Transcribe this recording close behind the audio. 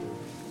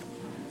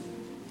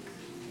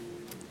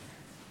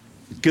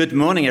Good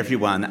morning,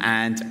 everyone,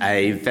 and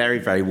a very,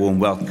 very warm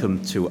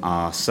welcome to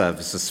our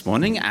service this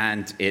morning.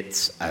 And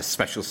it's a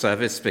special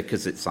service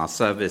because it's our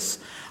service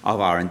of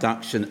our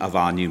induction of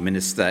our new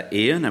minister,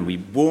 Ian, and we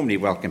warmly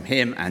welcome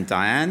him and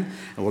Diane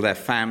and all their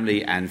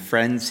family and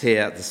friends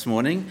here this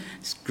morning.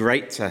 It's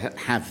great to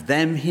have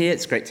them here.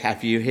 It's great to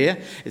have you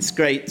here. It's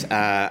great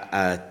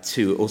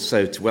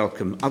to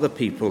welcome other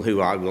people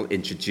who I will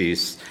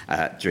introduce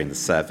during the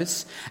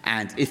service.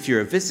 And if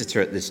you're a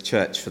visitor at this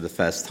church for the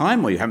first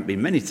time, or you haven't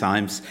been many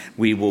times,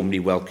 we warmly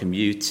welcome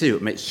you too.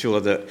 Make sure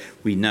that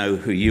we know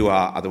who you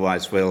are,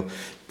 otherwise we'll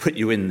put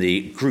you in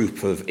the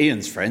group of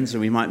Ian's friends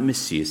and we might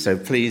miss you. So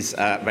please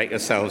make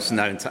yourselves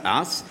known to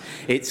us.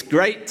 It's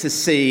great to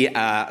see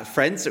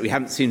friends that we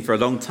haven't seen for a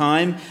long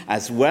time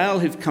as well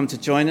who've come to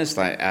join us.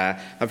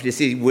 Lovely to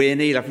see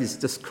Winnie, lovely to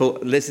just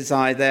caught Liz's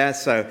eye there.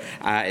 So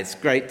it's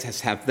great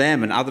to have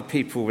them and other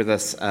people with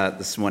us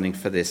this morning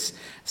for this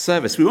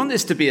service. We want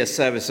this to be a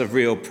service of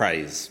real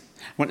praise.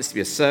 I want this to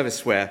be a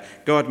service where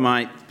God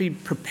might be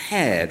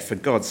prepared for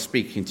God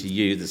speaking to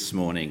you this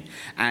morning.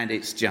 And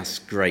it's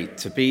just great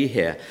to be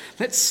here.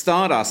 Let's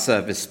start our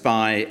service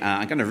by,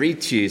 I'm going to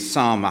read to you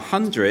Psalm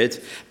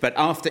 100. But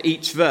after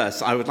each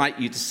verse, I would like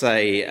you to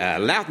say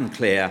loud and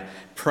clear,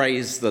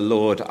 praise the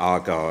Lord our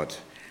God.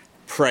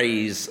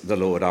 Praise the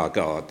Lord our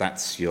God.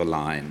 That's your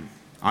line.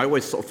 I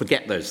always sort of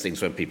forget those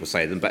things when people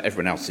say them, but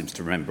everyone else seems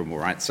to remember them all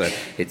right. So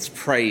it's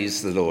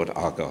praise the Lord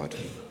our God.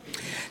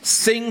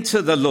 Sing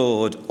to the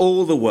Lord,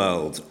 all the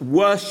world.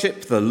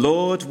 Worship the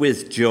Lord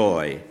with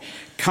joy.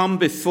 Come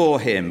before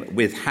him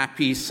with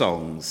happy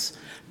songs.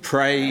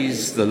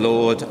 Praise the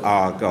Lord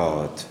our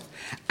God.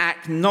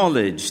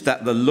 Acknowledge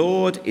that the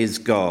Lord is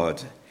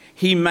God.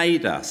 He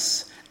made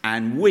us,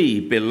 and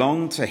we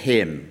belong to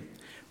him.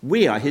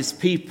 We are his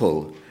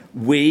people.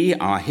 We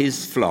are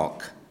his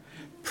flock.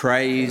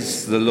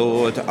 Praise the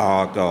Lord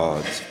our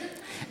God.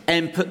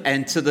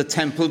 Enter the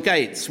temple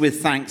gates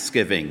with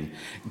thanksgiving.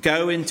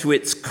 Go into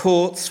its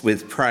courts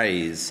with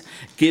praise.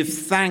 Give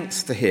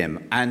thanks to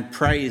him and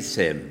praise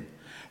him.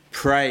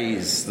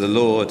 Praise the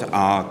Lord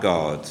our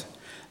God.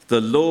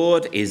 The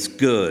Lord is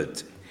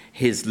good.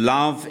 His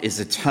love is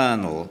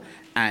eternal,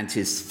 and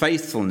his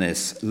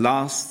faithfulness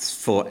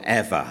lasts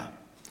forever.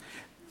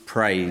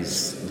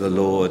 Praise the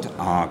Lord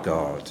our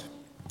God.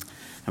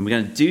 And we're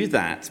going to do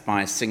that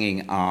by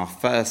singing our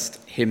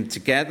first hymn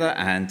together.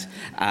 And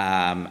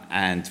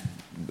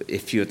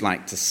if you would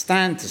like to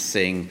stand to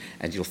sing,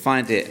 and you'll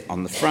find it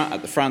on the front,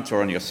 at the front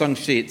or on your song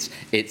sheets,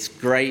 it's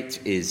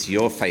Great is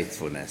Your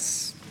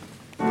Faithfulness.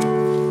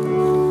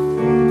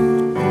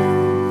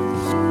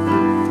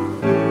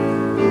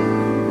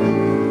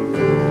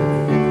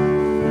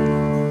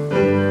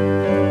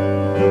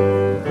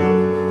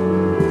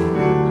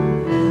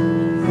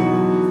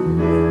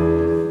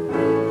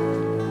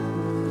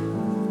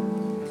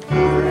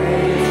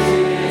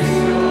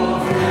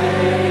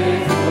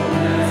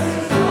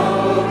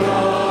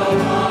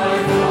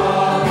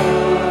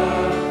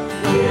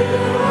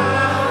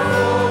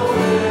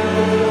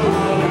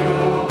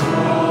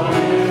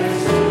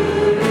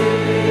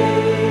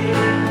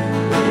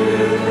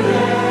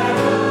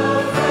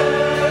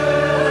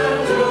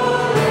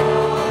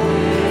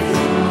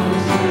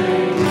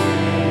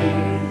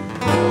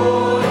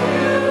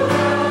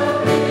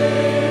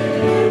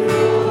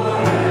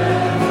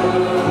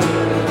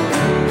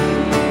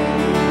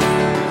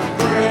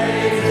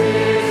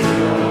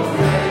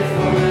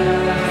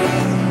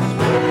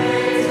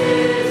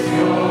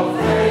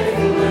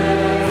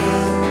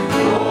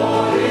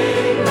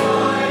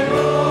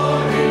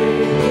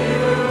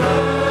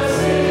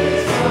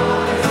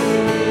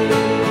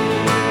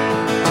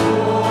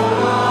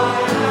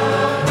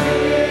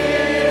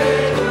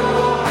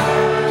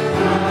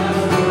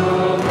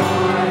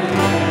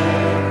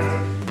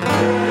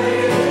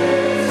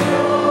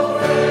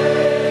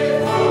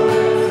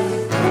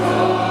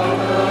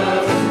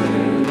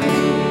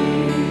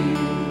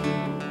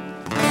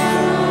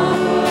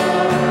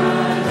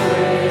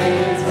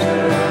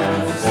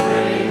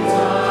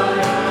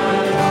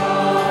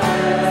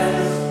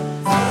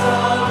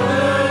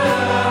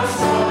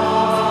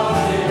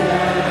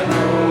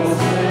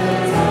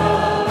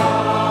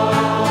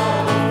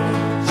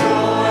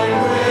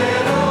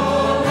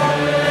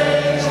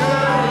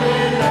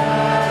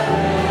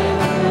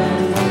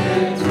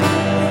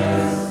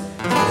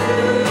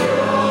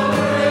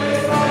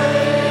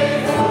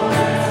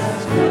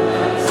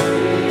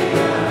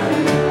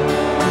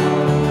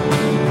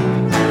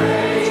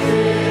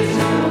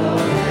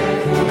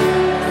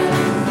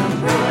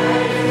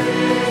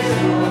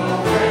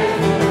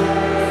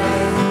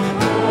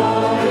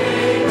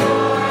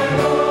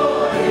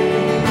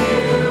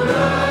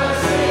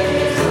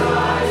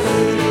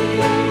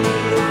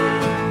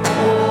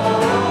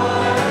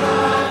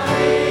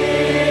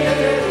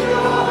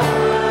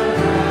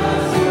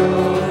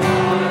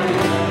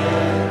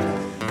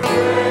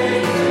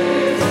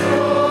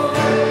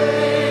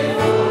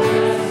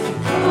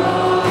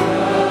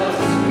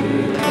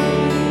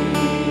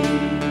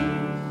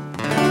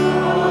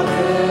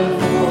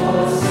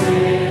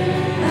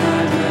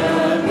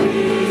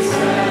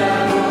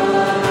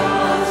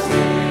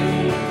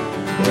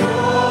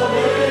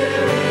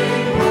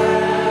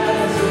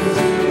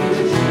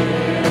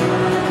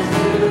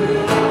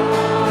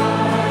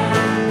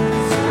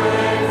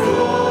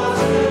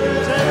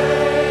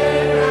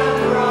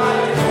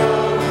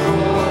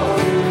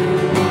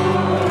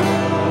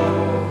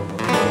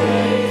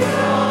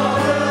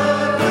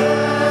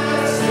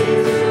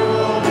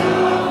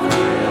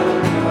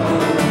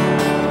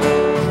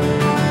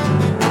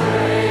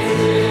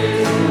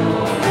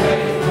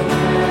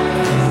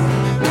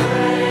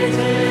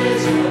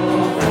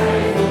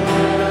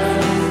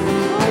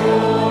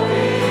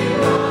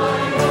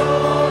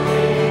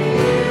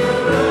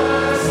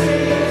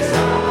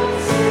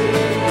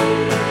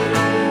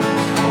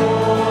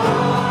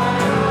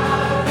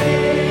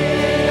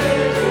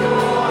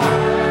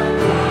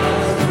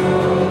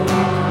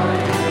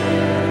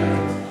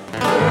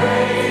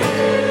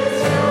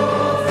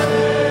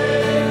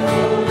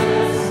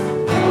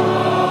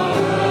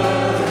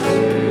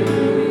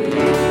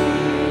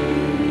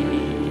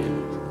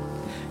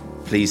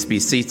 Please be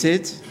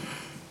seated.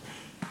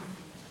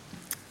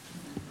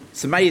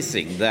 It's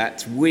amazing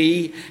that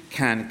we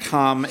can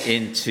come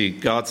into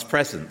God's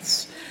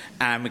presence,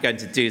 and we're going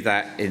to do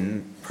that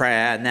in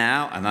prayer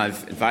now. And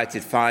I've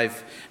invited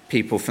 5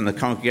 people from the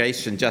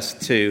congregation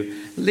just to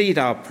lead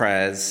our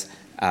prayers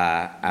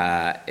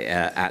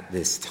at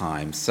this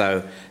time.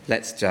 So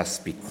let's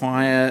just be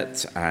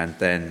quiet, and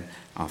then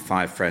our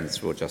 5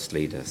 friends will just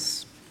lead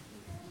us.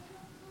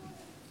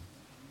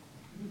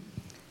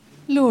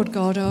 Lord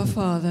God, our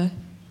Father,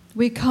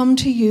 we come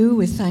to you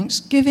with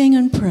thanksgiving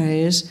and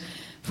praise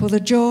for the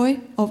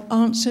joy of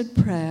answered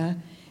prayer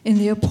in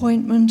the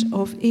appointment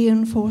of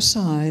Ian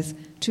Forsyth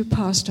to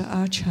pastor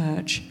our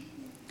church.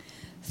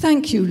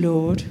 Thank you,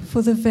 Lord,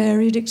 for the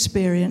varied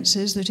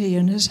experiences that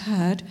Ian has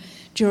had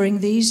during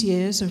these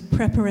years of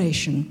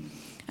preparation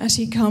as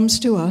he comes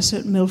to us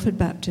at Milford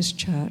Baptist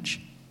Church.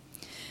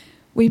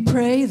 We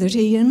pray that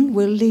Ian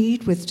will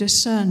lead with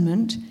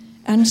discernment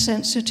and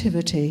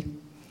sensitivity,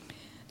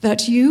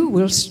 that you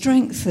will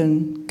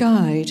strengthen,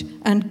 guide,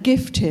 and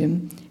gift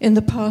him in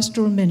the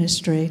pastoral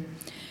ministry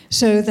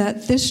so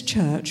that this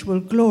church will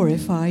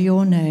glorify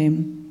your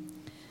name.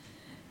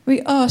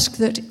 We ask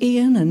that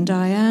Ian and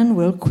Diane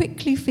will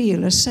quickly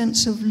feel a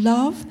sense of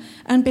love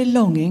and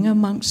belonging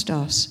amongst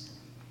us.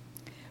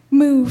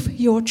 Move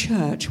your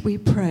church, we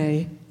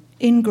pray,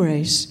 in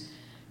grace,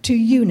 to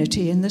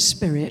unity in the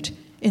Spirit,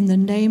 in the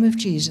name of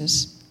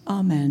Jesus.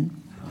 Amen.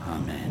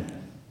 Amen.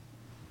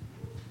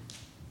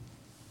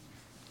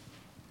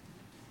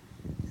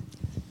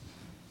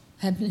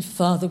 Heavenly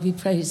Father, we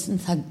praise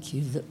and thank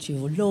you that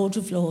you're Lord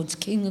of Lords,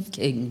 King of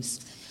Kings,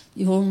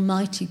 you're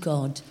Almighty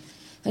God,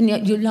 and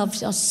yet you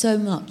loved us so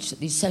much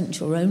that you sent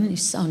your only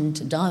Son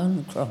to die on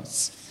the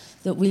cross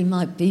that we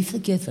might be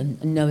forgiven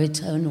and know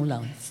eternal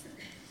life.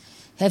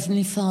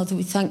 Heavenly Father,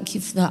 we thank you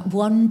for that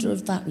wonder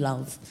of that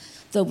love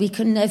that we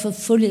can never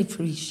fully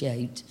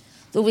appreciate,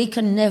 that we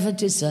can never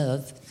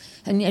deserve,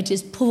 and yet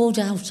is poured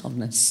out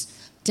on us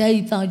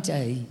day by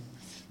day.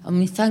 And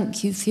we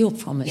thank you for your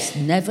promise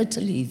never to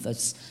leave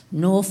us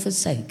nor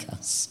forsake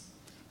us.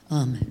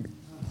 Amen.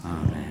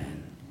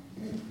 Amen.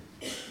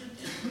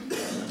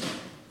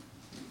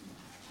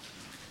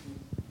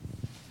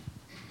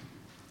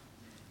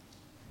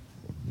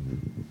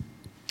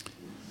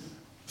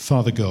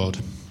 Father God,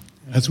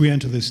 as we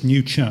enter this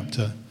new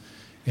chapter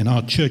in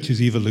our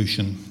church's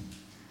evolution,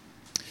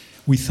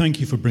 we thank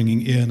you for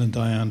bringing Ian and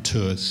Diane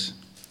to us,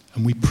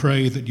 and we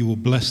pray that you will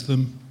bless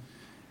them,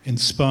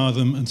 inspire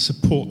them and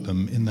support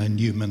them in their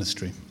new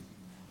ministry.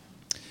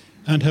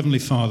 And Heavenly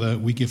Father,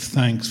 we give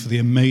thanks for the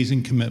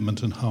amazing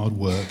commitment and hard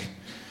work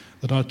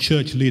that our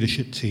church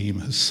leadership team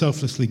has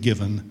selflessly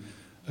given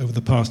over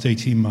the past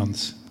 18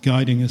 months,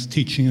 guiding us,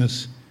 teaching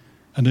us,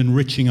 and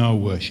enriching our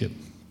worship.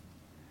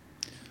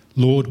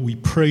 Lord, we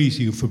praise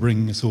you for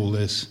bringing us all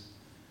this,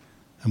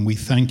 and we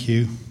thank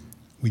you.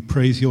 We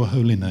praise your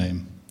holy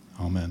name.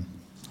 Amen.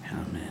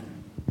 Amen.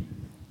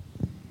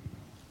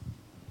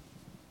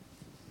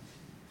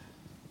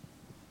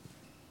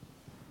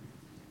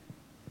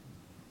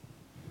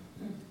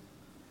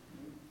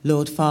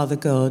 Lord Father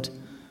God,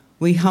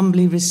 we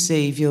humbly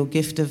receive your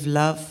gift of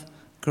love,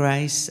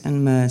 grace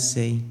and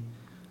mercy.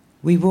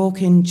 We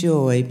walk in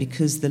joy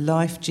because the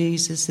life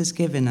Jesus has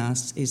given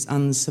us is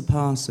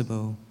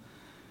unsurpassable.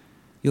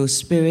 Your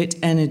Spirit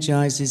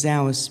energizes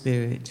our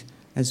spirit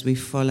as we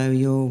follow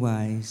your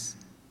ways.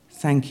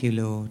 Thank you,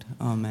 Lord.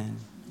 Amen.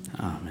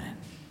 Amen.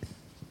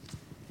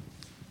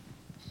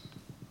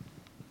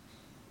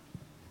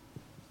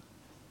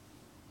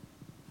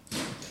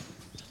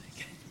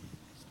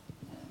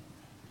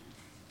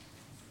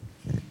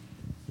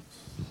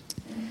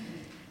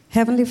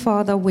 Heavenly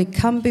Father, we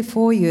come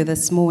before you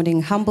this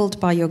morning, humbled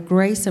by your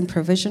grace and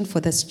provision for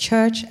this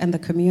church and the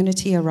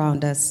community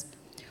around us.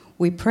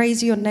 We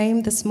praise your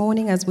name this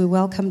morning as we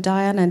welcome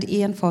Diane and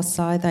Ian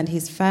Forsyth and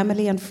his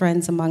family and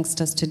friends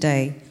amongst us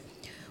today.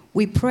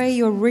 We pray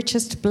your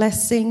richest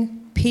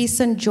blessing,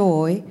 peace and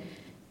joy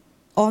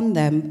on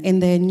them in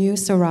their new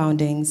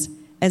surroundings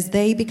as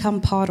they become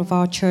part of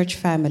our church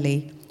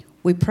family.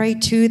 We pray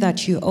too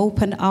that you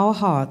open our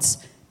hearts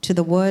to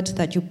the word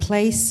that you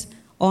place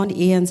on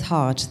Ian's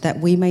heart, that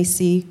we may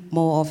see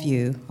more of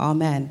you.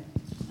 Amen.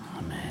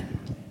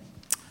 Amen.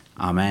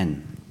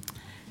 Amen.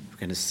 We're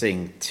going to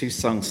sing 2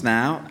 songs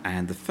now,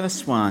 and the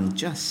first one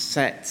just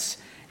sets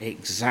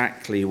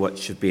exactly what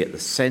should be at the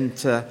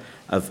centre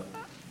of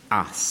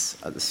us,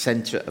 at the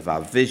centre of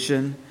our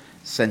vision,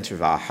 centre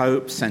of our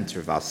hope, centre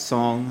of our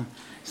song,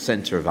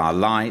 centre of our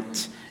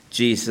light.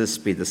 Jesus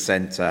be the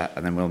centre,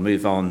 and then we'll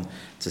move on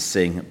to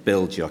sing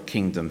Build Your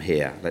Kingdom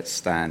Here. Let's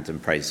stand and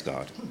praise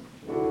God.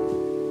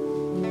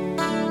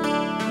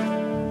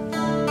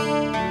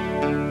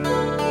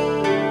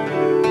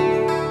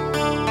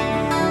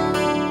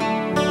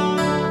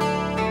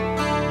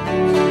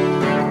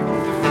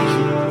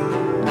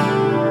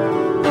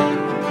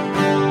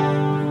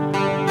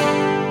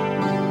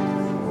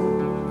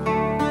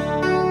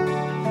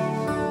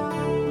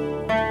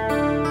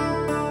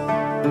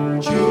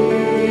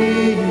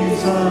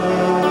 Jesus,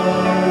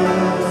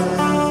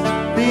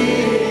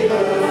 be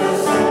the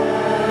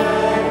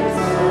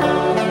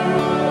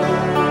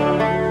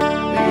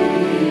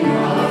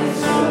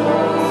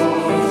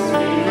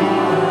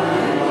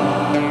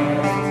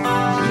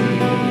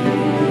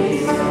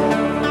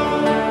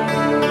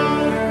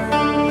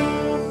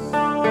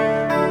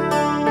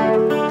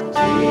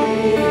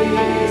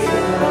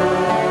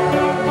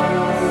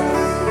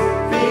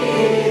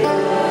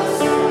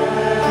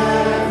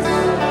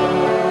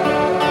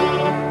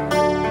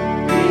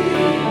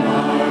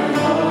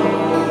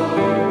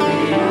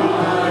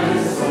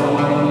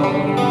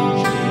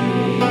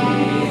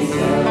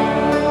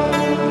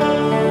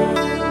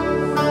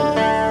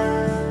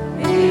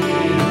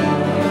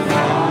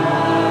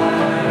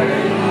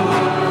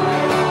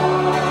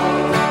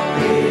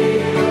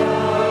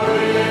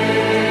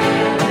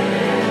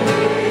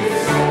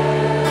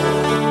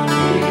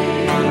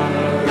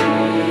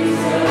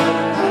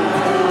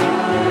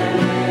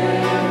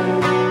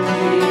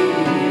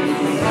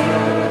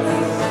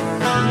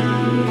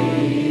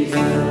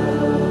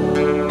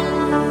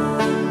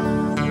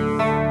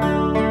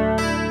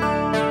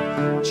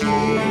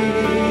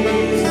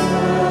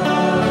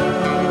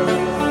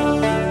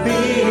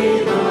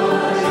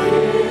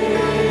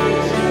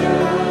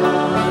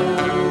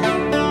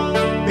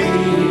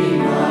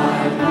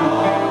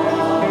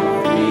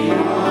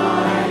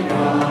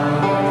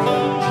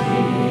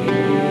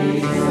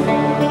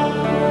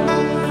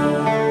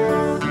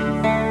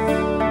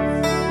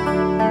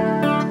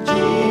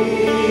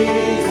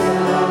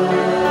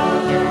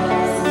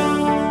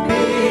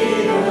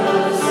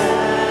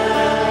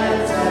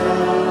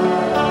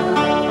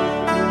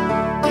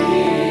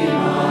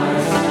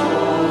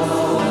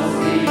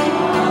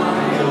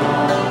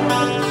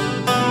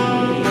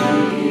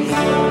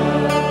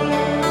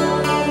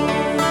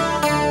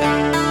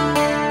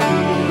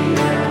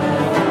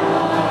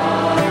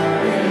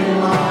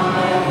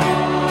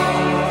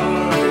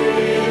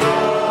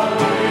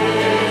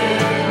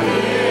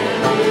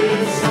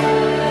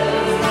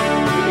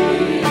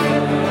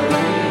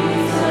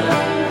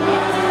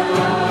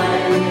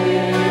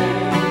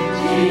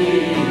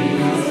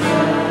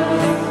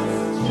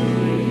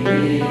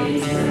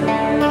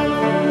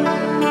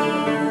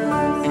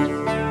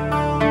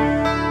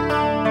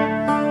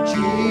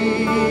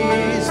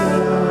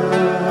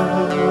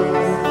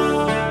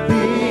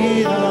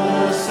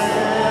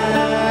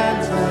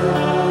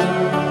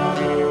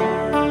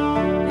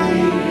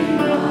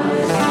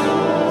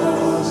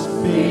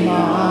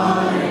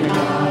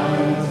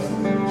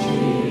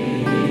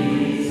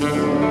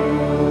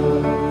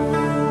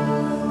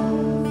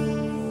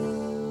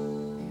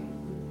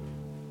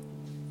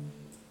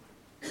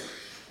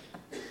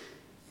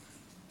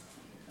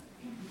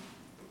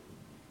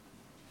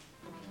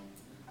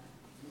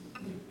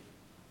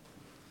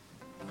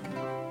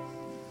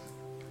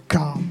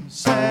Come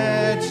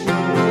set your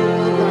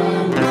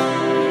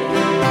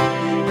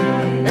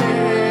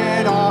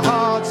in our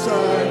hearts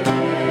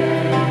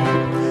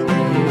again.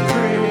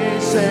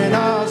 Increase in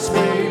us,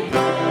 we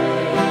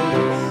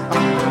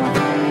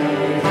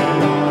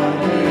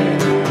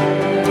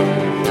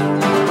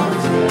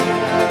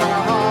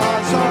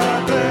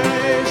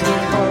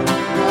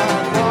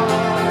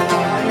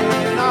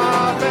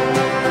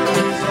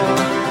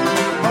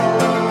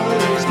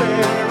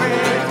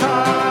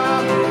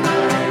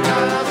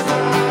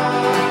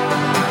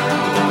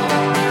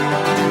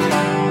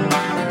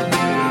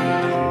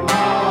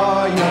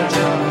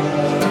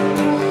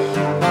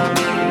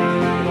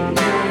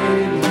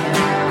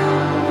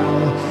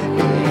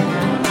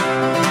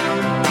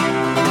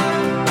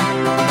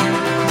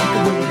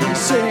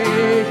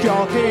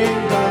your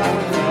kingdom.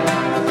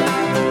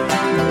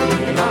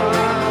 We hunger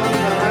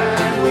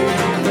and we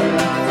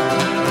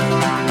thirst.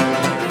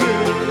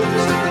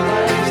 Use the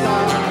waste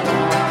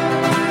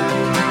of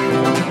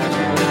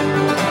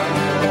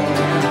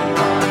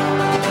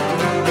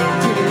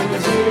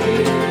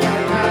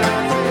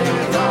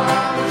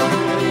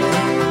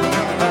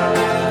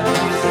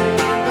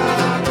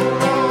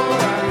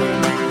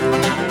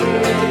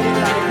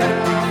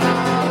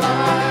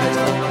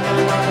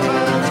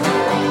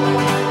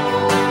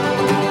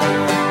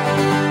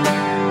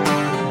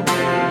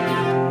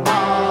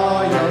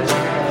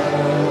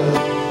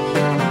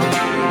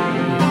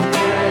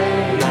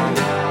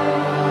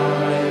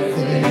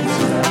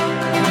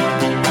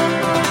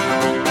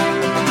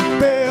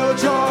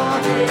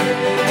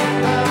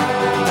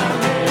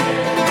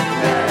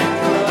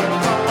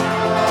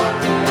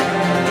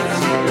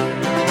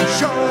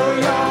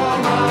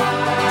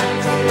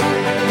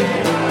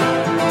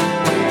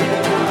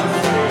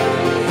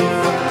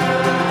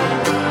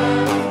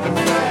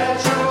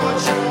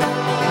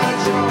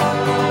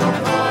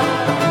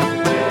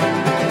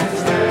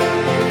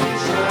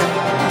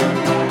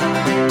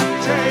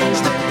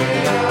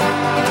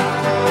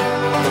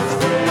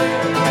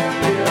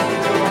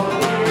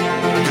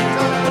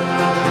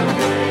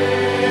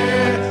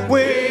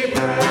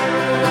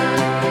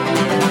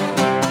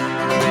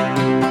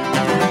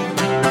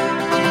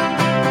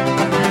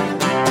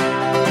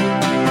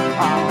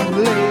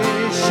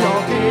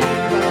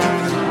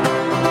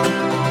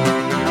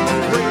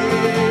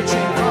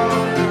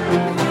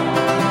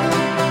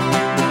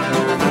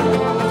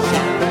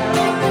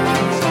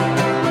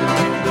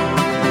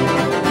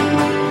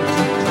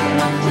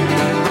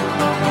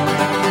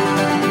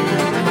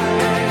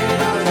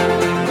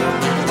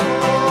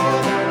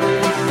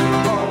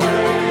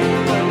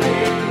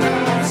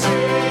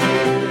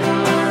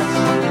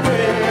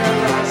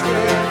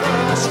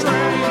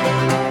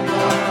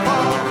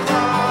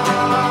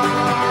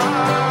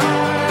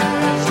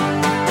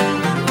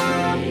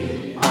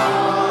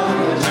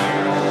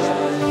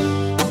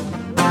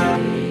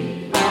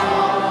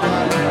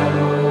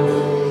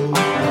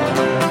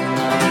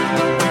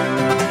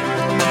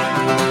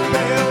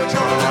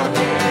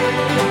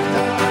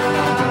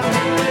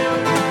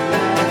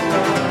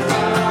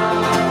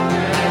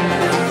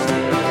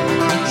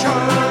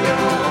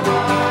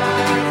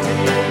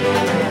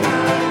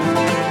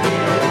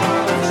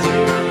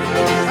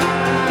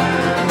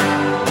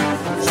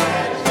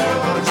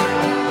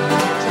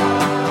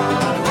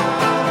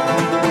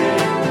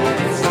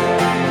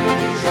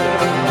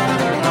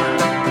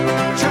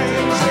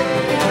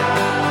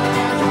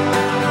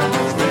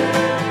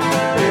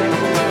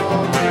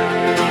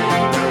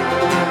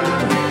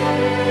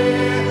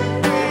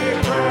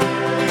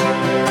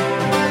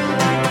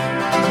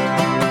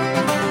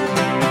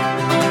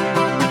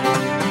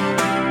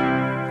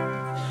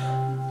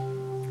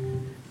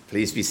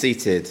Please be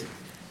seated.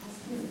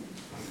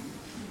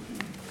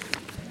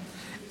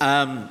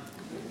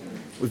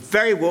 We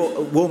very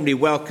warmly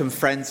welcome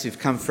friends who've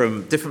come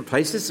from different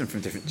places and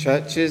from different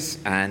churches,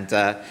 and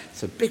so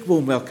a big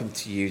warm welcome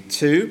to you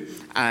too.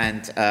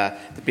 And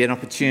there'll be an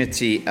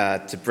opportunity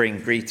to bring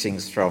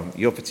greetings from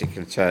your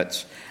particular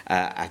church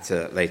at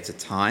a later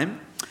time.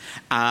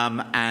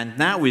 And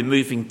now we're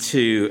moving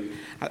to,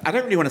 I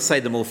don't really want to say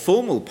the more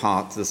formal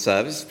part of the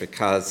service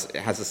because it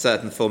has a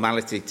certain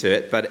formality to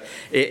it, but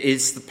it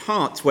is the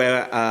part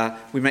where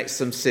we make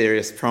some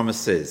serious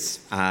promises.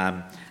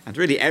 And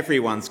really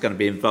everyone's going to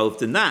be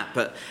involved in that,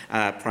 but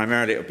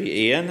primarily it'll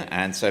be Ian.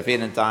 And so if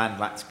Ian and Diane would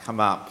like to come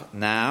up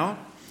now.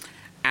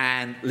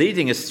 And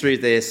leading us through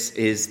this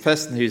is a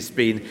person who's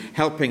been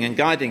helping and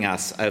guiding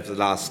us over the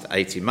last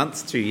 18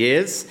 months, 2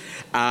 years,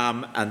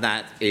 and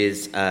that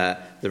is the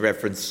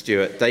Reverend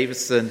Stuart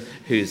Davison,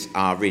 who's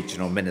our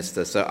regional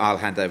minister. So I'll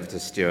hand over to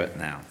Stuart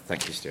now.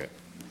 Thank you, Stuart.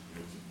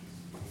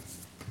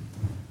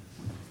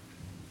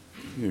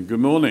 Yeah, good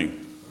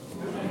morning.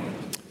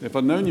 If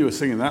I'd known you were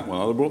singing that one,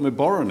 I'd have brought my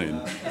Boron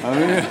in. I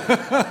mean,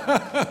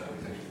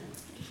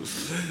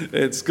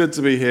 it's good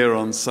to be here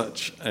on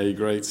such a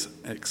great,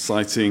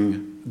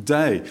 exciting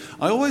day.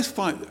 I always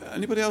find,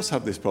 anybody else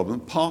have this problem?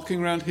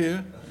 Parking around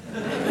here? You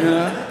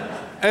know?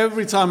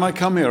 Every time I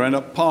come here, I end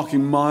up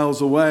parking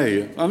miles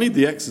away. I need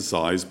the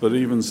exercise, but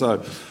even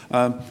so.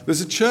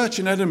 There's a church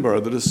in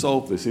Edinburgh that has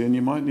solved this, and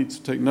you might need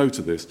to take note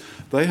of this.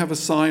 They have a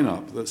sign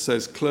up that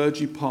says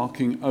clergy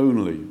parking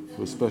only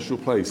for a special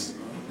place.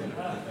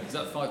 Is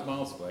that 5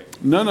 miles away?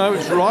 No,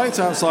 it's right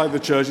outside the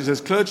church. It says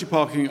clergy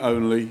parking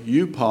only,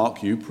 you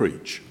park, you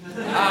preach.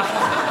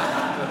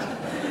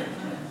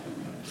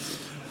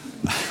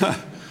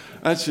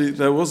 Actually,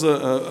 there was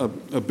a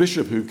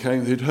bishop who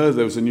came, who'd heard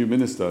there was a new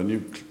minister, a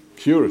new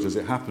curate, as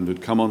it happened,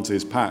 had come onto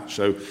his patch.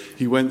 So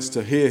he went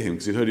to hear him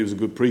because he'd heard he was a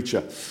good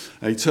preacher.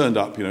 And he turned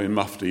up, in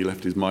mufti, he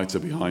left his mitre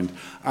behind.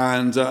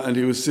 And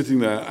he was sitting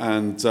there,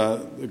 and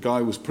the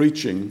guy was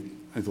preaching.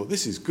 And he thought,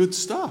 this is good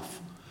stuff.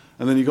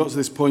 And then he got to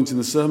this point in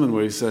the sermon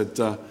where he said,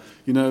 I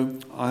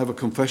have a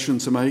confession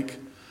to make.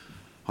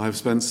 I have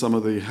spent some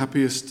of the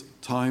happiest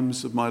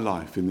times of my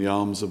life in the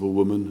arms of a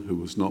woman who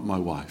was not my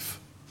wife.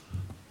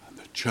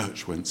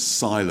 Church went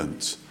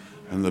silent,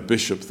 and the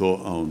bishop thought,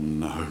 oh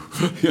no,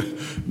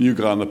 new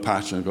guy on the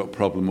patch, and I've got a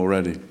problem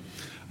already. And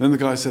then the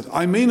guy said,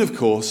 I mean, of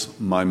course,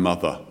 my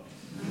mother.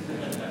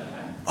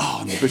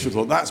 And the bishop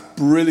thought, that's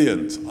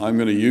brilliant, I'm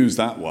going to use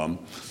that one.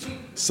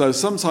 So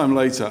sometime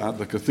later at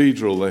the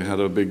cathedral, they had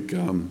a big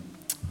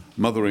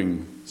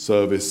mothering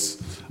service.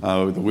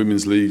 The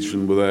Women's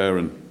Legion were there,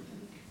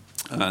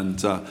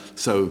 and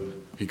so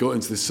he got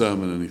into this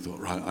sermon, and he thought,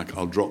 right,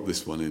 I'll drop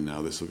this one in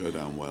now, this will go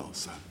down well.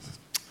 So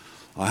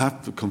I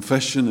have a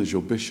confession as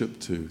your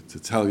bishop to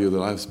tell you that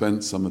I've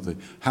spent some of the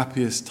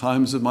happiest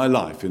times of my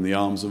life in the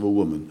arms of a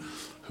woman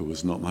who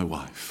was not my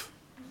wife.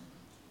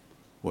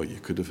 Well,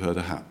 you could have heard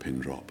a hat pin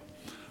drop.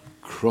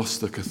 Across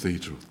the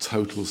cathedral,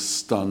 total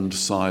stunned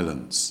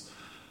silence.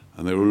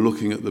 And they were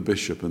looking at the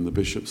bishop, and the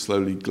bishop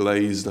slowly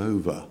glazed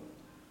over.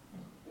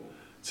 He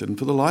said, and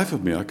for the life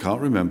of me, I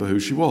can't remember who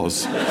she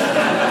was.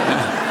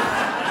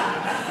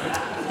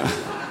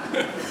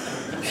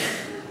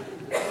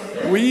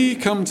 We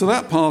come to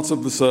that part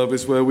of the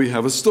service where we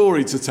have a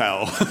story to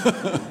tell.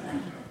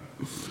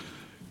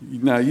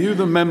 Now, you,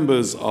 the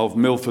members of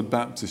Milford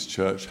Baptist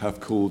Church, have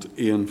called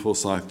Ian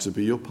Forsyth to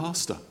be your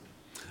pastor.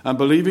 And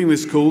believing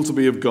this call to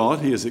be of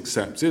God, he has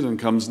accepted and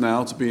comes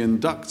now to be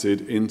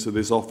inducted into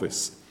this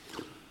office.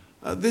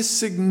 At this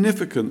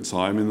significant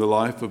time in the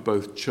life of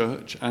both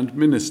church and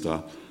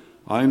minister,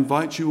 I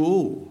invite you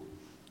all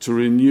to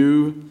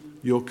renew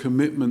your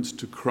commitment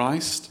to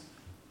Christ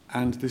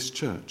and this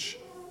church,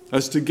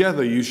 as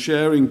together you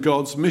share in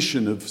God's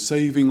mission of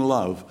saving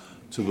love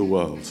to the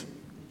world.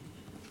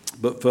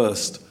 But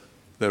first,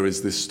 there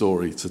is this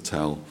story to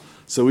tell.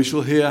 So we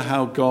shall hear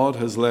how God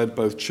has led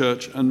both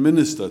church and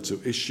minister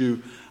to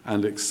issue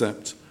and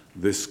accept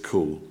this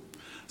call.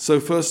 So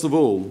first of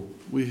all,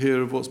 we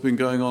hear of what's been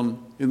going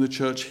on in the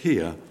church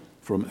here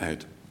from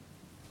Ed.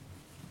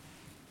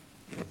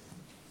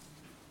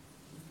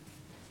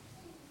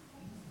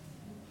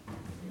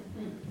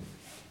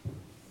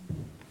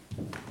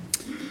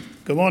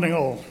 Good morning,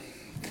 all.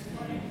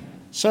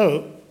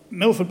 So,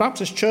 Milford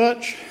Baptist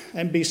Church,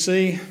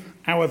 MBC,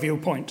 our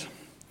viewpoint.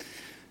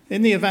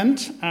 In the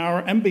event,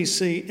 our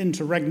MBC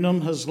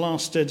interregnum has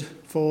lasted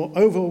for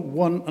over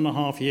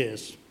 1.5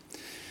 years.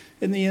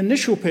 In the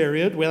initial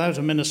period, without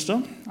a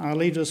minister, our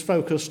leaders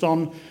focused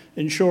on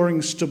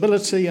ensuring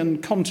stability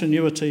and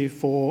continuity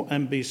for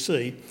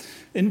MBC.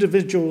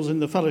 Individuals in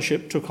the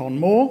fellowship took on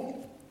more,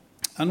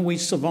 and we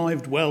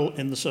survived well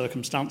in the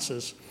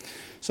circumstances.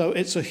 So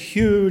it's a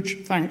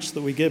huge thanks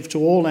that we give to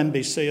all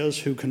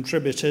MBCers who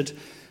contributed.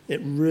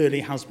 It really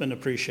has been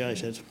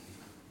appreciated.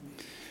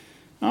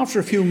 After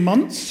a few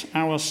months,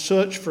 our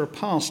search for a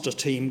pastor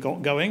team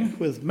got going,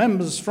 with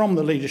members from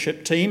the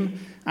leadership team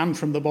and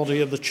from the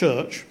body of the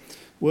church,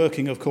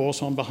 working, of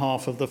course, on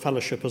behalf of the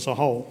fellowship as a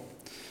whole.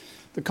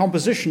 The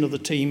composition of the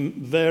team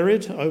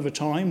varied over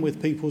time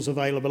with people's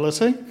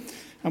availability,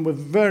 and we're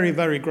very,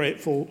 very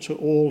grateful to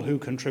all who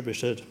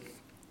contributed.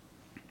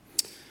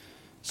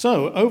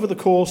 So, over the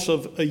course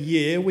of a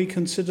year, we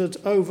considered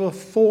over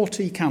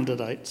 40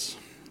 candidates.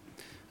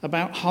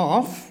 About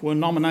half were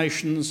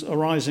nominations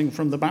arising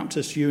from the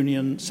Baptist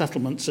Union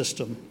settlement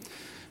system.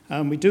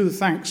 We do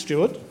thank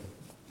Stuart.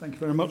 Thank you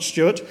very much,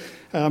 Stuart,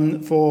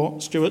 for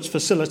Stuart's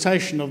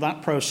facilitation of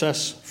that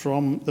process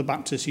from the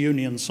Baptist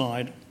Union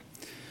side.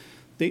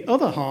 The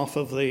other half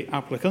of the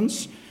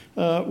applicants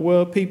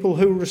were people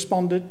who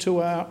responded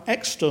to our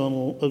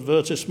external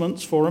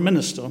advertisements for a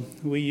minister.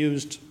 We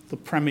used the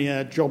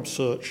Premier job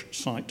search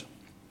site.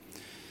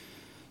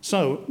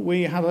 So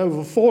we had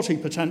over 40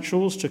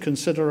 potentials to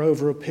consider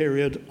over a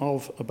period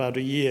of about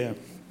a year.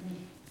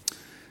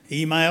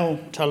 Email,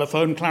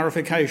 telephone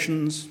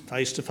clarifications,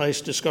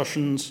 face-to-face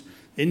discussions,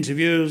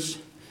 interviews.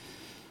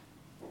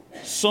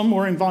 Some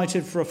were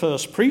invited for a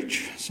first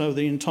preach, so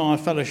the entire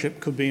fellowship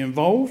could be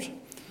involved.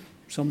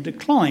 Some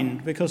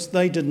declined because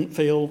they didn't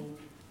feel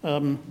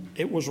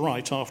it was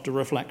right after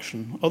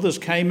reflection. Others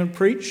came and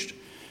preached,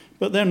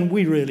 but then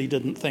we really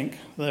didn't think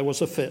there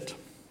was a fit.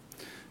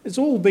 It's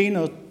all been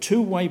a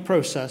two-way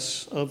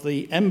process of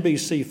the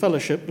MBC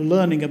fellowship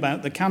learning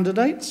about the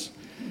candidates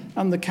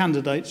and the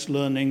candidates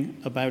learning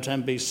about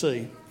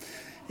MBC.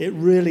 It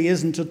really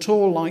isn't at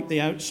all like the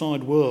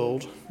outside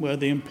world, where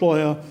the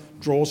employer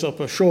draws up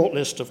a short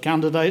list of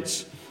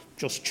candidates,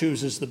 just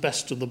chooses the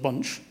best of the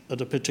bunch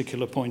at a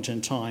particular point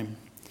in time.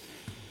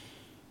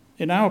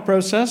 In our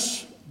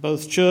process,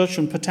 both church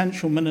and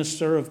potential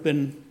minister have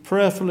been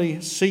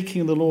prayerfully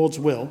seeking the Lord's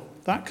will.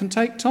 That can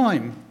take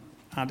time,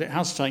 and it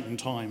has taken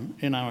time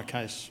in our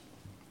case.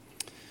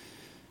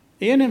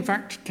 Ian, in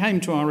fact, came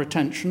to our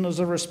attention as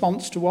a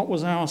response to what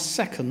was our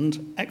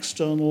second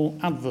external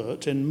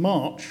advert in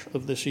March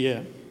of this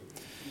year.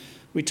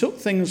 We took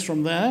things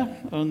from there,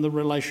 and the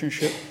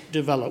relationship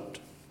developed.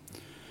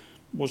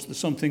 Was there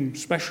something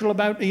special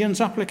about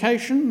Ian's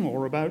application,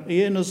 or about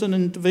Ian as an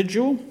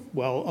individual?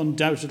 Well,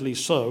 undoubtedly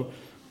so.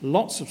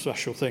 Lots of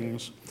special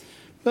things,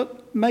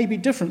 but maybe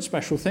different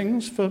special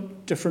things for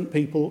different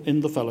people in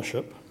the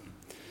fellowship.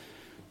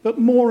 But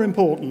more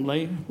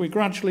importantly, we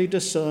gradually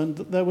discerned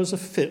that there was a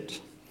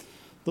fit,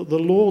 that the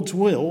Lord's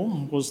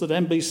will was that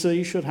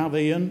MBC should have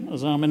Ian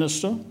as our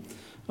minister,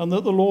 and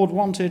that the Lord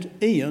wanted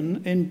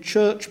Ian in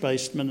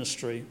church-based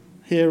ministry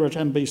here at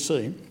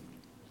MBC.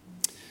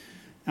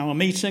 Our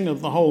meeting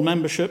of the whole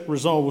membership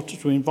resolved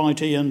to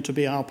invite Ian to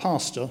be our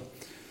pastor.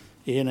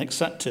 Ian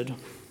accepted.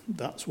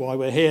 That's why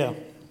we're here.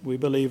 We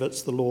believe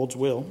it's the Lord's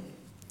will.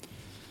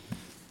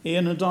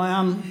 Ian and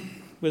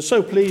Diane, we're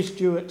so pleased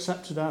you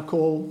accepted our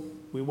call.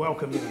 We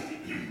welcome you.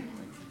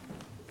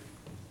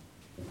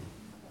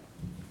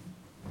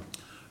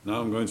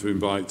 Now I'm going to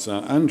invite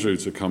Andrew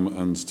to come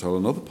and tell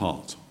another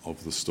part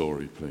of the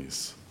story,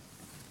 please.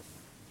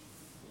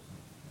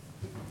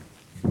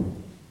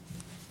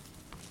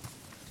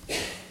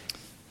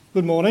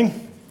 Good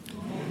morning.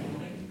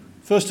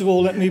 First of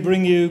all, let me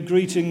bring you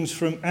greetings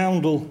from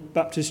Oundle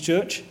Baptist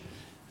Church.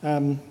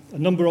 A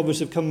number of us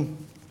have come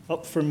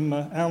up from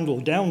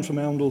Oundle, down from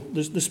Oundle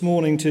this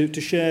morning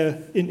to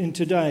share in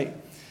today.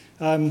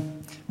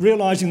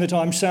 Realising that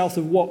I'm south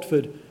of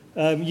Watford,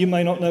 you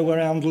may not know where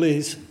Oundle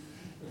is.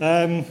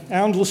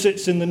 Oundle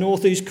sits in the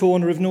northeast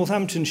corner of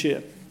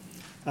Northamptonshire.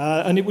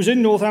 And it was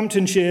in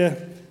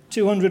Northamptonshire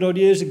 200 odd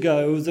years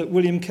ago that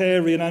William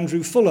Carey and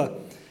Andrew Fuller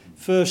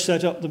first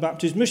set up the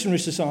Baptist Missionary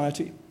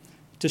Society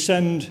to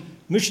send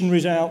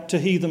missionaries out to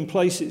heathen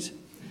places.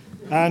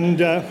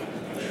 And at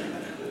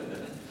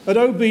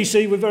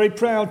OBC, we're very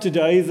proud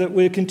today that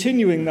we're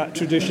continuing that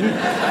tradition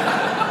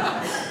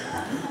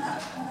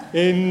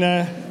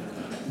in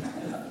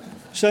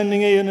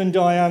sending Ian and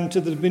Diane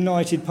to the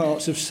benighted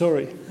parts of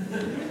Surrey.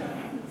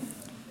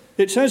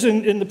 It says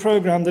in the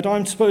programme that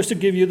I'm supposed to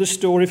give you the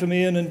story from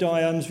Ian and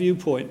Diane's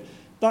viewpoint.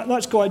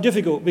 That's quite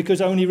difficult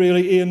because only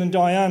really Ian and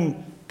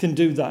Diane can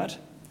do that.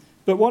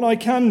 But what I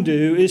can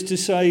do is to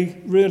say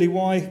really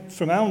why,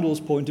 from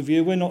Oundle's point of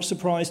view, we're not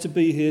surprised to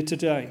be here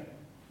today.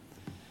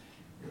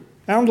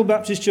 Oundle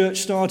Baptist Church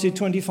started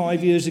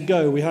 25 years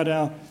ago. We had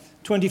our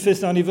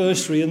 25th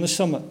anniversary in the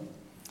summer.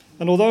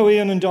 And although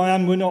Ian and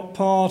Diane were not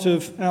part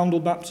of Oundle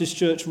Baptist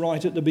Church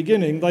right at the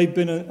beginning, they've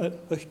been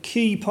a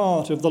key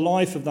part of the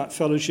life of that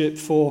fellowship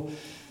for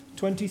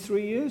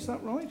 23 years, is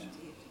that right?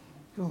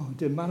 Oh,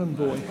 dear man and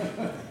boy.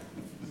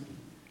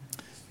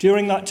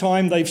 During that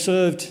time, they've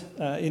served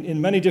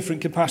in many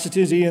different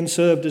capacities. Ian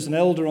served as an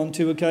elder on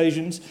 2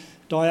 occasions.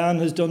 Diane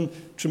has done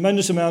a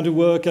tremendous amount of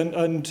work,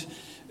 and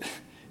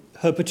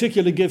her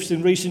particular gifts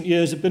in recent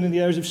years have been in the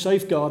areas of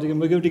safeguarding, and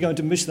we're going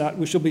to miss that.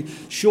 We shall be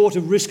short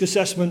of risk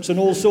assessments and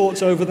all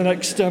sorts over the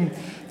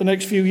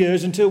next few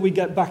years until we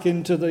get back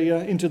into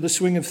the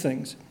swing of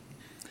things.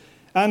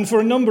 And for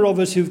a number of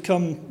us who've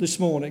come this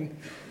morning,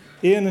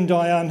 Ian and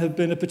Diane have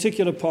been a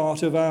particular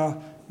part of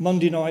our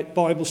Monday night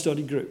Bible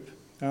study group,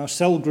 our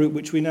cell group,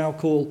 which we now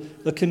call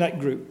the Connect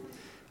group.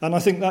 And I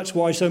think that's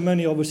why so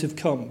many of us have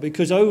come,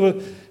 because over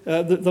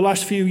the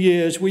last few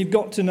years, we've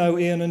got to know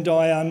Ian and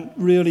Diane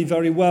really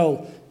very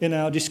well in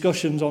our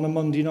discussions on a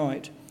Monday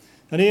night.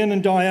 And Ian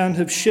and Diane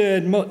have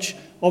shared much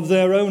of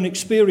their own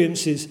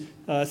experiences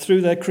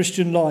through their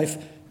Christian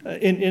life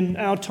in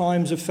our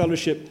times of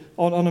fellowship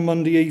on a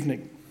Monday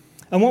evening.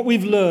 And what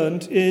we've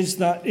learned is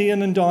that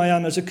Ian and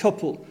Diane as a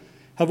couple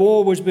have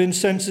always been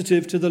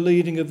sensitive to the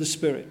leading of the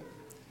Spirit.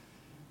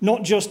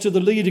 Not just to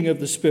the leading of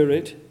the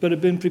Spirit, but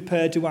have been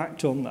prepared to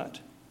act on that.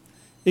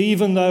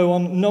 Even though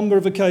on a number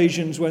of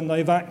occasions when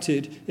they've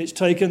acted, it's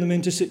taken them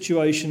into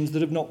situations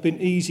that have not been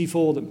easy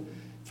for them,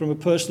 from a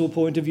personal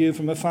point of view,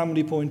 from a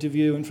family point of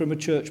view, and from a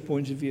church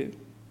point of view.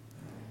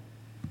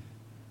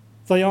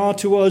 They are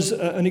to us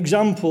an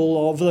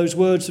example of those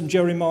words from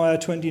Jeremiah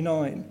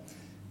 29,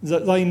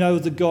 that they know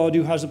the God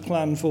who has a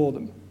plan for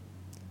them.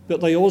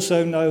 But they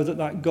also know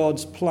that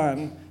God's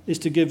plan is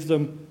to give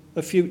them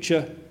a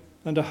future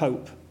and a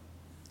hope.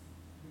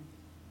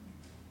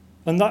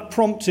 And that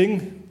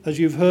prompting, as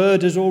you've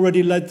heard, has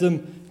already led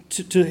them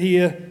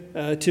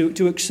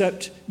to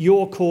accept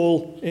your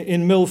call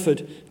in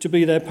Milford to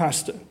be their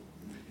pastor.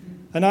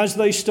 And as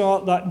they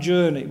start that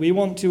journey, we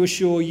want to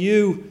assure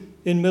you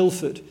in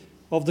Milford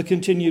of the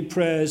continued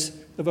prayers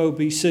of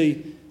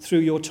OBC through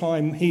your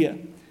time here.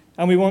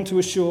 And we want to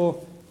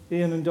assure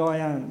Ian and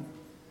Diane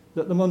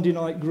that the Monday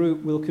night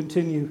group will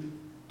continue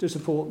to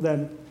support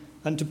them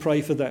and to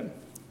pray for them.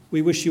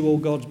 We wish you all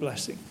God's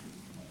blessing.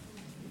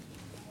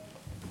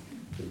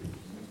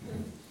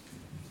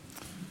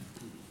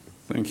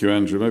 Thank you,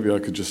 Andrew. Maybe I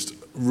could just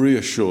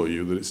reassure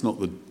you that it's not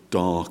the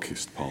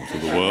darkest part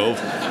of the world.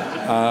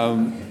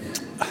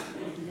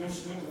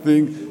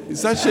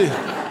 It's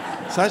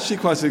actually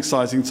quite an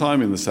exciting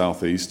time in the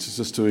southeast,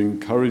 just to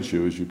encourage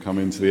you as you come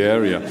into the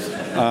area.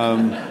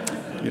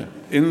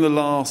 In the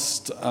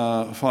last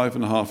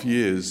 5.5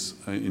 years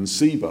in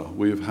Seba,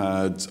 we've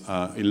had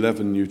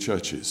 11 new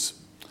churches.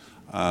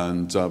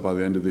 And by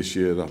the end of this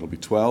year, that'll be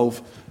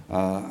 12.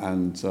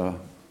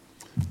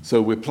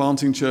 So we're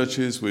planting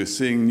churches, we're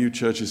seeing new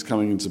churches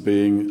coming into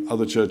being,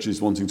 other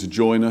churches wanting to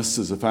join us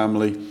as a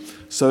family.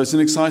 So it's an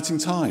exciting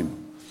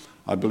time.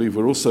 I believe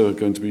we're also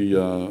going to be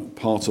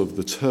part of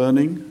the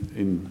Turning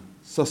in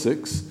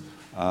Sussex,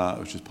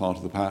 which is part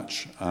of the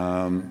patch,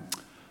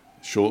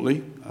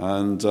 shortly.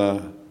 And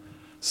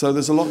so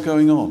there's a lot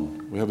going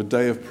on. We have a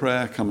day of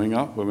prayer coming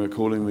up when we're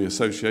calling the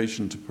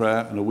association to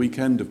prayer, and a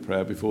weekend of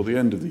prayer before the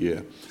end of the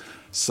year.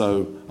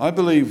 So I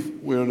believe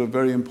we're at a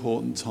very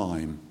important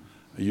time.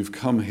 You've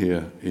come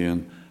here,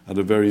 Ian, at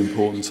a very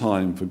important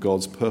time for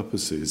God's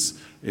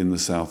purposes in the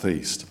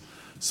southeast.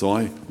 So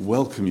I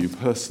welcome you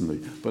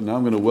personally, but now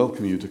I'm going to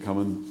welcome you to come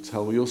and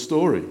tell your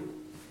story.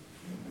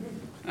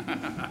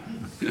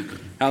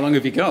 How long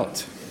have you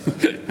got?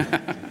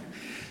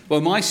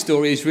 Well, my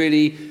story is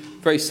really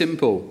very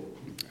simple.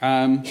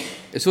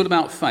 It's all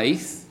about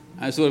faith,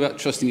 and it's all about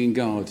trusting in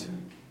God.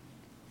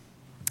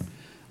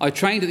 I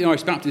trained at the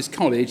Irish Baptist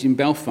College in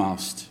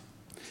Belfast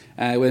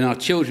when our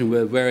children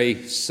were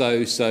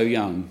so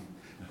young,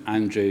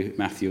 Andrew,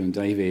 Matthew and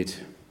David.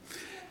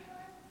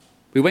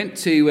 We went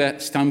to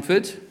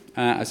Stanford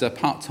as a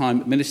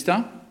part-time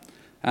minister,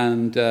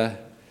 and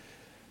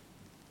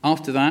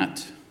after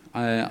that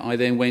I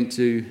then went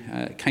to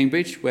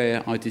Cambridge,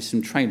 where I did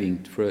some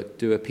training to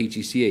do a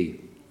PGCE,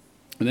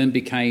 and then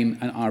became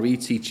an RE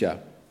teacher.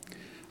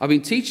 I've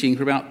been teaching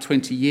for about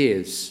 20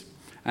 years,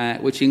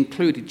 which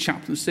included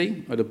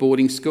chaplaincy at a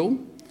boarding school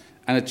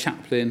and a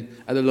chaplain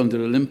at the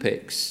London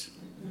Olympics.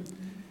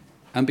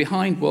 And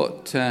behind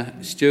what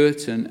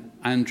Stuart and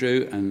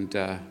Andrew and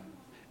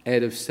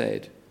Ed have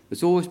said,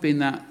 there's always been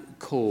that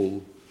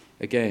call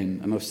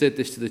again, and I've said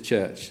this to the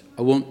church,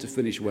 I want to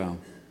finish well.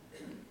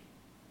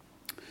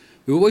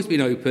 We've always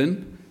been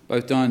open,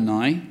 both Diane and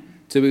I,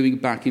 to moving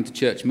back into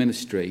church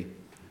ministry.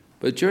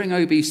 But during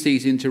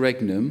OBC's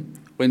interregnum,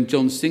 when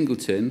John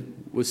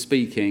Singleton was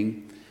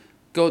speaking,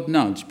 God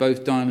nudged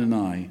both Diane and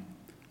I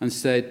and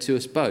said to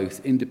us both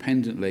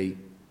independently,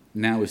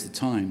 now is the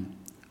time.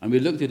 And we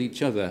looked at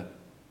each other,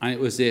 and it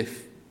was as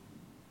if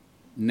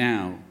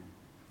now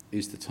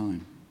is the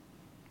time.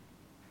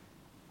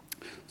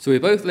 So we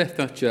both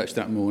left our church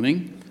that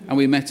morning, and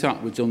we met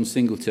up with John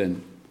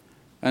Singleton.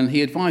 And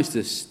he advised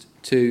us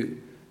to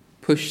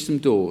push some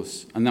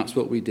doors, and that's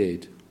what we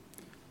did.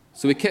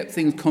 So we kept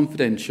things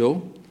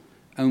confidential,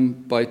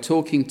 and by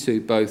talking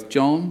to both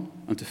John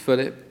and to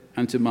Philip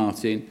and to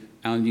Martin,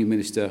 our new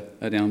minister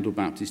at Elmdale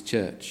Baptist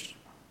Church.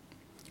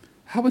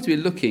 I happened to be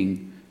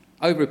looking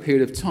over a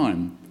period of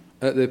time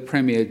at the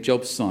Premier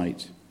job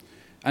site,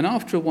 and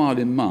after a while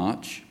in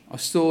March, I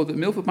saw that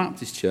Milford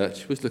Baptist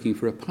Church was looking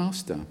for a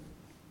pastor.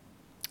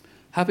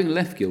 Having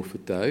left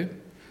Guildford, though,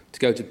 to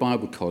go to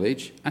Bible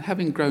college, and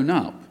having grown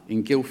up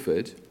in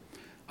Guildford,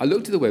 I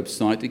looked at the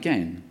website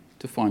again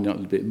to find out a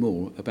little bit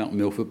more about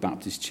Milford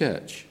Baptist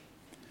Church.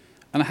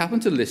 And I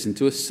happened to listen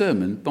to a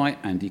sermon by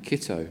Andy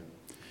Kitto,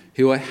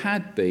 who I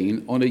had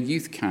been on a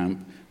youth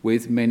camp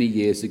with many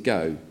years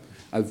ago,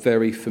 a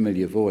very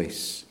familiar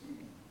voice.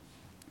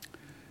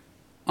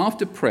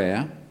 After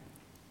prayer,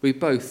 we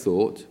both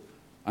thought,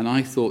 and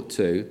I thought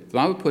too, that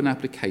I would put an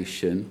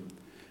application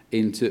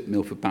into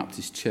Milford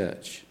Baptist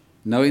Church,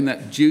 knowing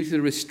that due to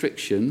the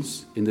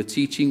restrictions in the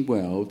teaching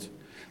world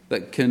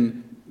that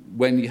can,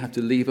 when you have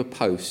to leave a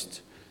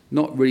post,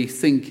 not really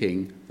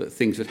thinking that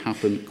things would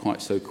happen quite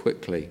so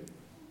quickly.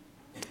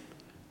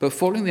 But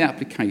following the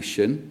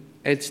application,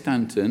 Ed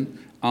Stanton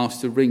asked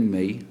to ring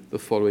me the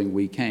following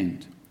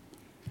weekend.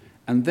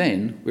 And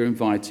then we were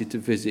invited to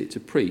visit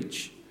to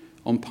preach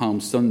on Palm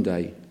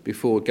Sunday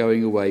before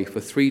going away for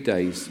 3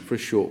 days for a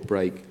short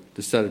break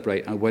to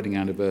celebrate our wedding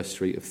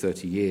anniversary of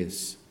 30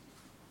 years.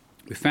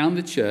 We found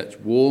the church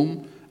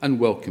warm and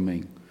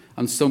welcoming,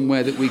 and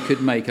somewhere that we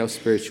could make our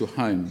spiritual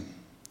home.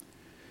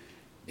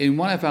 In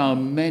one of our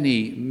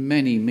many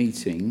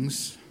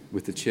meetings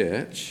with the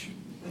church,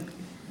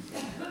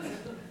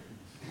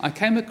 I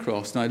came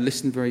across and I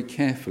listened very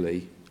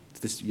carefully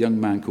to this young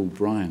man called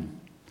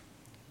Brian.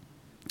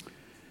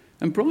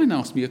 And Brian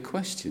asked me a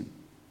question.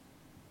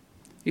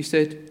 He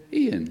said,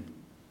 Ian,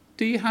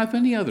 do you have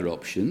any other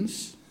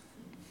options?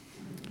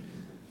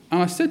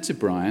 And I said to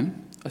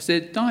Brian, I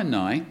said, Diane and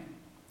I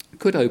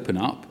could open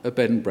up a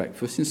bed and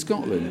breakfast in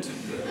Scotland.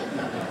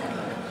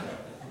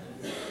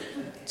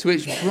 To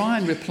which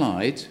Brian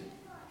replied,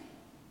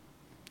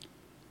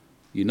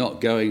 you're not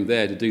going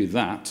there to do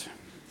that.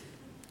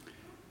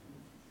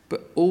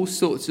 But all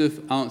sorts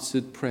of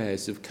answered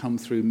prayers have come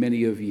through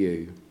many of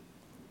you.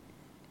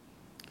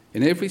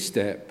 In every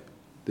step,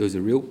 there was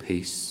a real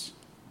peace.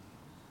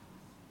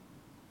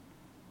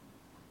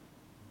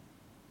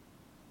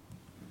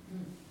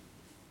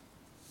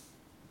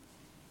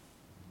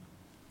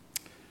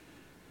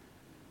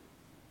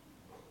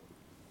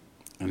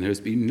 And there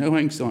has been no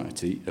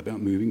anxiety about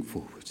moving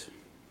forward.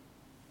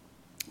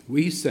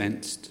 We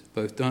sensed,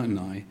 both Diane and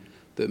I,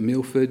 that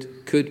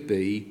Milford could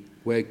be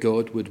where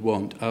God would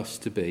want us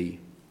to be,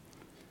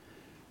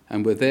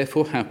 and we're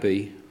therefore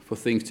happy for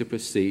things to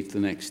proceed to the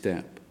next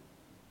step.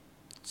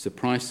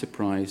 Surprise,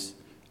 surprise,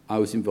 I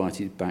was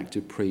invited back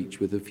to preach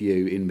with a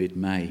view in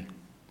mid-May.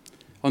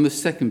 On the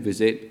second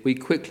visit, we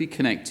quickly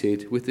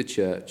connected with the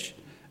church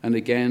and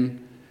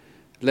again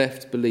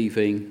left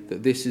believing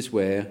that this is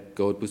where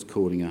God was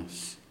calling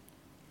us.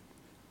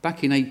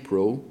 Back in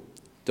April,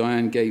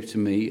 Diane gave to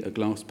me a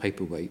glass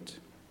paperweight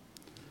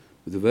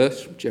with a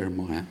verse from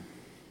Jeremiah.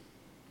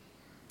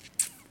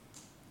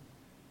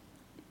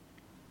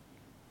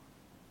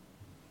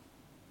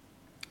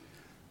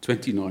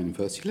 (29)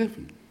 verse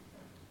 11.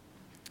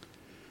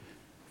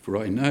 For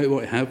I know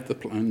I have the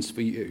plans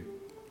for you,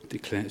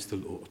 declares the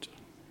Lord.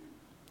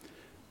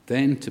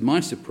 Then, to my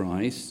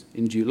surprise,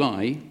 in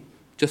July,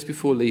 just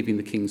before leaving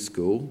the King's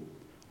School,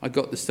 I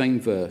got the same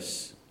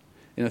verse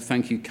in a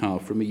thank you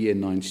card from a Year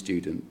 9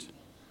 student.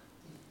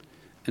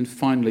 And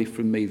finally,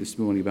 from me this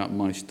morning about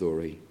my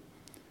story.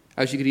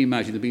 As you can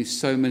imagine, there have been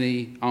so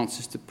many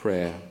answers to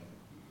prayer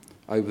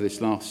over this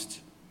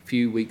last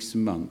few weeks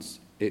and months.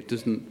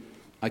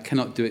 I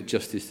cannot do it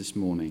justice this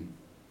morning.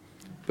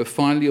 But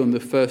finally, on the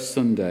first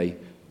Sunday,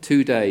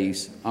 2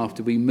 days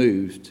after we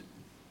moved,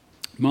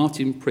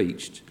 Martin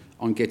preached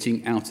on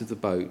getting out of the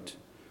boat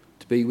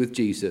to be with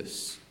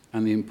Jesus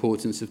and the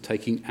importance of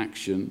taking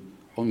action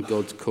on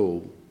God's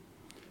call.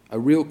 A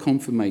real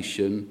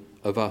confirmation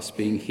of us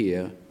being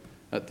here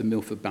at the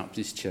Milford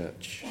Baptist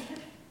Church.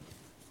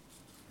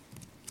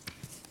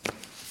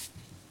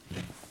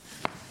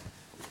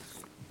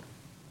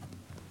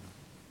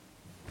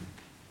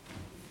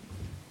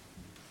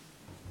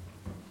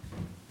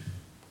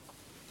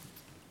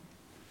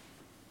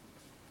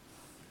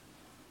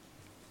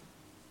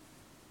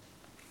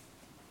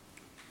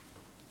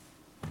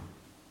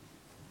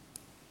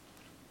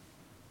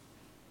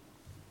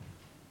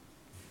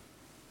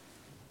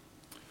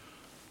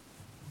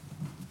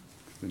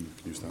 Then you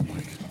can use that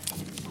mic.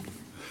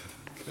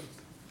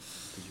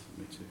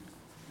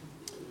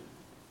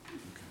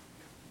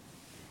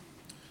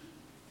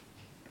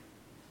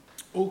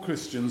 All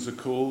Christians are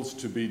called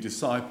to be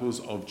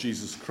disciples of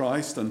Jesus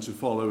Christ and to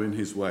follow in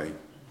his way.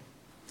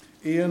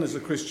 Ian, as a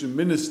Christian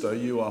minister,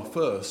 you are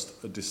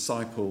first a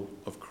disciple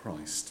of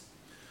Christ.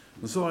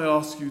 And so I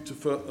ask you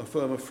to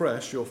affirm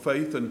afresh your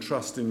faith and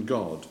trust in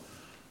God,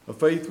 a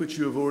faith which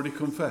you have already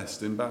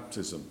confessed in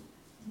baptism.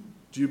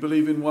 Do you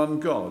believe in one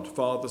God,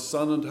 Father,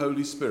 Son, and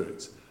Holy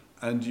Spirit,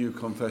 and do you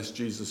confess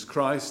Jesus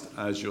Christ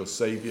as your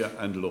Saviour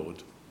and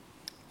Lord?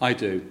 I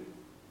do.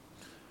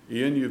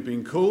 Ian, you've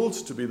been called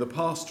to be the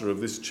pastor of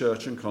this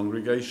church and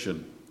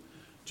congregation.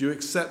 Do you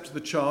accept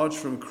the charge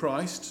from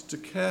Christ to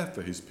care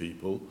for his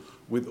people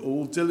with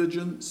all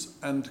diligence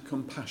and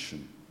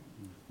compassion?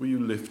 Will you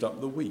lift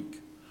up the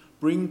weak,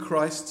 bring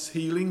Christ's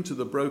healing to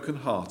the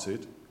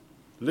brokenhearted,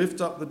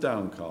 lift up the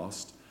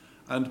downcast,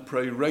 and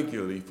pray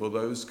regularly for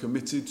those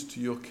committed to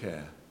your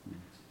care?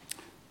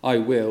 I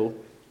will,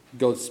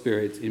 God's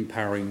Spirit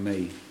empowering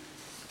me.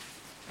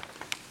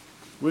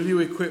 Will you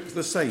equip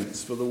the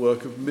saints for the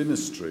work of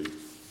ministry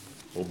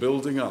or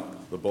building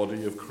up the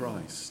body of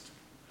Christ?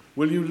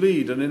 Will you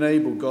lead and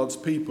enable God's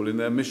people in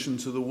their mission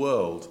to the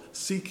world,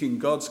 seeking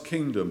God's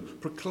kingdom,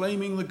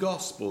 proclaiming the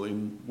gospel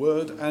in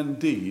word and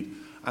deed,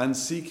 and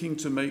seeking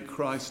to make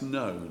Christ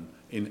known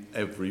in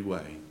every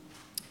way?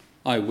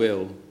 I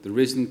will, the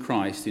risen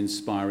Christ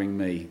inspiring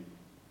me.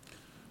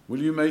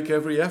 Will you make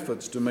every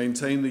effort to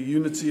maintain the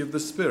unity of the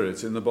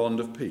Spirit in the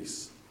bond of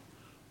peace?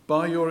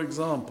 By your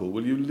example,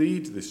 will you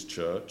lead this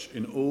church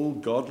in all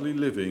godly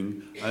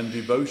living and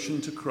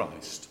devotion to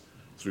Christ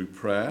through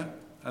prayer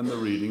and the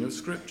reading of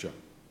Scripture?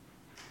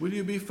 Will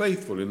you be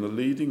faithful in the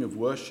leading of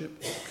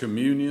worship,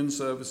 communion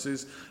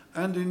services,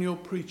 and in your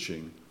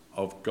preaching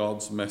of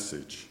God's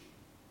message?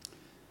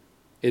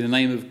 In the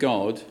name of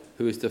God,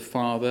 who is the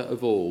Father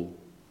of all,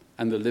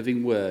 and the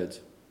living Word,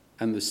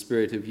 and the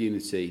Spirit of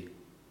unity,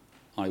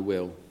 I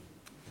will.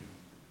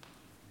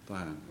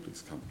 Diane,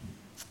 please come.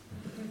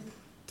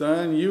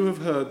 Diane, you have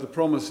heard the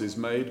promises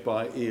made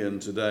by Ian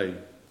today.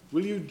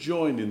 Will you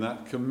join in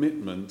that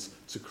commitment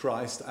to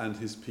Christ and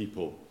his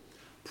people,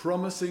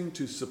 promising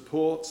to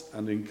support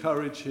and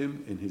encourage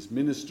him in his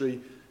ministry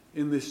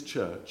in this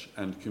church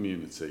and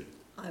community?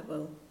 I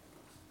will.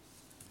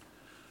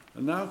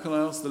 And now can I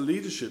ask the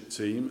leadership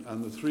team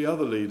and the 3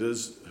 other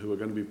leaders who are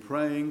going to be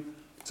praying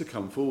to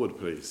come forward,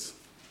 please.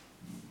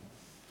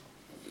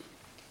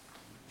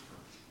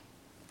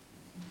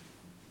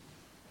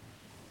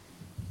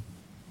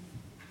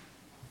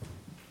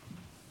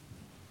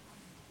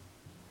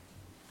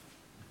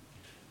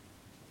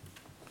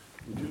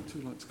 Would you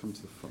two like to come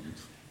to the front?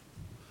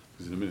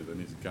 Because in a minute they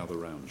need to gather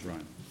round.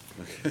 Right.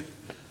 Okay.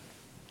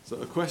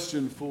 So a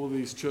question for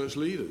these church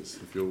leaders,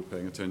 if you're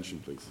paying attention,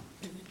 please.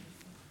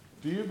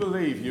 Do you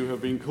believe you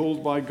have been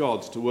called by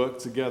God to work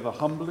together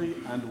humbly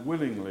and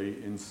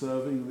willingly in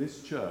serving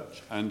this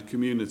church and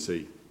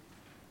community?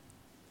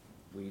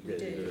 We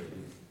do.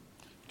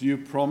 Do you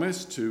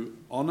promise to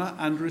honour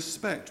and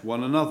respect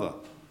one another,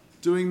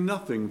 doing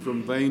nothing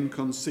from vain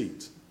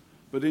conceit,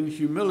 but in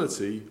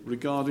humility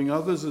regarding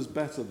others as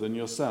better than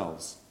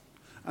yourselves?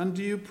 And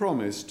do you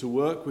promise to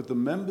work with the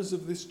members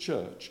of this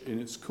church in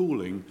its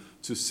calling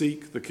to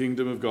seek the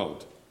kingdom of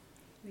God?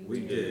 We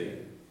do.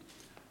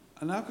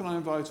 And now can I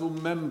invite all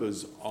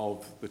members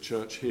of the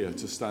church here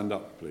to stand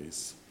up,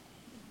 please?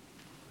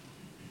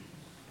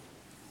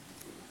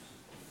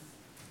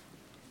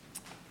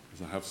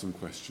 Because I have some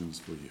questions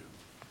for you.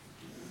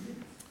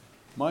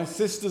 My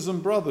sisters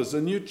and brothers,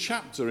 a new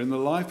chapter in the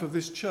life of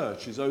this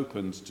church is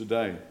opened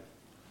today.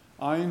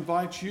 I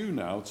invite you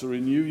now to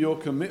renew your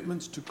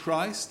commitment to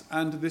Christ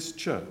and this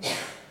church,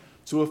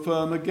 to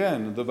affirm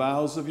again the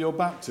vows of your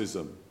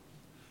baptism.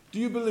 Do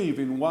you believe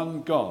in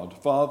one God,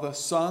 Father,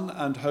 Son,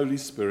 and Holy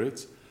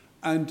Spirit?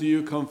 And do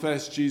you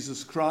confess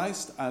Jesus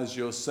Christ as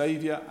your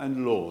Saviour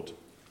and Lord?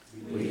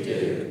 We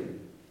do.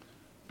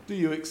 Do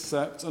you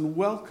accept and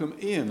welcome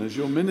Ian as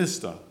your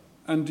minister?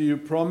 And do you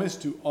promise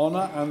to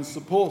honour and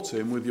support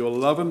him with your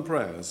love and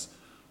prayers,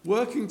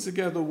 working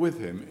together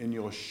with him in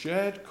your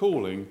shared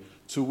calling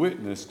to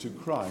witness to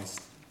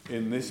Christ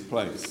in this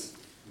place?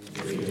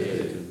 We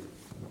do.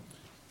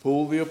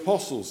 Paul the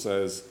Apostle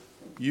says,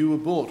 you were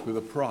bought with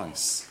a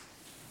price.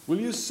 Will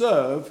you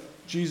serve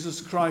Jesus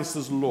Christ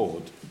as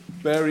Lord,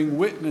 bearing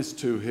witness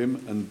to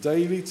him and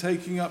daily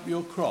taking up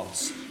your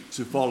cross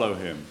to follow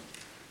him?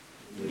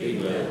 We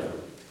will.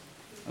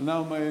 And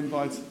now may I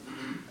invite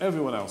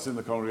everyone else in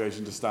the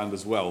congregation to stand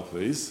as well,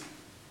 please,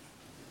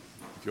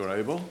 if you're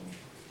able.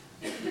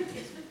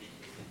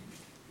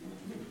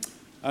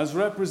 As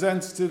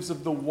representatives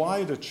of the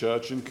wider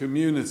church and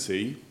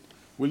community,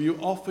 will you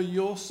offer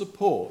your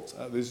support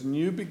at this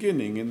new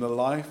beginning in the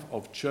life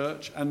of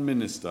church and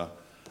minister?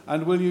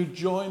 And will you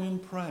join in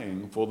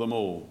praying for them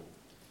all?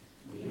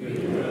 We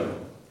will.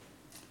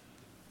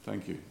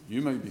 Thank you.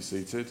 You may be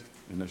seated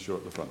unless you're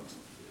at the front.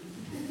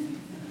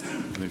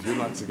 And if you'd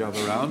like to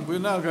gather around, we're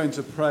now going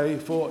to pray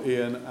for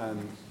Ian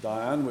and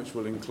Diane, which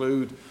will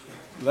include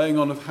laying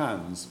on of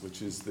hands,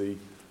 which is the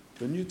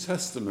New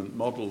Testament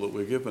model that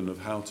we're given of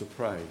how to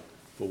pray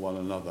for one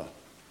another.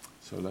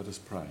 So let us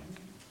pray.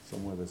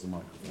 Somewhere there's a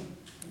microphone.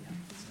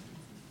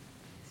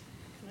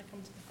 Can I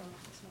come to the front?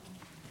 It's not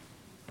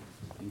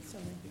on.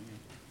 Sorry.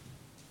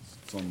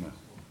 It's on now.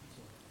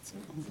 It's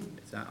not on.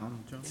 Is that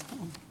on, John? It's not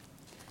on.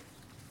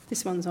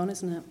 This one's on,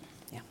 isn't it?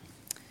 Yeah.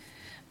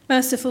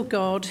 Merciful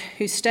God,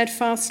 whose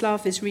steadfast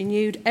love is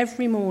renewed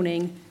every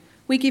morning,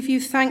 we give you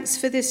thanks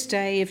for this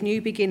day of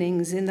new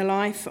beginnings in the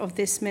life of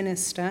this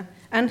minister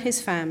and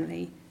his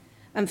family,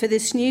 and for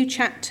this new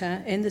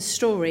chapter in the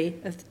story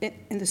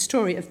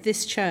of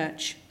this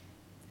church.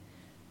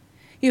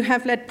 You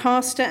have led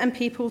pastor and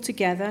people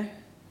together,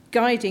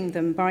 guiding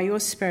them by your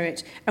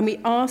Spirit, and we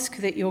ask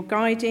that your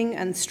guiding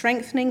and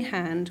strengthening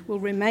hand will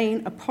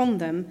remain upon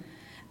them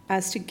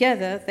as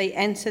together they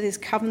enter this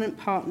covenant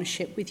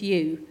partnership with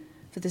you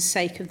for the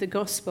sake of the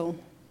gospel.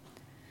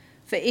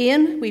 For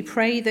Ian, we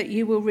pray that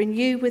you will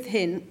renew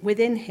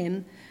within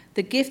him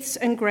the gifts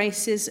and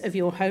graces of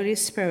your Holy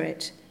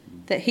Spirit,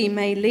 that he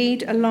may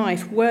lead a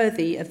life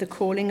worthy of the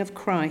calling of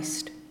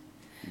Christ.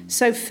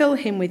 So fill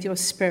him with your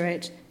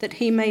Spirit, that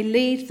he may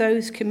lead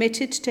those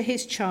committed to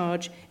his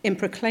charge in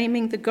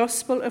proclaiming the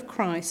gospel of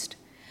Christ,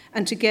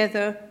 and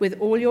together with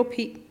all your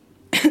people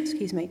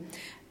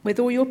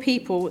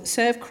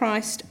serve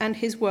Christ and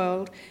his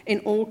world in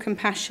all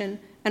compassion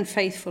and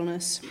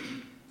faithfulness.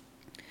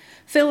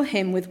 Fill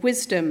him with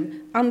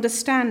wisdom,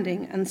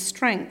 understanding, and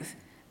strength,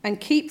 and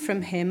keep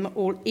from him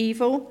all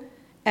evil,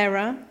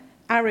 error,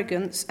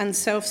 arrogance, and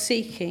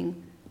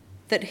self-seeking,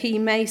 that he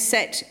may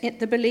set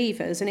the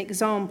believers an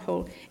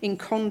example in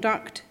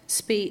conduct,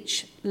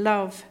 speech,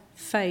 love,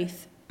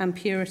 faith, and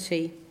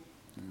purity.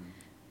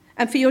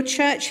 And for your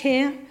church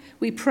here,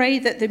 we pray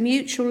that the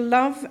mutual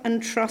love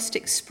and trust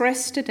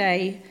expressed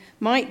today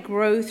might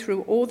grow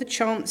through all the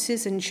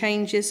chances and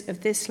changes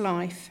of this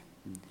life.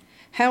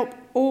 Help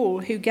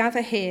all who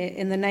gather here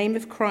in the name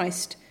of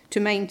Christ to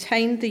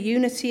maintain the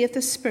unity of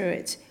the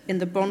Spirit in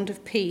the bond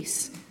of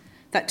peace,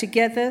 that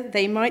together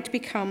they might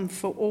become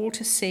for all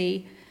to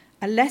see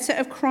a letter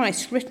of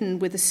Christ written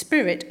with the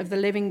Spirit of the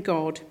living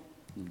God.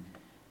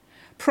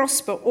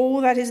 Prosper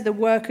all that is the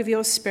work of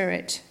your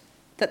Spirit,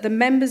 that the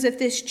members of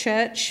this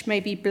church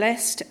may be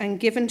blessed and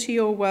given to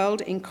your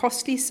world in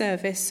costly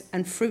service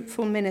and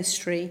fruitful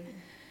ministry,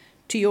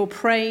 to your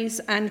praise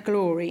and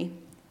glory.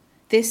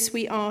 This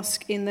we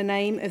ask in the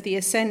name of the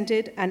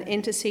ascended and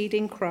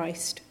interceding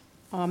Christ.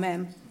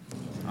 Amen.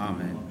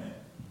 Amen.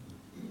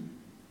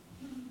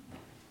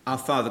 Our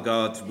Father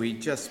God, we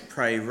just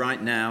pray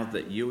right now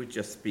that you would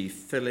just be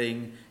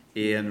filling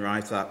Ian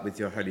right up with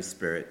your Holy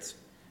Spirit,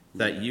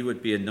 that you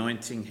would be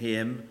anointing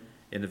him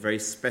in a very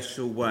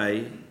special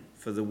way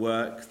for the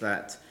work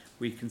that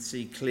we can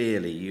see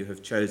clearly you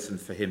have chosen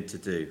for him to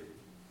do.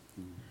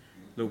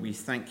 Lord, we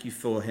thank you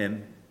for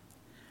him.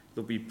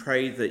 Lord, we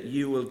pray that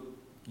you will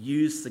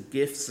use the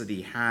gifts that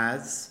he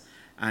has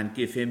and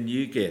give him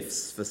new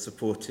gifts for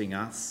supporting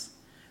us.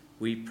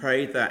 We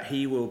pray that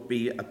he will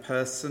be a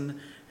person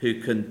who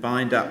can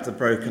bind up the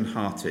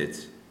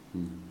brokenhearted,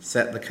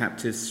 set the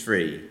captives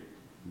free,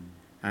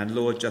 and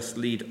Lord, just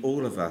lead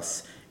all of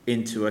us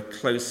into a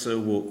closer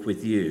walk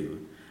with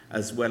you,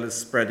 as well as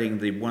spreading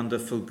the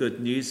wonderful good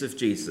news of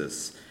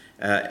Jesus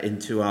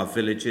into our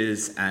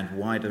villages and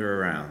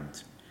wider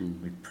around.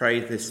 We pray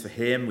this for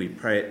him. We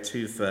pray it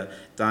too for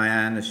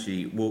Diane as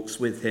she walks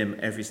with him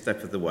every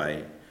step of the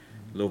way.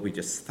 Lord, we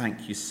just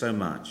thank you so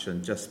much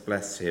and just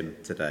bless him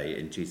today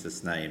in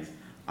Jesus' name.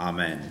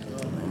 Amen.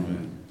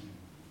 Amen.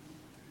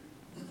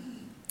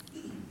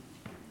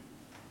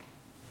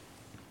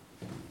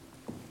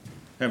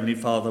 Heavenly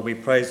Father, we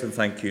praise and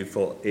thank you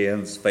for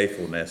Ian's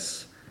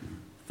faithfulness,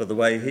 for the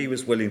way he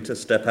was willing to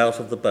step out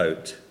of the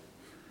boat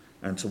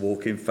and to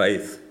walk in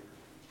faith,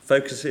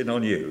 focusing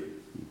on you.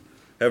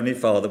 Heavenly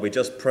Father, we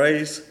just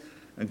praise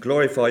and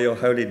glorify your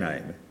holy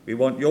name. We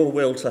want your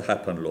will to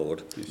happen,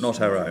 Lord,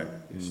 not our own.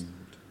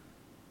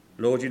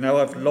 Lord, you know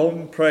I've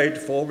long prayed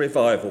for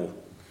revival.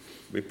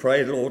 We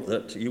pray, Lord,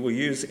 that you will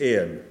use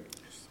Ian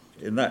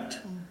in that.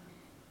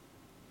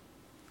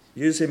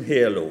 Use him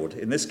here, Lord,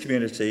 in this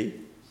community,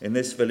 in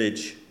this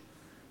village,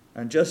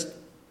 and just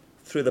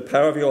through the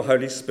power of your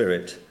Holy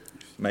Spirit,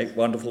 make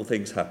wonderful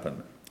things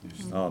happen.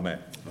 Amen.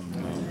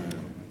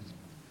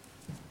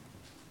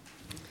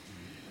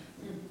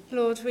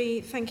 Lord,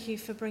 we thank you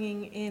for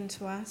bringing Ian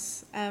to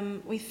us.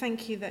 We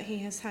thank you that he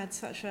has had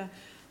such a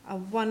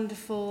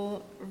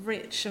wonderful,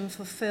 rich and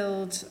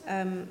fulfilled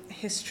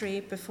history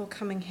before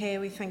coming here.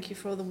 We thank you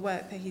for all the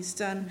work that he's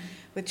done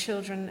with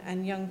children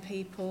and young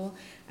people,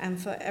 and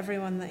for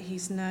everyone that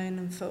he's known,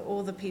 and for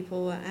all the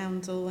people at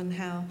Oundle, and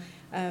how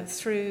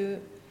through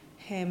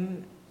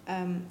him,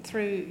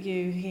 through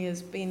you, he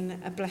has been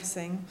a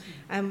blessing.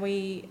 And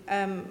we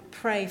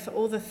pray for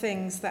all the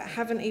things that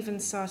haven't even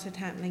started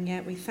happening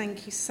yet. We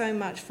thank you so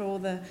much for all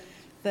the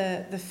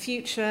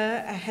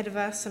future ahead of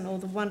us and all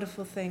the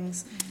wonderful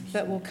things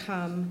that will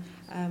come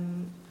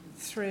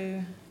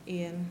through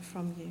Ian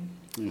from you.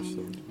 Yes,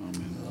 Lord.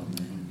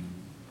 Amen.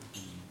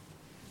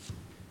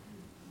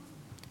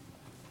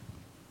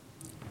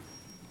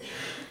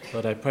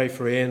 Lord, I pray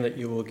for Ian that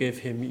you will give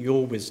him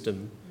your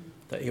wisdom,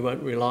 that he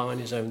won't rely on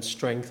his own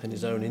strength and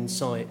his own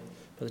insight,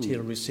 but that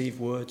he'll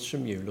receive words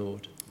from you,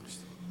 Lord.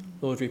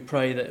 Lord, we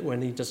pray that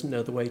when he doesn't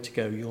know the way to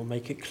go, you'll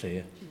make it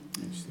clear.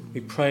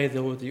 We pray,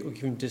 Lord, that you will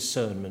give him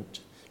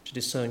discernment to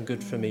discern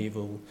good from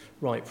evil,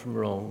 right from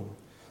wrong,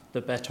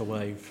 the better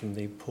way from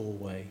the poor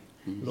way.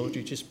 Lord,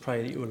 you just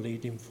pray that you will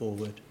lead him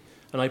forward.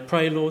 And I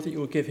pray, Lord, that you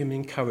will give him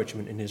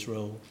encouragement in his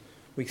role.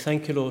 We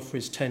thank you, Lord, for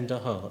his tender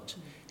heart,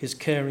 his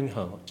caring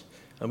heart.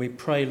 And we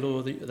pray,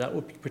 Lord, that will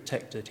be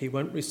protected. He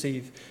won't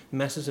receive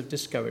masses of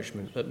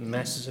discouragement, but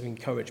masses of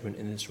encouragement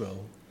in this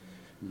role.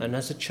 And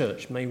as a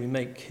church, may we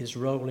make his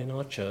role in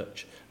our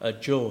church a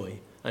joy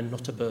and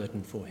not a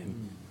burden for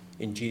him.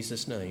 In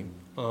Jesus' name,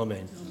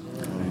 amen.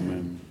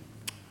 Amen.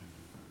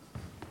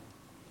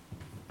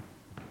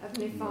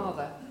 Heavenly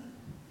Father,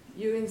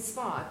 you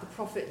inspired the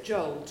prophet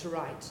Joel to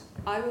write,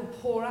 I will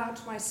pour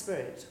out my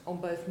spirit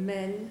on both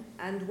men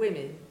and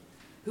women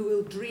who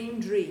will dream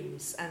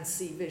dreams and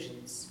see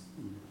visions.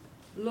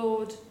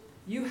 Lord,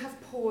 you have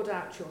poured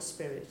out your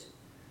spirit.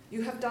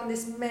 You have done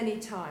this many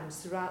times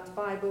throughout the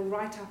Bible,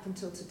 right up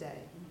until today.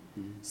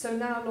 So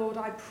now, Lord,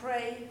 I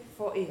pray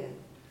for Ian.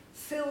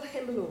 Fill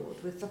him,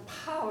 Lord, with the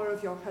power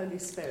of your Holy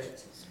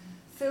Spirit.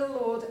 Fill,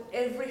 Lord,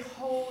 every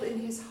hole in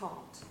his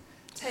heart.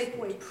 Take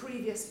away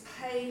previous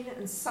pain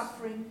and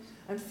suffering,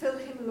 and fill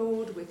him,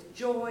 Lord, with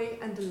joy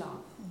and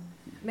love.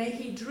 May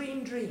he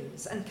dream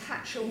dreams and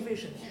catch your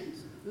vision,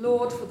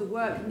 Lord, for the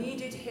work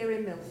needed here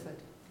in Milford.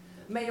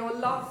 May your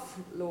love,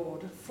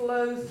 Lord,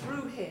 flow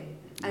through him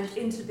and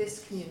into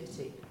this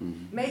community.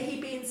 May he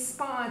be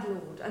inspired,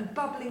 Lord, and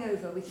bubbling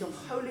over with your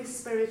Holy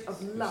Spirit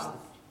of love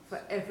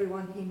for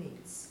everyone he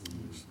meets.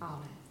 Amen.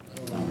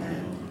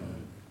 Amen.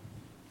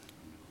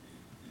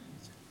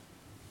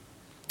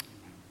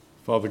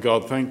 Father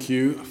God, thank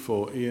you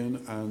for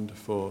Ian and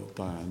for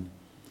Diane,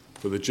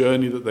 for the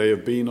journey that they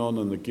have been on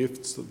and the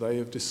gifts that they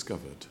have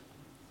discovered.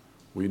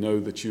 We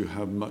know that you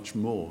have much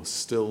more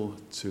still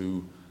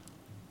to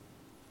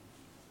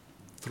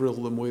thrill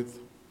them with,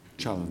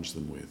 challenge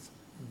them with.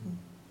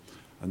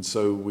 And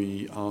so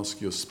we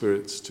ask your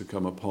spirits to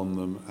come upon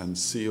them and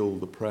seal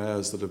the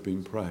prayers that have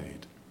been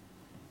prayed.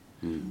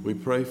 We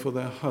pray for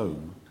their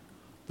home,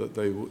 that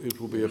it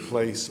will be a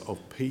place of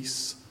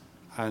peace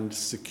and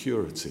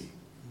security,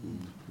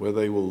 where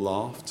they will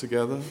laugh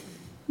together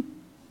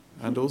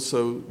and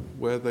also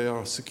where they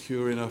are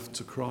secure enough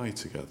to cry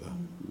together.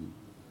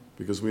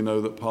 Because we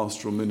know that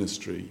pastoral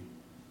ministry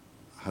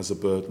has a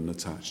burden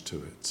attached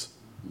to it.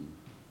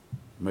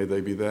 May they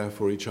be there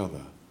for each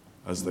other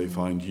as they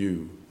find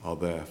you are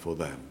there for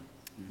them.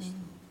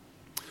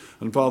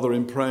 And Father,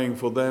 in praying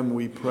for them,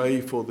 we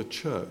pray for the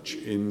church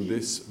in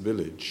this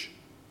village.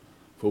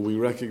 For we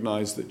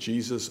recognise that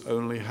Jesus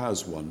only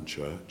has one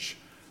church,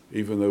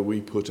 even though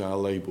we put our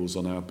labels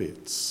on our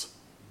bits.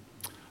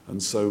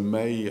 And so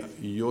may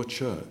your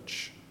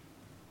church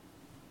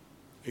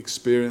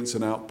experience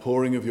an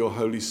outpouring of your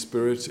Holy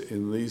Spirit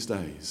in these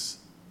days,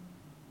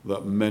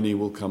 that many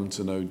will come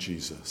to know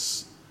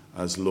Jesus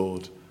as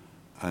Lord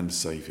and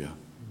Saviour.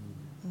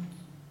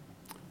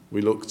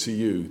 We look to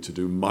you to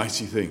do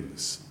mighty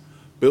things,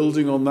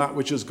 building on that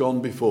which has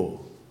gone before,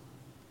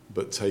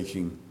 but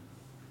taking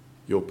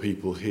your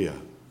people here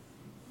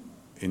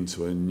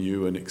into a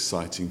new and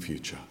exciting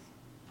future.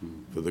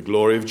 For the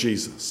glory of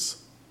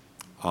Jesus.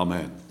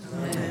 Amen.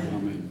 Amen.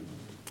 Amen.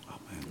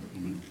 Amen.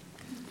 Amen.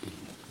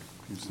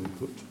 Stay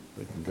put.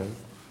 They can go.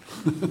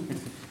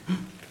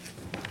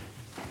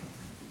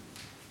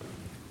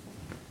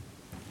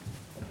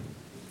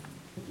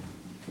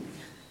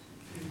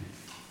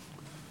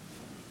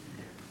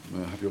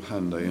 May I have your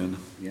hand, Ian?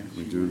 Yes.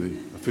 We do the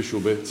official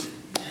bit.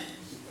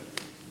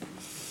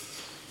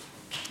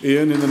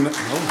 Ian, in the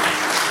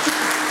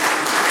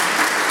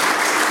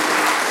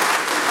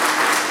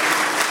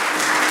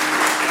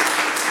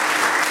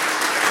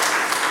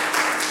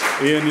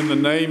Ian, in the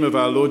name of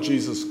our Lord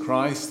Jesus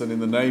Christ and in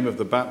the name of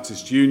the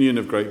Baptist Union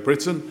of Great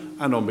Britain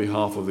and on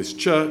behalf of this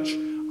church,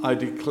 I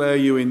declare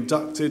you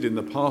inducted in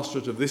the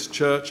pastorate of this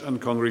church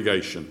and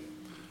congregation.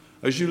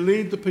 As you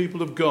lead the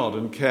people of God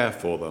and care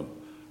for them,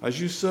 as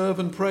you serve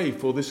and pray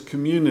for this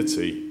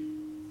community,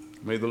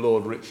 may the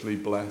Lord richly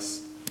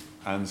bless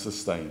and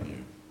sustain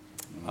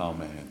you.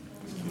 Amen.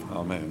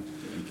 Amen.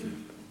 Thank you.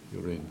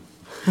 You're in.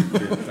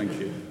 Thank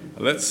you.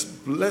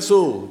 Let's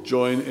all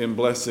join in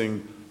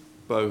blessing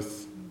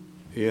both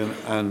Ian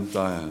and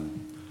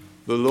Diane.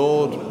 The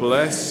Lord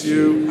bless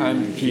you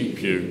and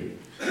keep you.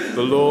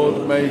 The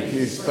Lord make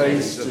his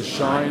face to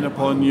shine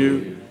upon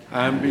you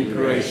and be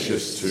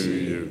gracious to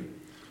you.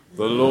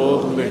 The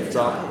Lord lift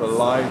up the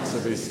light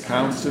of his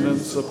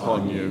countenance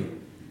upon you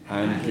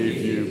and give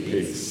you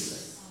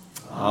peace.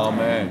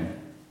 Amen.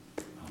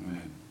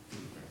 Amen.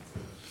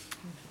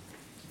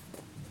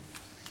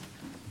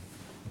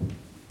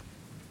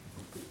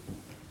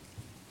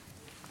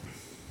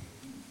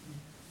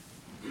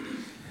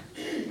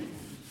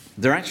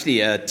 There are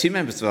actually two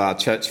members of our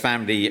church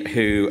family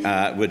who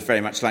would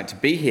very much like to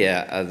be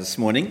here this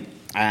morning,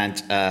 and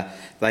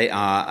they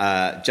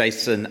are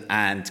Jason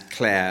and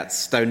Claire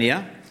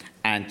Stonia.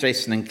 And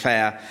Jason and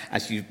Claire,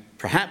 as you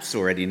perhaps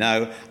already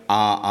know,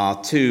 are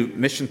our two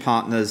mission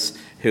partners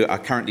who are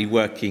currently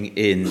working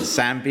in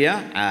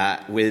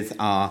Zambia with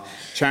our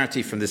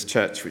charity from this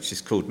church, which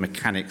is called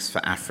Mechanics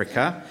for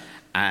Africa.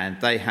 And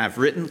they have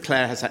written,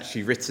 Claire has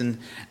actually written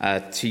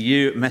to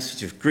you a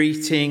message of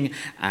greeting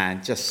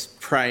and just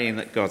praying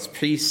that God's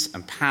peace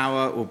and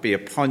power will be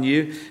upon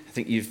you. I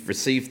think you've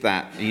received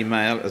that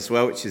email as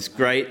well, which is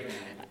great.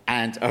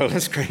 And oh,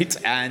 that's great.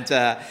 And they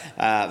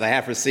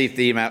have received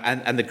the email.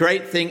 And the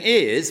great thing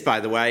is,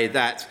 by the way,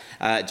 that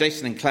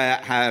Jason and Claire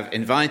have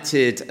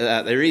invited,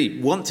 they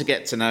really want to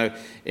get to know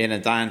Ian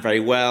and Diane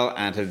very well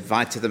and have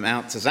invited them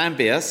out to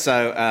Zambia.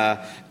 So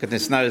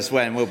goodness knows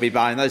when we'll be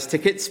buying those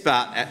tickets,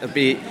 but it'll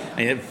be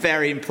a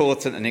very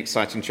important and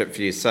exciting trip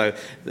for you. So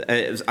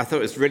I thought it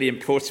was really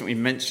important we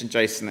mentioned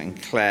Jason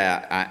and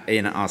Claire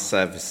in our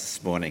service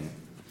this morning.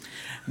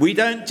 We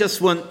don't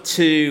just want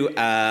to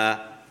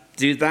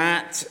do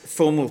that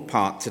formal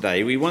part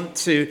today. We want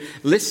to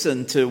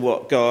listen to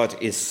what God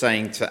is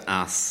saying to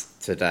us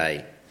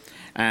today.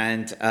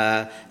 And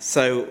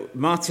so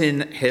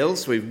Martin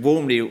Hills, we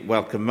warmly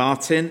welcome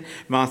Martin.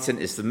 Martin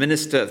is the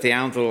minister of the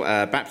Oundle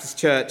Baptist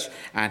Church,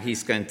 and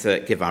he's going to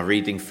give our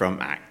reading from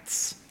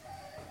Acts.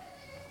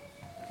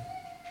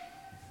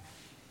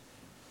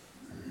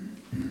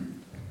 Can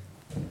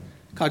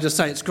I just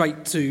say it's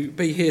great to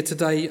be here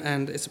today,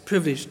 and it's a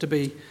privilege to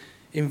be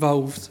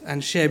involved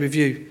and share with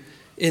you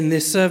in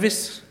this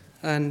service,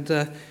 and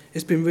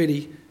it's been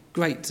really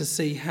great to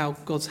see how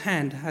God's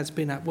hand has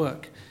been at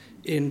work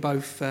in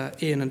both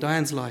Ian and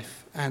Diane's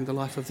life and the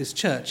life of this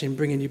church in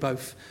bringing you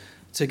both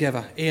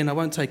together. Ian, I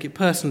won't take it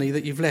personally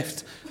that you've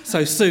left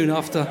so soon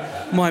after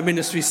my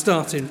ministry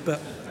starting,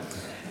 but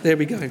there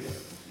we go.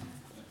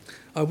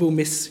 I will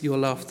miss your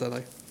laughter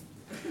though.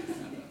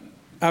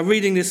 Our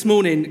reading this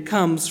morning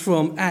comes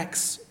from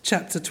Acts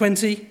chapter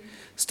 20,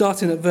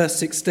 starting at verse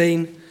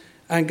 16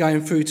 and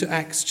going through to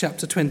Acts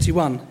chapter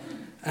 21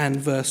 and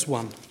verse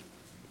 1.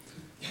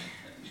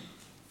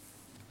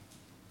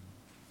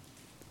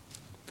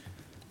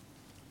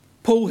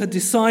 Paul had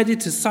decided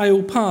to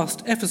sail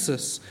past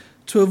Ephesus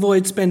to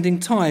avoid spending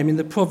time in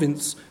the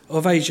province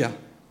of Asia,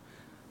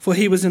 for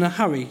he was in a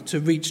hurry to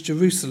reach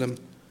Jerusalem,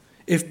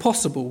 if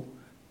possible,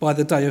 by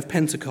the day of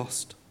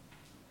Pentecost.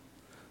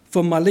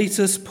 From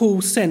Miletus,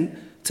 Paul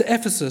sent to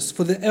Ephesus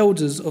for the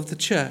elders of the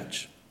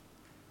church.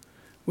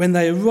 When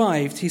they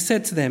arrived, he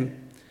said to them,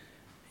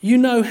 "You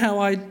know how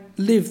I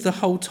lived the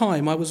whole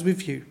time I was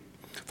with you.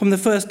 From the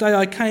first day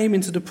I came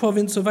into the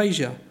province of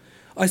Asia,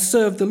 I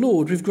served the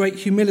Lord with great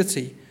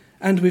humility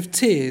and with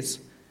tears,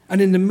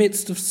 and in the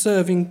midst of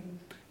serving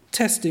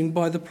testing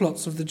by the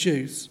plots of the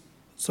Jews.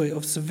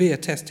 Of severe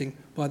testing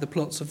by the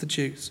plots of the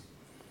Jews.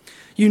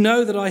 You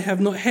know that I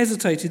have not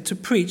hesitated to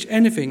preach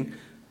anything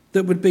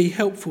that would be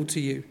helpful to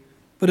you,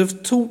 but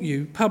have taught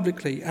you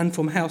publicly and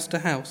from house to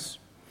house.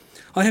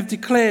 I have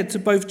declared to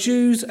both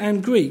Jews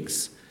and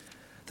Greeks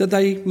that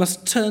they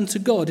must turn to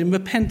God in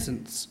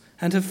repentance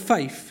and have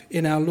faith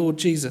in our Lord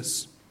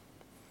Jesus.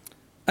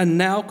 And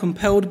now,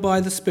 compelled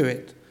by the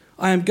Spirit,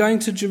 I am going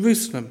to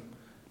Jerusalem,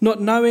 not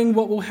knowing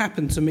what will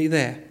happen to me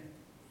there.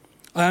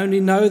 I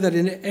only know that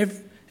in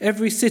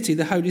every city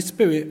the Holy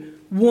Spirit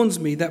warns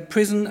me that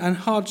prison and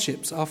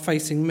hardships are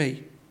facing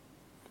me.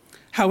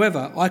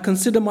 However, I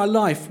consider my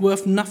life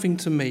worth nothing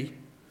to me.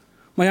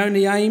 My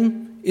only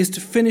aim is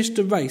to finish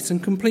the race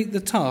and complete the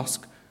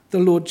task the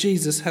Lord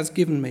Jesus has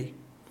given me,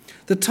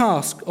 the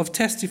task of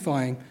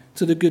testifying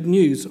to the good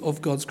news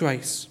of God's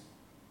grace.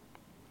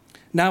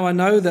 Now I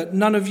know that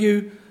none of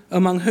you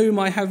among whom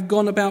I have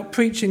gone about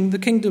preaching the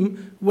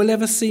kingdom will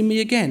ever see me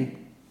again.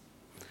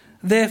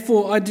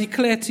 Therefore I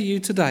declare to you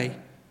today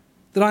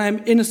that I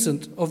am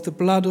innocent of the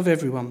blood of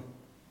everyone.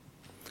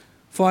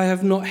 For I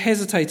have not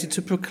hesitated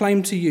to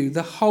proclaim to you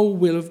the whole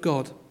will of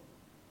God.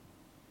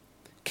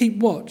 Keep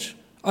watch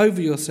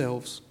over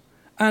yourselves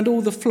and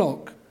all the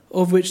flock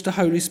of which the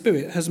Holy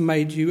Spirit has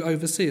made you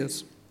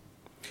overseers.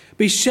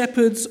 Be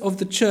shepherds of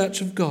the church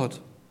of God,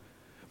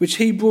 which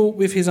he bought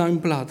with his own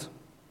blood.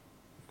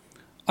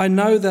 I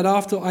know that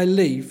after I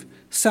leave,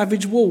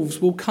 savage wolves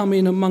will come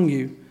in among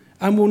you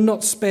and will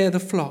not spare the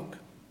flock.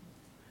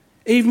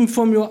 Even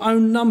from your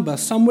own number,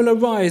 some will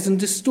arise and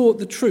distort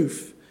the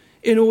truth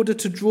in order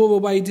to draw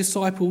away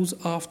disciples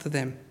after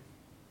them.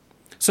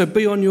 So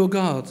be on your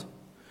guard.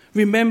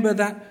 Remember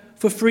that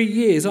for 3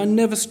 years I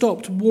never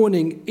stopped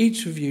warning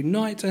each of you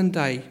night and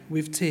day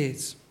with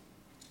tears.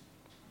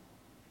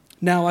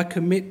 Now I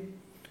commit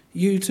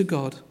you to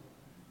God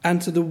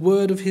and to the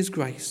word of his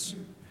grace,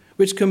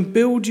 which can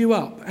build you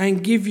up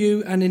and give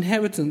you an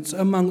inheritance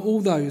among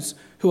all those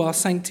who are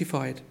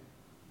sanctified.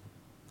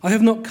 I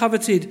have not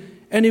coveted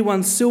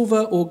anyone's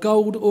silver or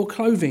gold or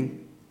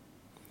clothing.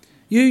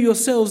 You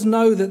yourselves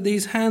know that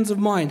these hands of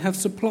mine have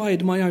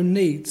supplied my own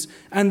needs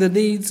and the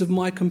needs of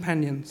my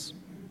companions.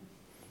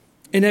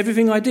 In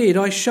everything I did,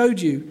 I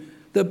showed you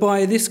that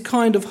by this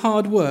kind of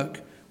hard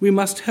work we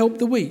must help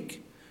the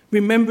weak,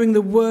 remembering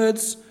the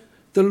words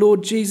the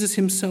Lord Jesus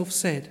himself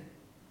said,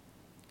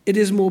 "It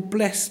is more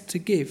blessed to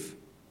give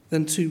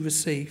than to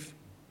receive."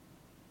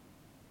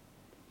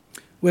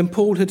 When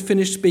Paul had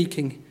finished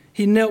speaking,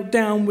 he knelt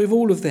down with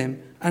all of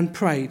them and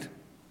prayed.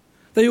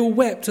 They all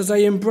wept as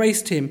they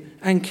embraced him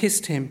and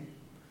kissed him.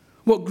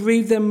 What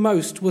grieved them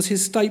most was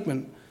his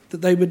statement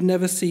that they would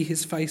never see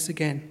his face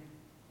again.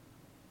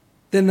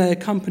 Then they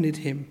accompanied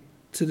him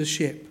to the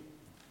ship.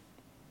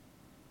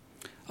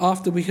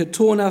 After we had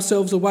torn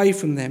ourselves away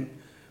from them,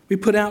 we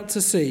put out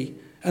to sea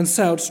and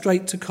sailed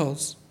straight to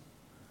Kos.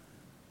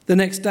 The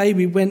next day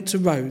we went to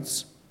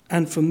Rhodes,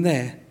 and from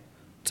there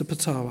to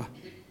Patara.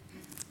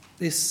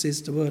 This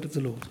is the word of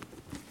the Lord.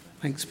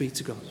 Thanks be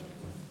to God.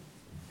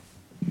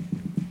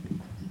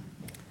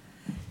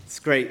 It's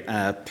a great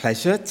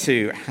pleasure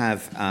to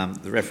have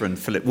the Reverend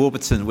Philip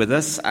Warburton with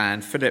us.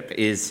 And Philip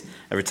is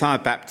a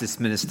retired Baptist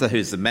minister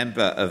who's a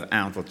member of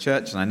Oundle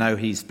Church. And I know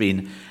he's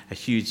been a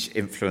huge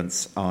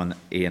influence on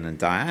Ian and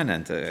Diane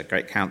and a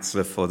great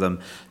counsellor for them.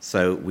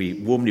 So we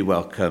warmly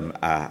welcome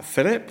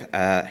Philip,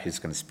 who's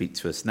going to speak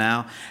to us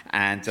now.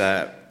 And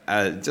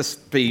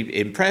just be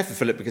in prayer for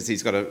Philip because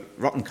he's got a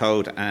rotten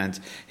cold and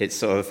it's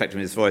sort of affecting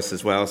his voice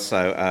as well.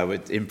 So we're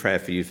in prayer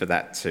for you for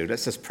that too.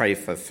 Let's just pray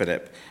for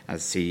Philip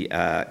as he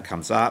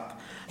comes up.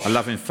 Our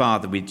loving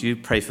Father, we do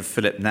pray for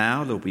Philip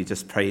now. Lord, we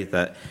just pray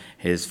that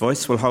his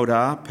voice will hold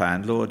up.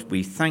 And Lord,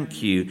 we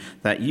thank you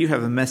that you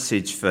have a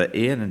message for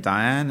Ian and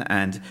Diane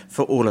and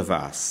for all of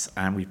us.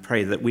 And we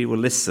pray that we will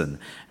listen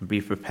and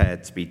be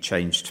prepared to be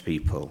changed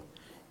people.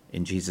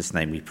 In Jesus'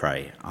 name we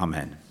pray.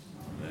 Amen.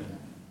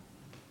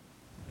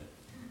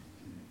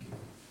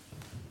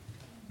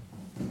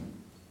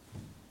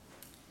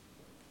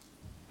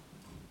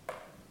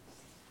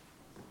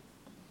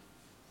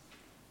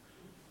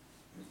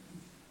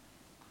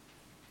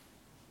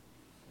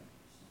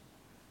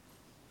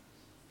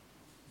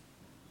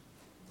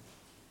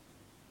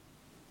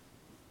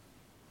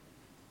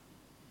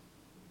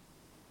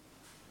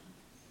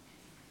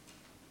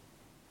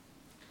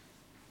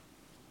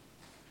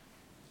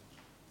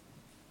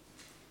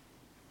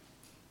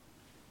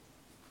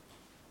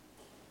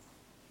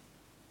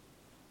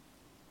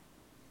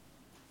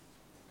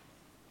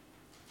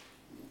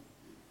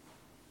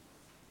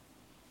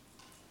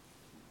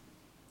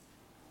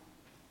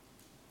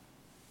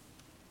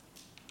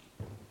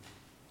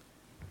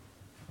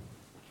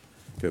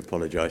 To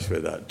apologise for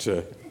that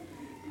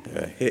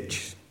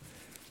hitch.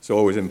 It's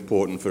always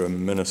important for a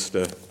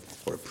minister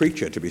or a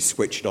preacher to be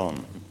switched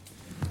on.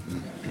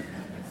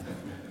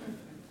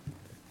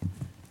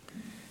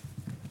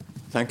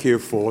 Thank you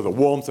for the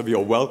warmth of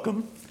your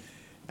welcome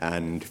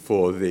and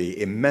for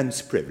the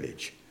immense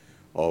privilege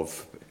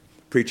of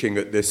preaching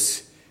at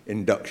this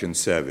induction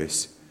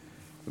service.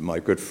 My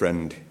good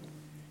friend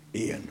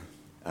Ian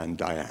and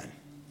Diane.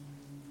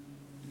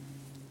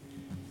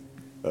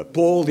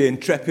 Paul, the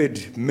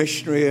intrepid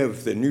missionary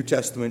of the New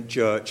Testament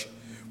church,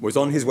 was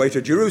on his way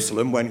to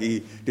Jerusalem when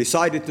he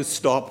decided to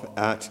stop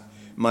at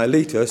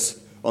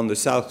Miletus on the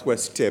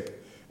southwest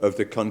tip of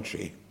the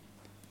country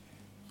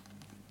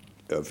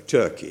of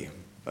Turkey.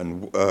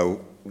 And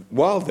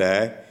while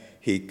there,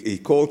 he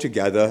called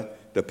together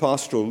the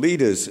pastoral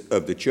leaders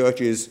of the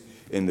churches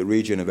in the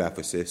region of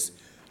Ephesus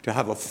to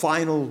have a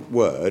final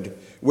word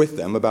with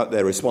them about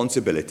their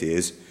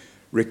responsibilities,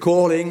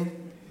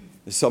 recalling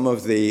some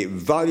of the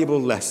valuable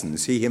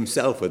lessons he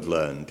himself had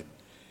learned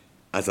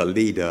as a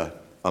leader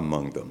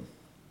among them.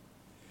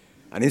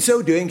 And in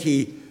so doing,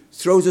 he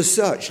throws a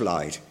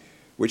searchlight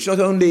which not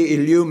only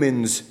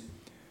illumines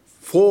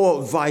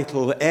 4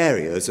 vital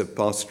areas of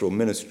pastoral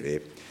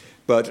ministry,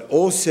 but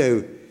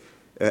also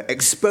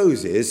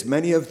exposes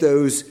many of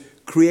those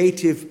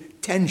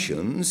creative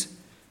tensions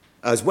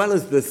as well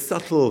as the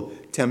subtle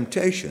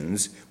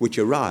temptations which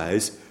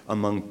arise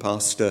among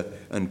pastor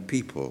and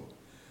people,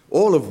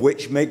 all of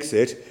which makes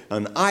it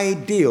an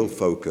ideal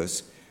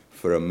focus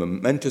for a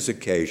momentous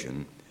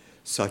occasion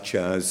such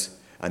as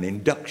an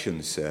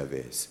induction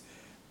service,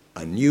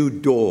 a new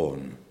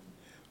dawn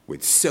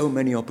with so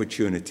many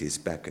opportunities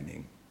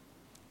beckoning.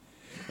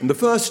 And the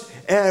first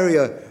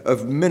area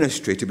of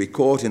ministry to be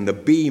caught in the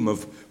beam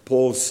of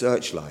Paul's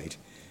searchlight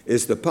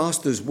is the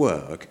pastor's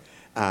work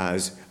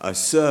as a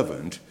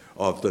servant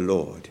of the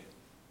Lord.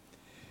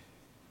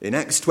 In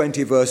Acts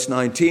 20, verse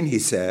 19, he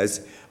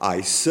says,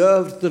 "I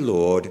served the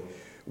Lord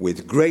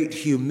with great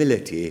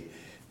humility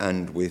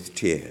and with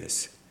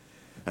tears."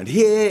 And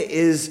here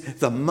is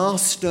the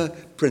master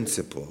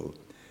principle,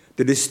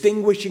 the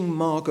distinguishing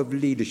mark of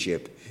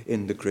leadership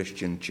in the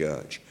Christian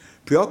church,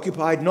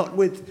 preoccupied not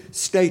with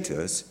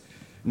status,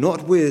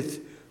 not with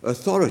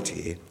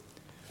authority,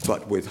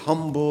 but with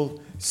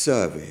humble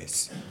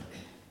service.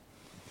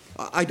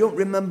 I don't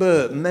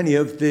remember many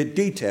of the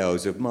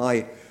details of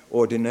my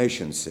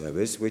ordination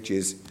service, which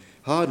is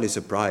hardly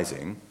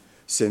surprising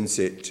since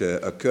it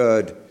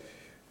occurred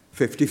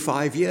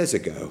 55 years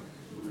ago.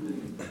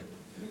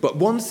 But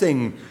one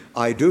thing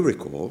I do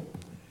recall,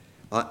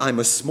 I'm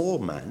a small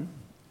man,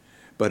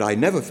 but I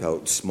never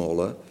felt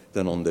smaller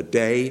than on the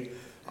day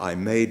I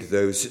made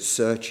those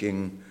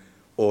searching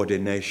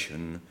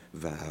ordination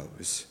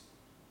vows.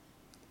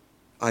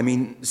 I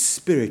mean,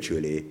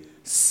 spiritually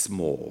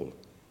small,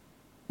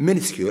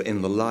 minuscule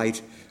in the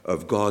light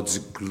of God's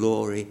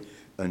glory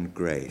and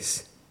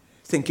grace,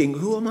 thinking,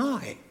 who am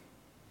I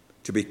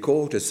to be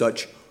called to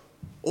such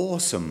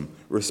awesome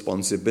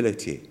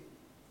responsibility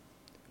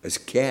as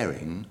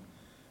caring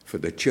for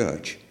the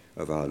church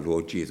of our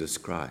Lord Jesus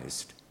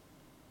Christ?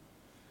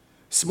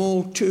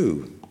 Small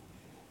too,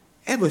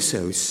 ever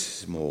so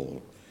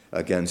small,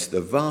 against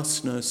the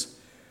vastness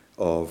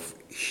of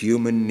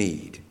human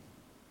need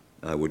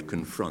I would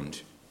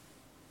confront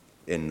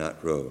in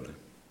that role.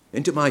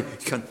 Into my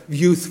kind of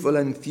youthful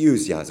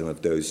enthusiasm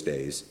of those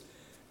days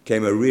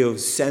came a real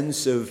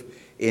sense of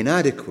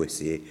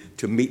inadequacy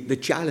to meet the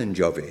challenge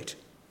of it.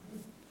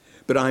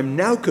 But I'm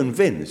now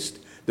convinced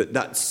that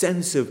that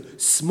sense of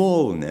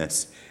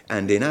smallness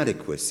and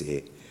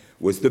inadequacy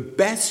was the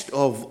best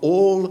of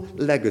all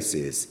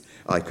legacies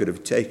I could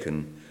have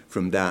taken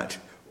from that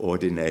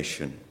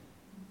ordination.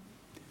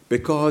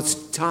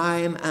 Because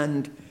time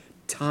and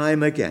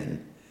time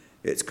again,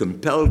 it's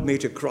compelled me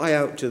to cry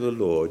out to the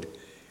Lord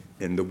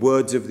in the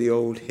words of the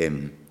old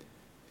hymn,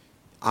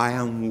 "I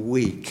am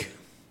weak,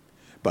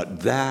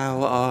 but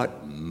thou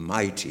art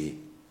mighty.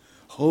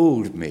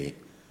 Hold me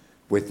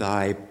with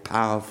thy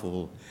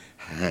powerful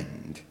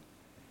hand."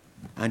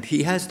 And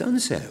he has done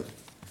so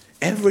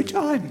every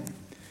time,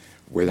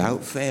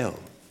 without fail.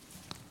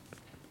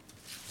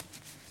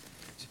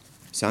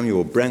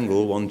 Samuel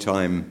Brengle, one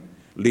time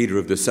leader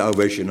of the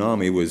Salvation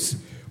Army, was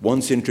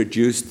once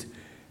introduced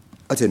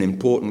at an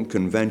important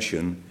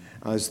convention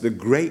as the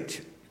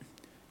great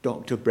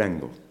Dr.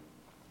 Brengle.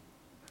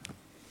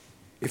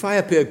 "If I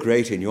appear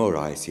great in your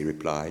eyes," he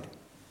replied,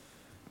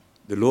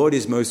 "the Lord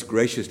is most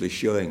graciously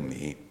showing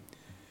me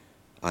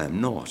I am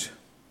not."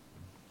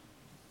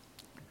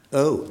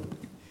 Oh,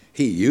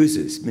 he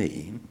uses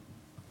me,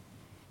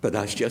 but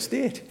that's just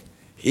it.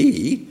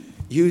 He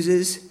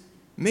uses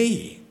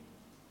me.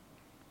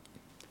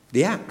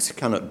 The axe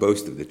cannot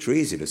boast of the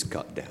trees it has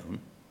cut down.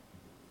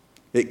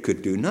 It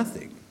could do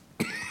nothing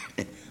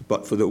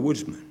but for the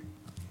woodman.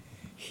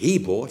 He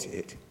bought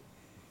it.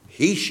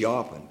 He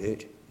sharpened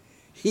it.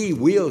 He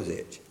wields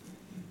it.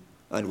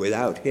 And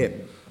without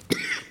him,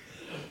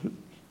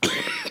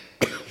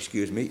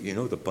 excuse me, you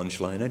know the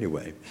punchline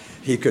anyway,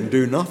 he can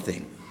do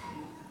nothing.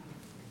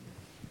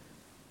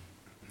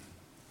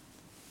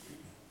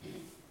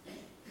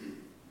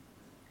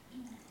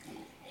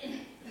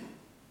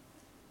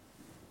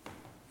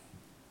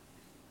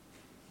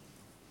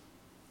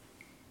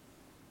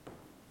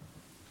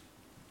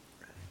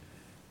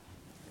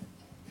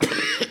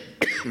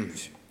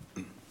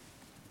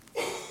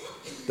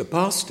 The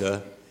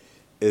pastor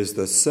is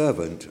the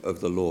servant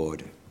of the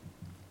Lord.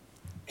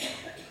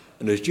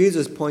 And as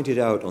Jesus pointed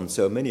out on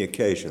so many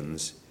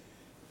occasions,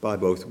 by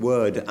both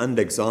word and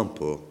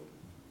example,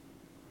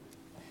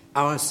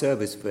 our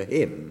service for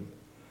him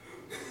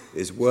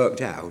is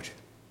worked out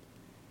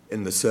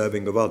in the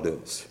serving of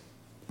others.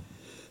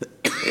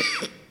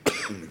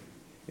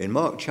 In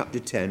Mark chapter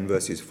 10,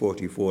 verses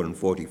 44 and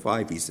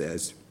 45, he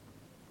says,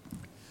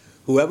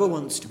 "Whoever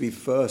wants to be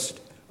first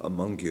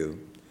among you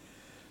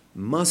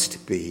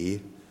must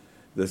be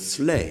the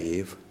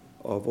slave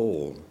of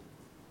all.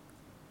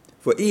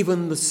 For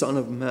even the Son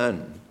of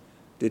Man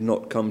did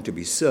not come to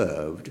be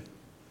served,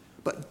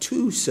 but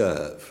to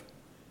serve,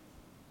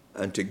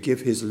 and to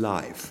give his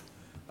life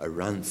a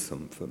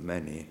ransom for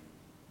many."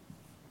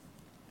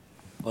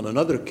 On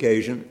another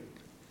occasion,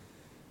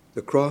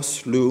 the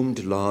cross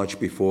loomed large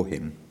before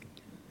him.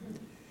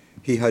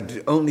 He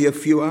had only a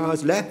few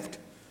hours left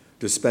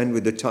to spend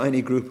with the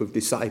tiny group of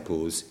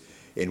disciples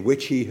in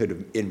which he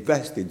had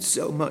invested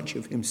so much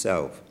of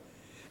himself,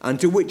 and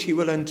to which he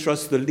will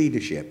entrust the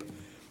leadership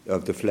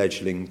of the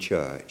fledgling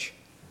church.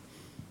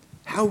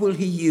 How will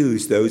he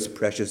use those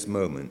precious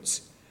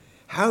moments?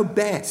 How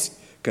best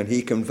can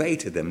he convey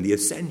to them the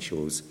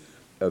essentials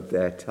of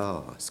their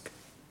task?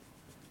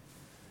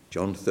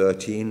 John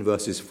 13,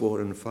 verses 4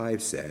 and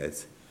 5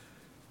 says,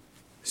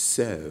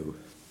 "So,"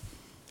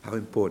 how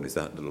important is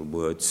that little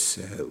word,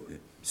 so?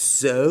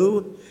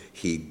 "So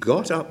he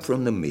got up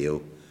from the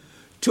meal,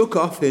 took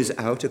off his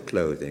outer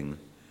clothing,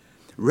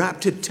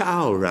 wrapped a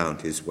towel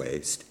round his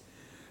waist,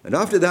 and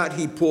after that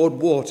he poured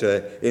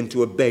water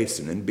into a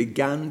basin and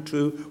began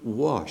to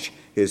wash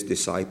his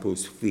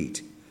disciples'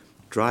 feet,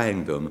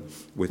 drying them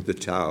with the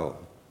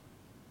towel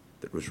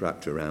that was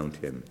wrapped around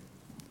him."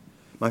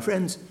 My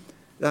friends,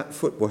 that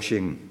foot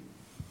washing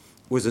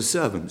was a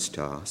servant's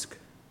task.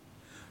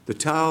 The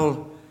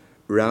towel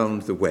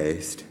round the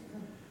waist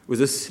was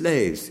a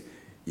slave's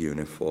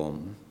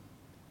uniform.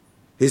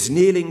 His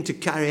kneeling to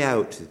carry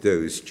out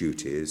those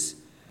duties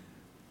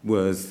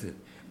was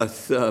a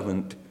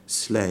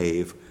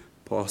servant-slave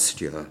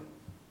posture.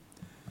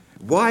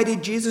 Why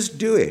did Jesus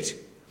do it?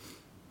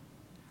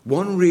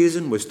 One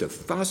reason was to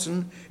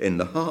fasten in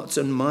the hearts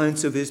and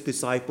minds of his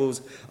disciples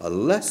a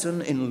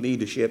lesson in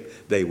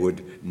leadership they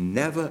would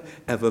never,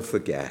 ever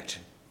forget.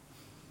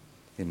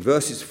 In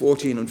verses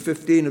 14 and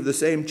 15 of the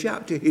same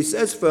chapter, he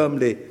says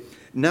firmly,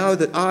 "Now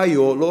that I,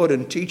 your Lord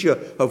and teacher,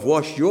 have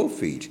washed your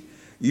feet,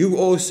 you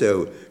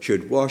also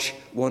should wash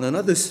one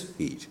another's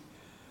feet.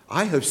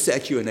 I have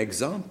set you an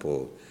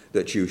example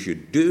that you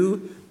should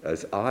do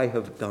as I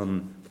have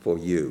done for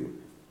you."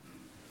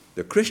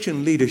 The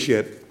Christian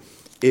leadership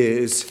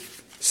is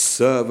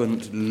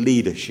servant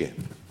leadership.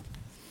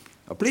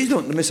 Now, please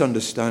don't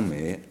misunderstand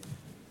me.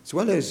 As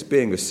well as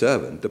being a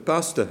servant, the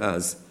pastor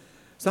has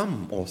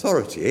some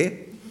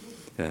authority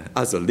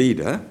as a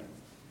leader.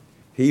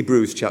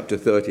 Hebrews chapter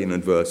 13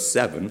 and verse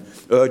 7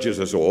 urges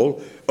us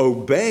all,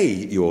 "Obey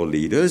your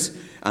leaders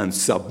and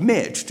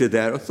submit to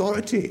their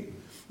authority.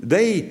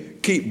 They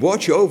keep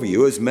watch over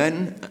you as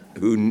men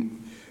who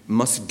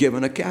must give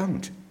an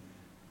account.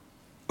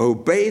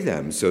 Obey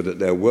them so that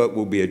their work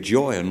will be a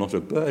joy and not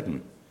a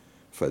burden,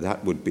 for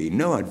that would be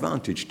no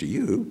advantage to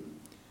you."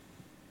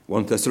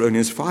 1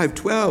 Thessalonians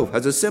 5:12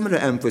 has a similar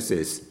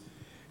emphasis.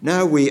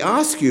 "Now we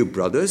ask you,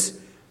 brothers,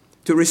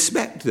 to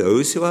respect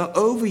those who are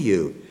over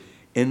you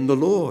in the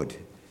Lord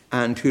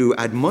and who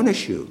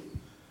admonish you.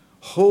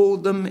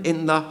 Hold them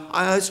in the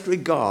highest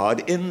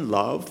regard in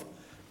love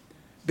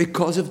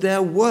because of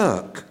their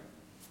work."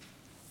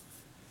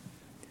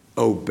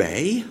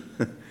 Obey,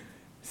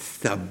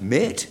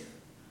 submit,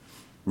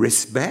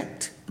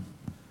 respect,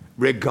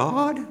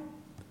 regard,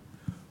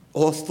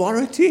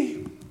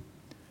 authority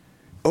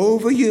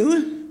over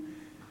you.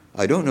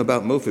 I don't know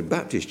about Milford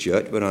Baptist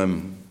Church, but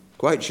I'm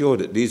quite sure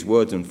that these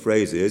words and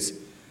phrases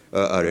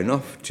are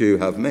enough to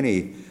have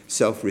many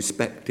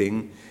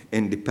self-respecting,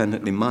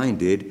 independently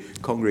minded,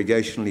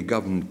 congregationally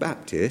governed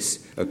Baptists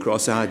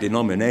across our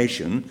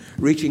denomination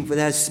reaching for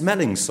their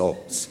smelling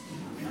salts.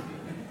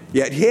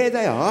 Yet here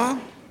they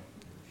are,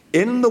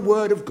 in the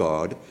Word of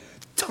God,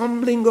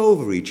 tumbling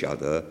over each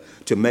other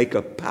to make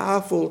a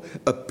powerful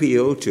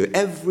appeal to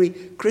every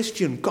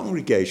Christian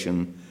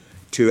congregation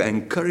to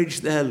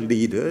encourage their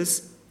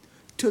leaders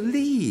to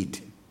lead.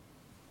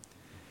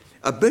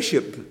 A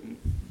bishop,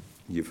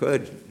 you've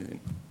heard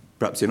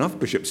perhaps enough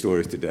bishop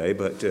stories today,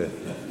 but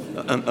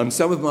and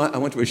some of I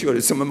want to assure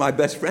you, some of my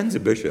best friends are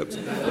bishops.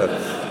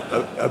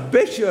 A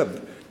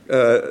bishop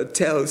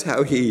tells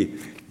how he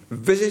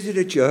visited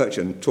a church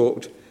and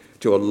talked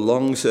to a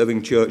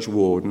long-serving church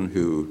warden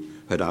who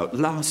had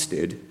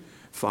outlasted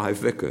 5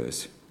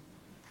 vicars.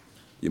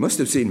 "You must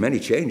have seen many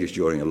changes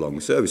during a long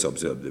service,"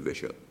 observed the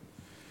bishop.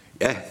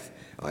 "Yes,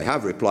 I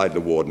have," replied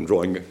the warden,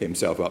 drawing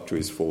himself up to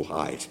his full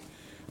height,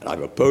 "and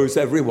I've opposed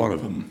every one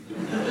of them."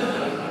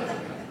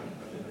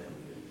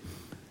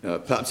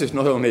 Perhaps it's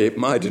not only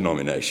my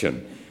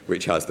denomination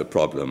which has the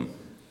problem.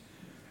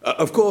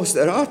 Of course,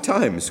 there are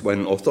times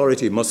when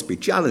authority must be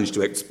challenged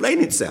to explain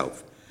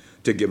itself,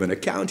 to give an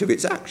account of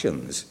its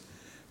actions.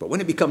 But when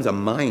it becomes a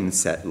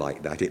mindset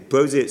like that, it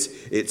poses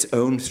its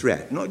own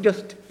threat, not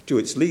just to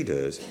its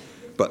leaders,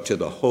 but to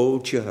the whole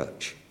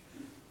church.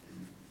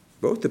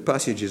 Both the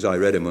passages I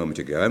read a moment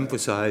ago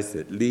emphasize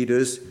that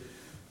leaders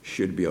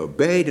should be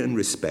obeyed and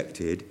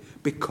respected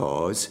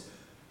because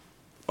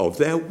of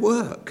their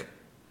work,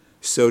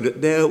 so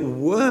that their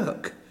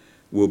work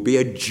will be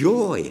a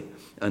joy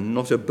and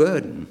not a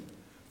burden,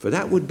 for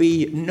that would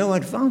be no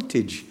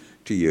advantage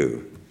to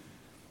you.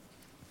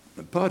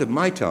 Part of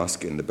my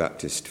task in the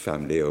Baptist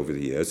family over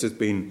the years has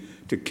been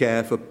to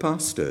care for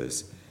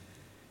pastors.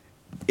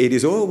 It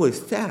is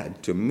always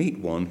sad to meet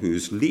one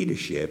whose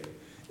leadership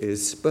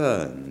is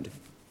spurned.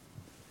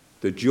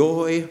 The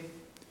joy,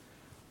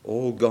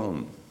 all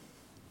gone.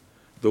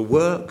 The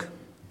work,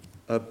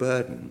 a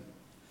burden.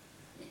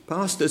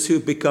 Pastors who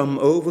become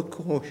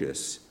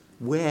overcautious,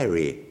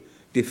 wary,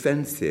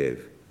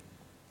 defensive,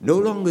 no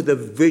longer the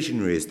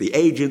visionaries, the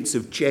agents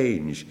of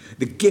change,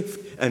 the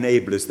gift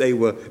enablers they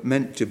were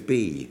meant to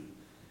be.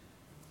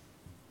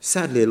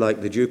 Sadly,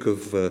 like the Duke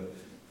of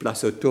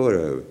Plaza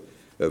Toro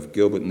of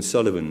Gilbert and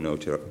Sullivan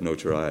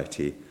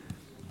notoriety,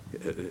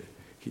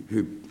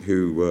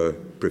 who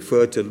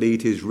preferred to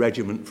lead his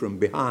regiment from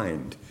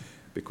behind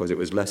because it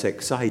was less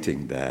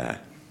exciting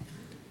there.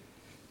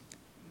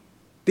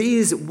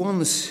 These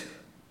once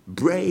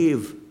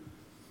brave,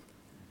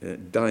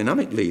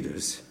 dynamic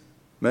leaders,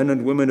 men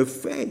and women of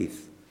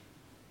faith,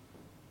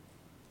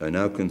 are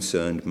now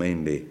concerned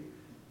mainly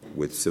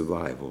with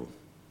survival.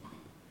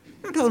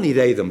 Not only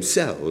they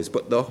themselves,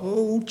 but the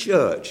whole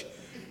church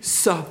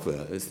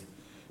suffers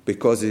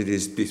because it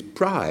is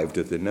deprived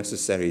of the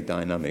necessary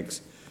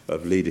dynamics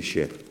of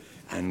leadership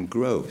and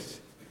growth.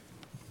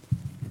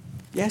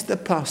 Yes, the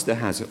pastor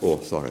has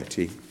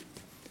authority,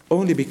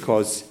 only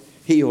because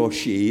he or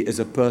she is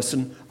a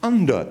person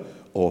under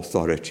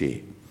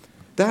authority.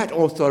 That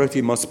authority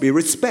must be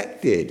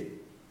respected.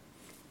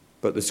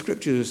 But the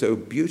scriptures are so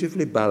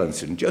beautifully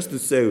balanced, and just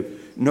as so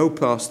no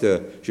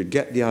pastor should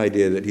get the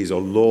idea that he's a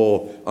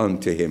law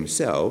unto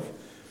himself,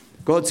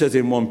 God says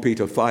in 1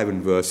 Peter 5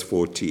 and verse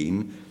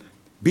 14,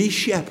 be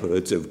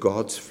shepherds of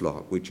God's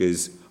flock, which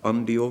is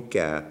under your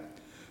care,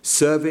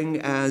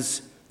 serving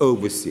as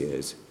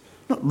overseers,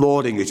 not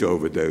lording it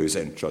over those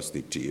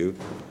entrusted to you,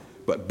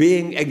 but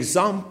being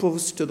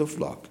examples to the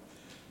flock.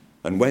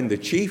 And when the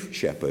chief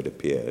shepherd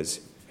appears,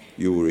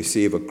 you will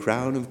receive a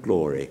crown of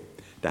glory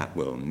that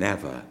will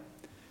never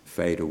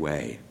fade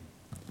away.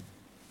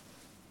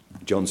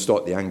 John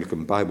Stott, the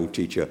Anglican Bible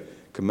teacher,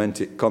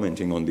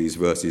 commenting on these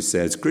verses,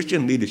 says,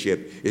 Christian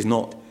leadership is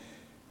not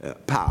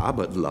power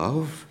but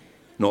love,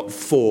 not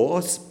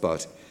force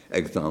but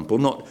example,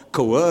 not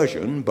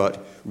coercion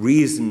but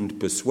reasoned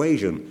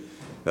persuasion.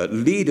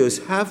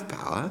 Leaders have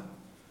power,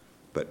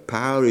 but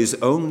power is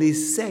only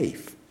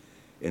safe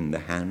in the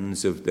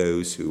hands of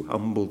those who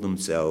humble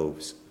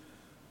themselves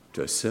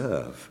to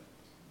serve.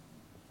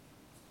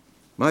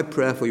 My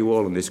prayer for you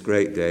all on this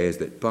great day is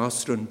that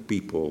pastor and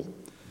people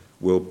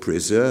will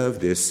preserve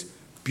this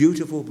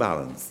beautiful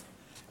balance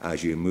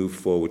as you move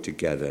forward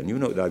together. And you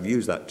know that I've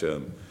used that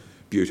term,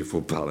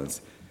 beautiful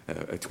balance,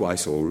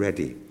 twice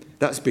already.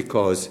 That's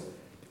because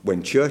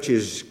when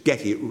churches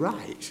get it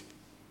right,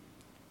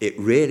 it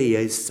really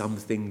is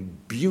something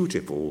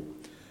beautiful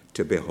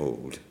to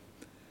behold.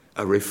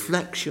 A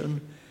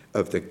reflection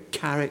of the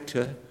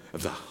character,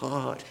 of the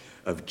heart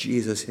of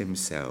Jesus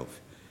himself.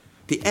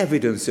 The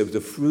evidence of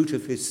the fruit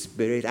of his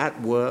Spirit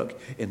at work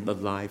in the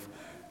life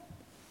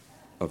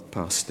of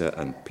pastor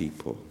and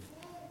people.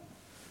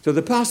 So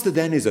the pastor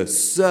then is a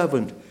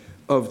servant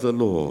of the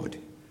Lord.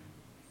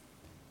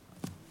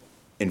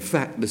 In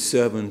fact, the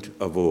servant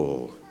of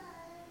all.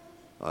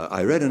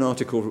 I read an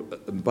article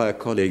by a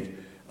colleague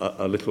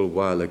a little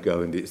while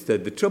ago, and it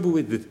said the trouble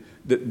with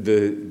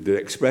the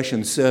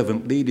expression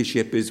servant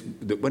leadership is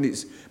that when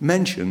it's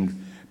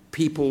mentioned,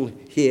 people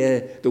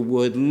hear the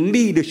word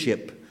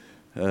leadership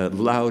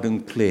loud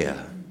and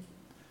clear.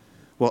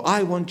 Well,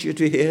 I want you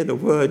to hear the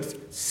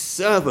word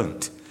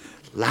servant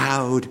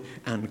loud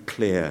and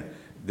clear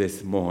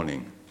this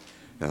morning.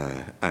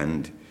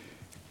 And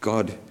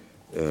God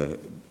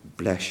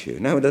bless you.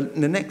 Now,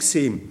 the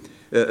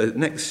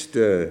next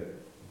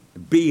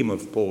beam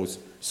of Paul's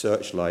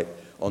searchlight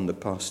on the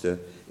pastor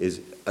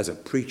is as a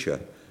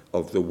preacher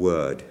of the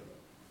word.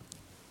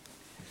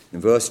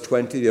 In verse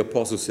 20, the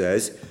apostle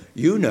says,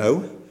 you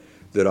know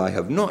that I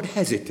have not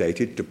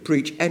hesitated to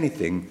preach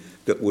anything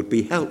that would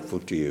be helpful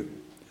to you,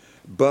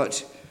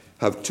 but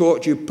have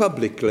taught you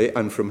publicly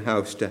and from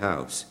house to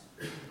house.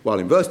 While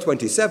in verse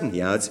 27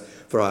 he adds,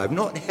 for I have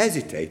not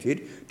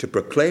hesitated to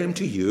proclaim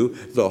to you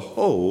the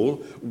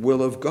whole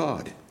will of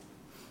God.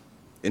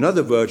 In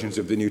other versions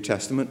of the New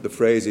Testament, the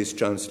phrase is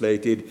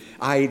translated,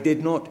 I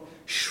did not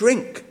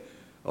shrink,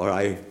 or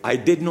I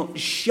did not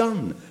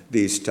shun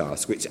these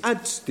tasks, which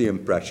adds the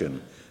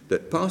impression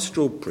that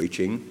pastoral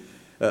preaching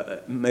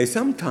may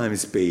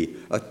sometimes be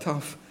a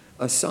tough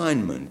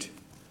assignment.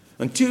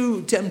 And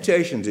two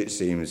temptations, it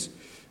seems,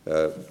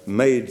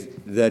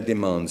 made their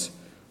demands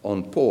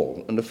on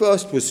Paul. And the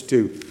first was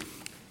to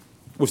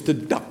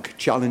duck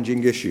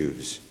challenging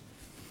issues.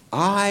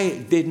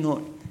 I did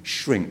not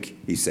shrink,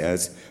 he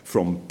says,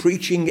 from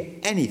preaching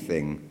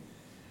anything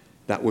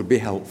that would be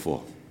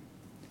helpful.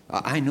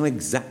 I know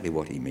exactly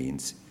what he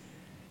means.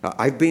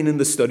 I've been in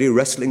the study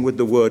wrestling with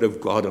the Word of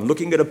God and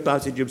looking at a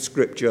passage of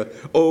Scripture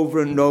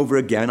over and over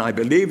again. I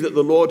believe that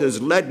the Lord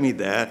has led me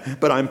there,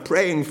 but I'm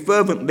praying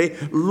fervently,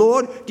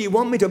 Lord, do you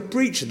want me to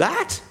preach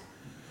that?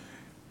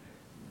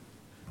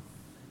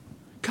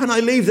 Can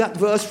I leave that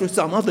verse for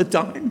some other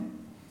time?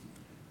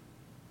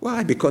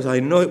 Why? Because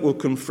I know it will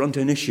confront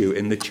an issue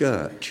in the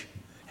church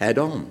head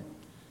on.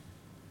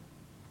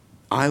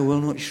 I will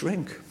not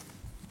shrink.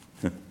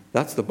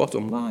 That's the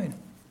bottom line.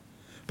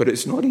 But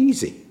it's not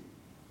easy.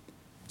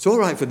 It's all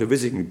right for the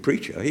visiting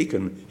preacher. He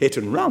can hit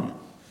and run.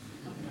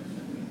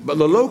 But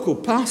the local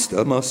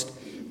pastor must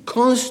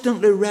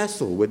constantly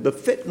wrestle with the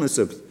fitness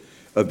of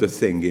the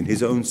thing in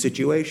his own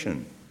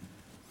situation.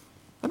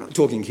 I'm not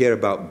talking here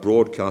about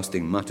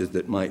broadcasting matters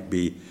that might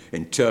be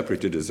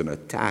interpreted as an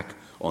attack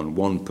on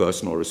one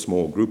person or a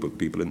small group of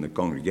people in the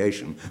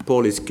congregation.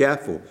 Paul is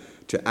careful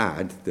to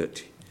add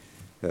that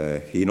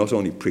he not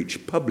only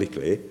preached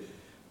publicly,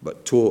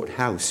 but taught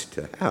house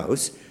to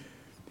house.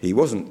 He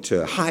wasn't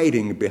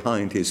hiding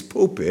behind his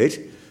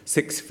pulpit,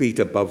 6 feet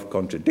above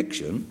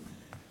contradiction.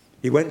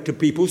 He went to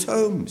people's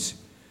homes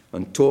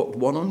and talked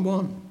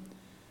one-on-one,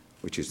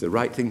 which is the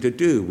right thing to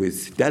do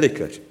with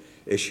delicate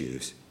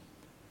issues.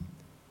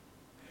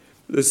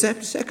 The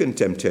second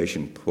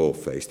temptation Paul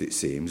faced, it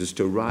seems, is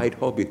to ride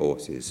hobby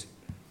horses,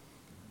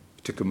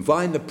 to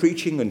confine the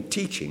preaching and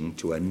teaching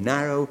to a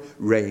narrow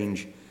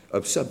range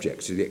of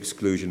subjects to the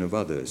exclusion of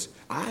others.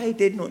 I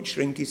did not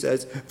shrink, he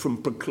says,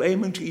 from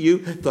proclaiming to you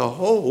the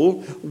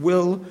whole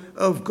will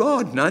of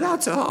God. Now,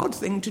 that's a hard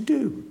thing to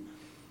do.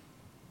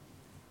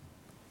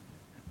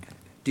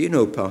 Do you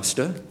know,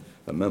 Pastor,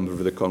 a member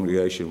of the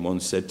congregation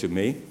once said to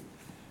me,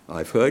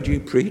 I've heard you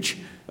preach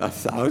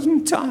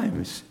 1,000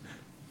 times.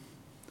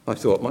 I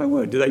thought, my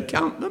word, do they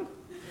count them?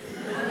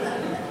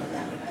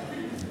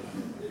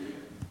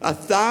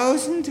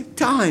 1,000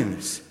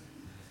 times.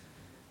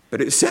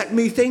 But it set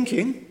me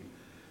thinking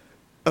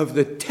of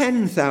the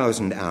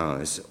 10,000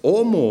 hours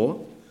or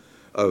more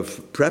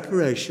of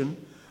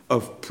preparation,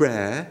 of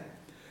prayer,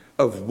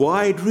 of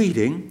wide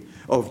reading,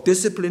 of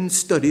disciplined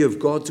study of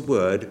God's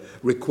word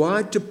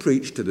required to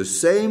preach to the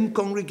same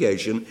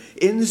congregation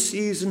in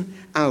season,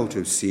 out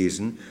of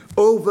season,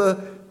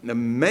 over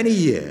many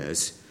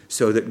years,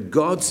 so that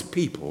God's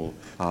people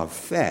are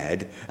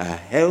fed a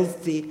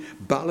healthy,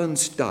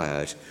 balanced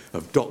diet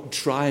of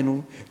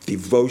doctrinal,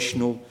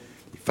 devotional,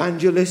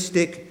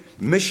 evangelistic,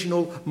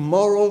 missional,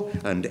 moral,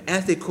 and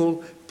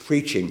ethical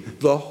preaching,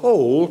 the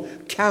whole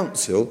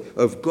counsel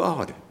of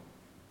God.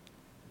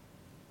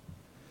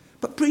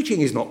 But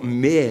preaching is not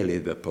merely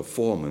the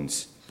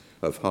performance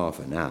of half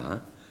an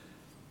hour,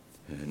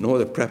 nor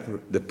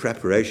the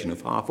preparation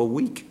of half a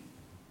week,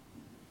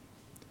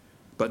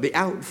 but the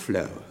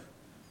outflow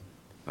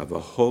of a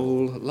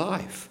whole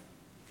life.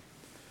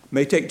 It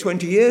may take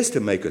 20 years to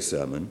make a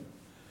sermon,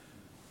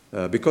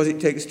 because it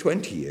takes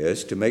 20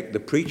 years to make the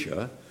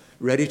preacher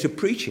ready to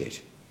preach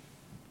it.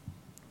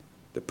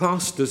 The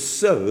pastor's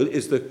soul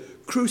is the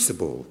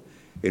crucible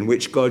in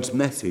which God's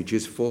message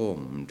is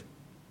formed.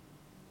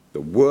 The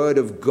word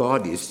of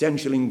God, the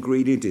essential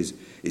ingredient,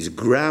 is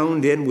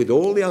ground in with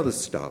all the other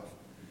stuff.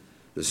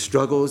 The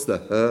struggles, the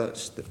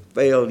hurts, the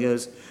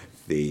failures,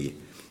 the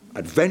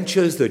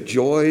adventures, the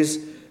joys,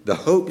 the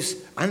hopes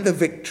and the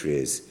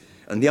victories,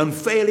 and the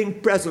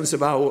unfailing presence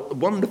of our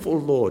wonderful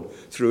Lord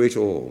through it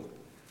all.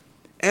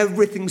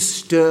 Everything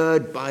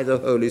stirred by the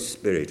Holy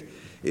Spirit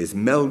is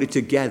melded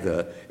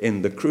together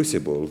in the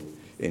crucible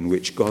in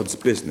which God's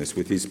business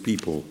with his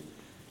people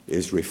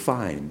is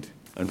refined,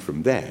 and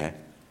from there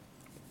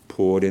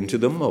poured into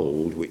the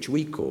mold which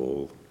we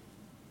call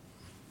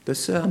the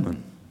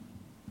sermon.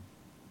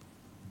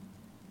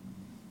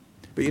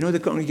 But you know, the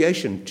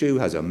congregation too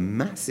has a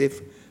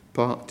massive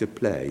part to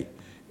play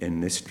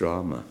in this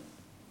drama.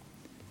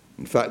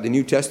 In fact, the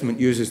New Testament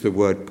uses the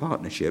word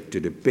partnership to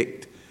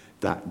depict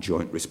that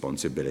joint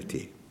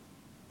responsibility.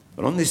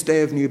 And on this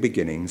day of new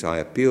beginnings, I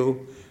appeal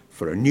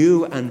for a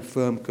new and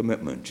firm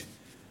commitment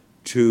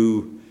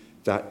to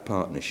that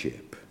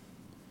partnership.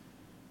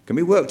 It can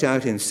be worked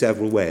out in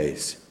several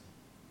ways.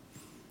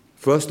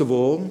 First of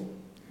all,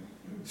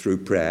 through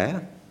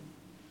prayer.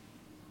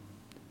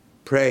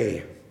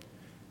 Pray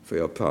for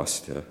your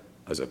pastor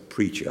as a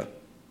preacher,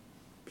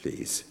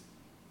 please.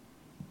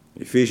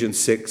 Ephesians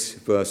 6,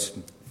 verse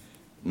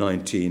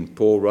 19,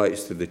 Paul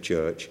writes to the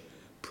church,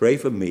 pray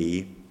for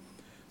me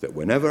that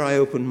whenever I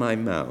open my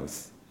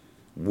mouth,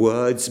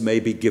 words may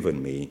be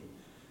given me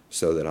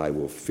so that I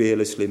will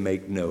fearlessly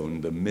make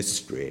known the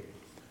mystery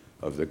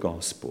of the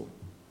gospel.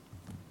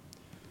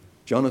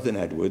 Jonathan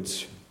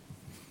Edwards,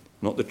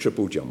 not the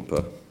triple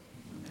jumper,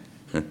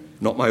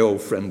 not my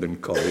old friend and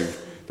colleague,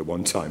 the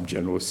one-time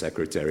General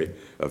Secretary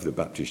of the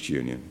Baptist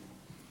Union,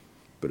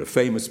 but a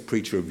famous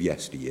preacher of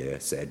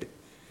yesteryear said,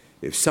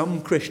 if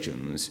some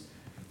Christians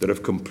that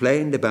have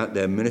complained about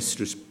their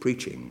ministers'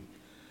 preaching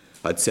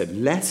had said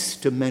less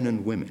to men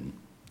and women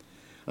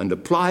and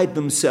applied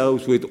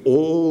themselves with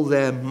all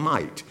their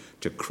might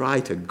to cry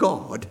to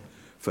God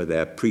for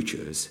their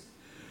preachers,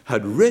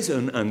 had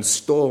risen and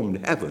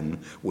stormed heaven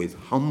with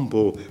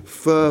humble,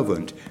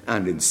 fervent,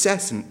 and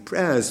incessant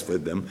prayers for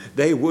them,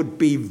 they would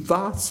be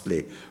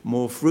vastly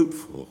more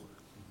fruitful.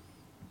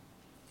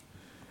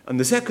 And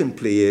the second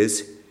plea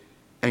is,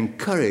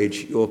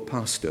 encourage your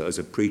pastor as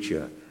a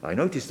preacher. I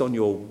noticed on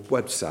your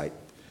website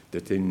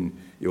that in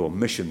your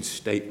mission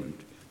statement,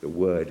 the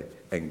word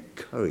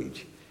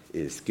encourage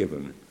is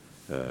given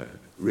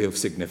real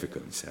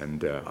significance,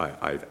 and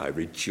I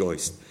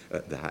rejoiced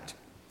at that.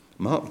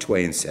 Mark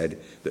Twain said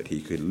that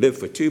he could live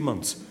for 2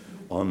 months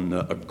on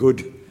a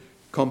good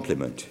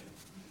compliment.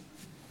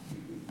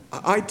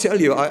 I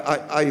tell you,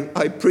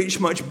 I preach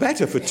much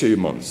better for 2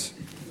 months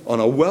on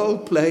a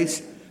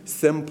well-placed,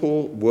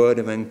 simple word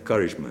of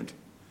encouragement.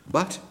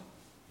 But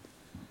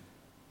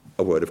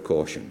a word of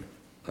caution.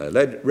 I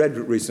read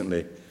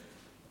recently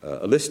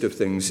a list of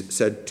things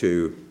said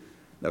to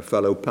a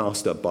fellow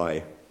pastor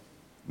by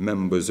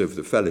members of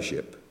the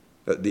fellowship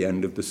at the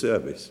end of the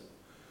service.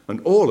 And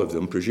all of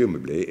them,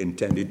 presumably,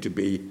 intended to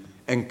be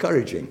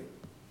encouraging.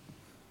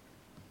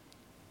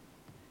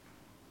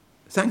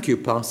 Thank you,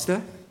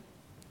 Pastor.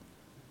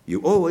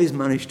 You always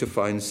manage to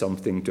find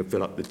something to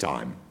fill up the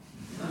time.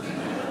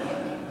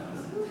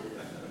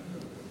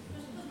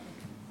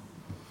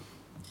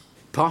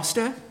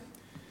 Pastor,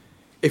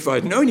 if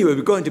I'd known you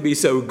were going to be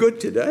so good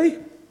today,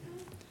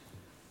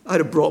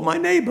 I'd have brought my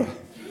neighbour.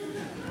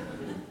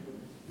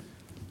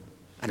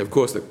 And of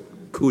course, the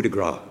coup de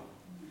grace.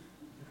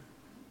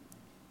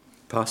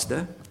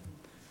 Pastor,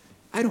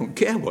 I don't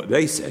care what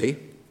they say.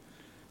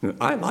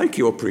 I like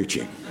your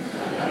preaching.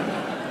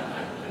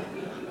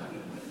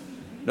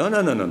 No.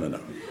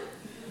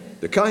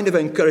 The kind of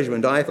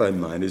encouragement I find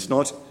mine is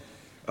not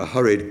a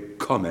hurried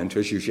comment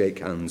as you shake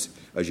hands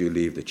as you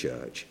leave the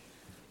church,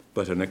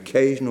 but an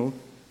occasional,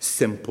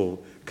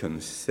 simple,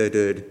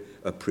 considered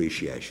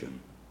appreciation.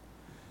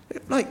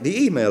 Like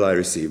the email I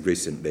received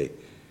recently,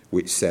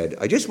 which said,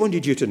 I just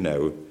wanted you to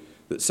know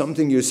that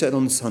something you said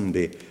on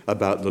Sunday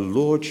about the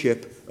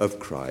Lordship of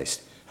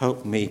Christ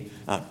helped me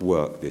at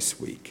work this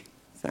week.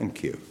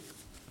 Thank you.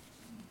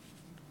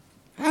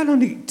 How long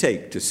did it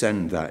take to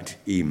send that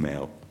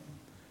email?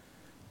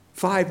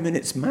 5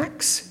 minutes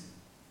max?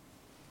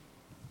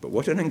 But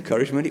what an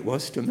encouragement it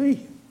was to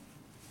me.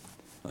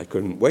 I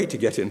couldn't wait to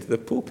get into the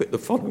pulpit the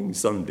following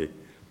Sunday.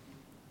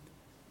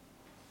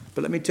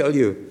 But let me tell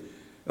you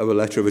of a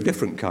letter of a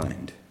different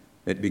kind.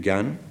 It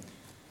began,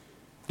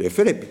 Dear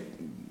Philip,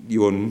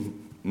 you will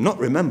not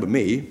remember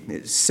me.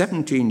 It's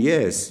 17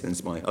 years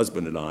since my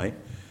husband and I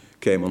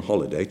came on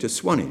holiday to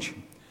Swanage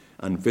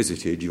and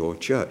visited your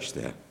church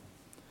there.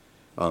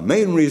 Our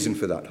main reason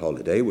for that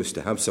holiday was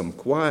to have some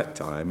quiet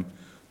time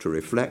to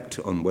reflect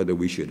on whether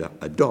we should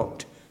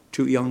adopt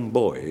 2 young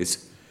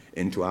boys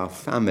into our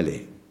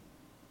family.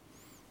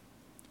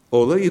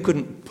 Although you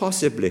couldn't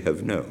possibly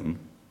have known,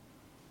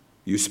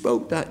 you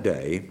spoke that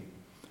day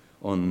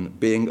on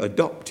being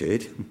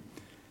adopted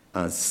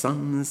as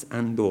sons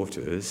and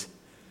daughters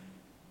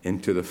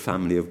into the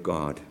family of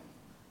God.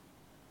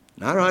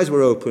 Our eyes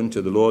were open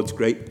to the Lord's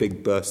great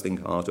big bursting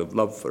heart of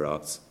love for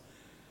us,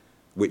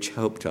 which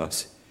helped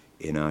us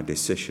in our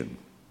decision.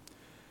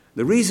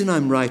 The reason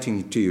I'm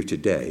writing to you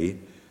today,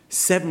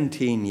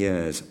 17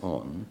 years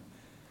on,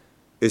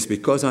 is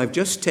because I've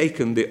just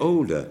taken the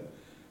older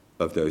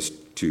of those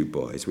 2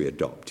 boys we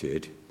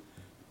adopted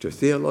to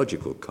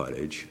theological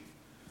college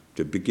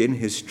to begin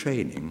his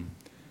training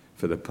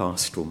for the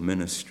pastoral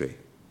ministry.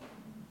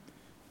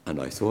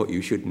 And I thought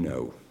you should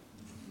know.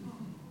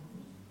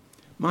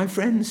 My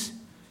friends,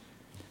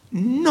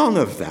 none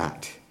of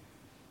that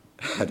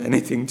had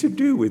anything to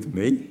do with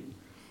me.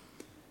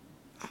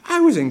 I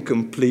was in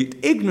complete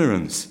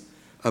ignorance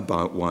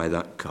about why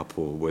that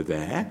couple were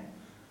there,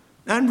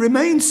 and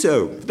remained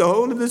so the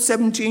whole of the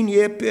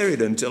 17-year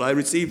period until I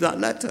received that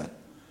letter.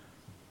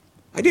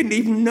 I didn't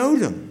even know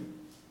them.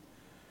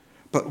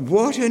 But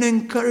what an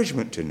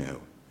encouragement to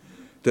know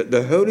that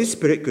the Holy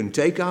Spirit can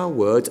take our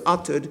words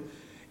uttered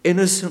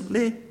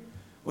innocently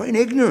or in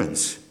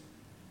ignorance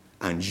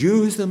and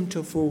use them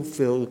to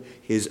fulfill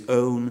his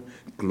own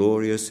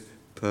glorious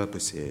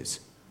purposes.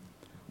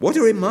 What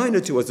a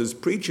reminder to us as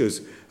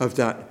preachers of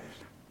that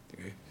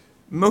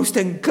most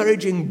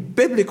encouraging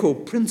biblical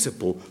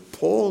principle.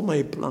 Paul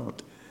may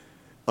plant,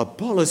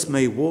 Apollos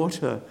may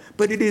water,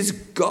 but it is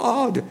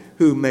God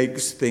who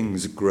makes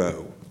things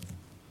grow.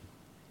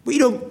 We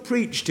don't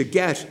preach to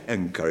get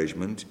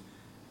encouragement,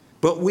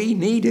 but we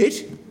need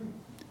it.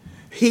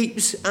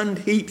 Heaps and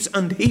heaps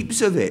and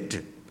heaps of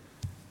it.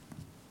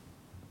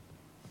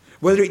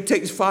 Whether it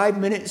takes 5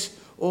 minutes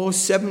or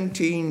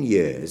 17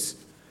 years,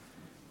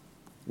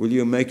 will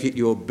you make it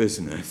your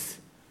business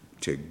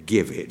to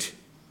give it?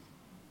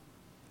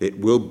 It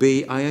will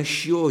be, I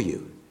assure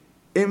you,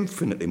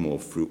 infinitely more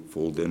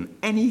fruitful than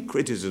any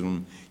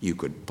criticism you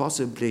could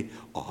possibly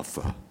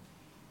offer.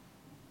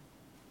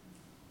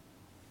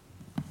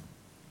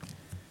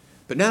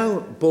 But now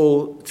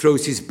Paul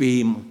throws his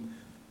beam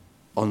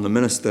on the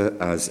minister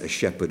as a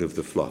shepherd of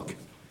the flock.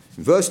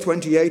 In verse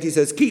 28 he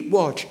says, keep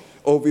watch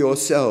over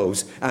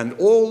yourselves and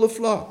all the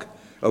flock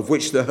of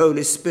which the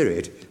Holy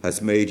Spirit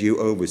has made you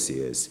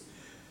overseers.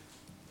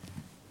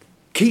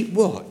 Keep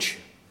watch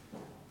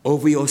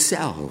over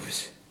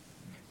yourselves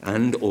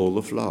and all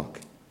the flock.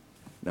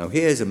 Now,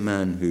 here's a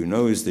man who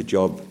knows the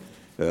job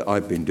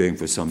I've been doing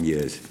for some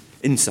years,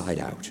 inside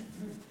out,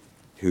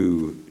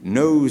 who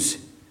knows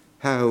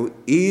how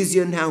easy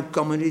and how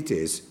common it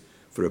is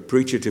for a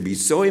preacher to be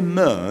so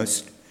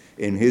immersed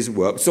in his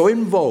work, so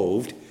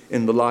involved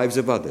in the lives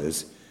of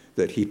others,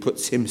 that he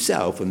puts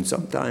himself and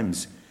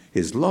sometimes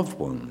his loved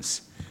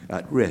ones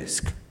at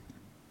risk.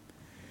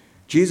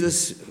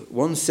 Jesus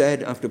once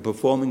said, after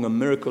performing a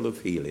miracle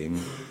of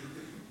healing,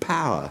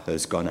 "Power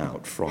has gone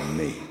out from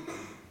me."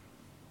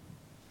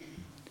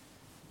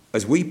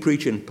 As we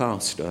preach and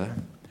pastor,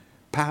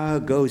 power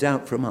goes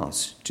out from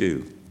us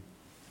too.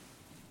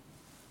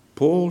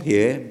 Paul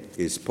here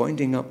is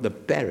pointing up the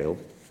peril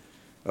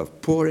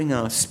of pouring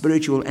our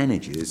spiritual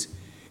energies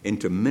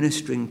into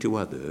ministering to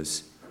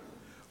others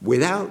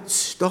without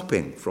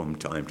stopping from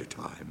time to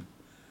time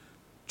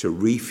to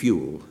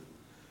refuel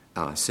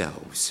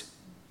ourselves.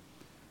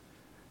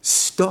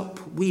 Stop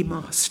we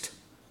must.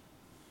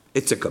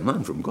 It's a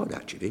command from God,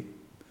 actually.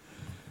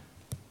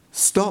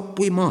 Stop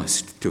we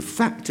must to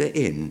factor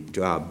in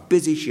to our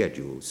busy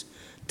schedules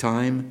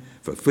time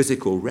for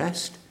physical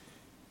rest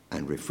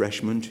and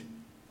refreshment,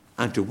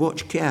 and to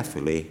watch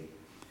carefully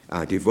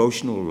our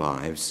devotional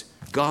lives,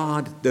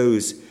 guard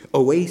those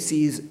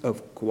oases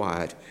of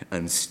quiet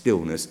and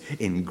stillness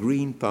in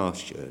green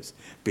pastures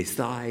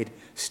beside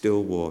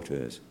still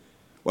waters.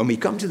 When we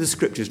come to the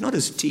scriptures, not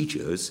as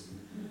teachers,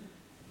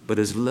 but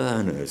as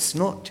learners,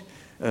 not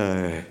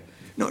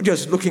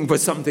just looking for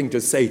something to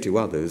say to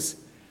others,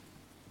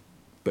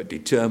 but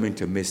determined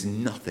to miss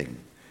nothing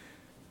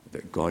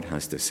that God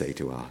has to say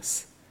to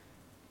us.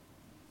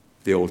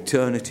 The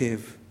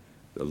alternative,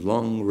 the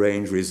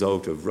long-range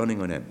result of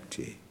running on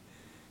empty,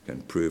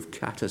 can prove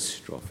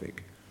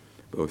catastrophic,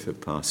 both for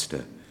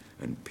pastor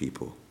and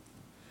people.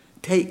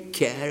 Take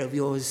care of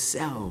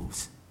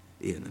yourselves,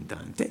 Ian and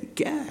Dan. Take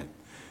care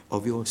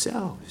of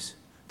yourselves.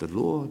 The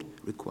Lord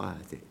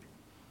requires it.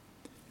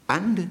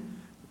 And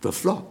the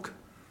flock,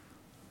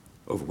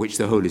 of which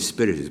the Holy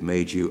Spirit has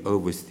made you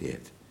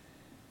overseers.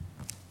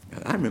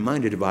 I'm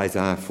reminded of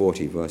Isaiah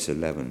 40, verse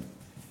 11.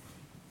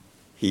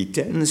 He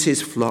tends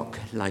his flock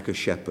like a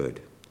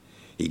shepherd.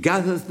 He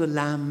gathers the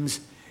lambs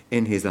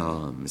in his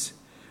arms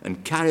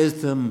and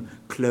carries them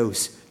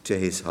close to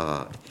his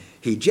heart.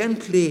 He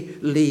gently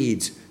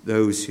leads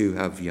those who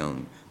have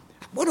young.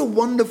 What a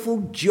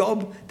wonderful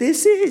job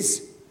this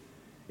is!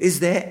 Is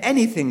there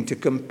anything to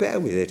compare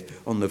with it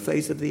on the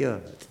face of the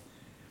earth?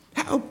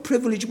 How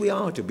privileged we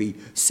are to be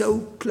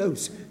so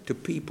close to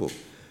people,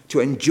 to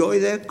enjoy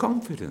their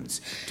confidence,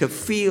 to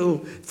feel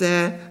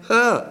their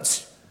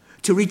hurts,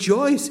 to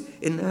rejoice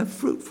in their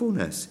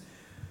fruitfulness,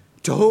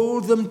 to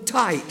hold them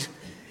tight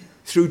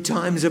through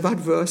times of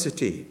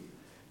adversity,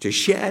 to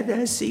share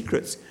their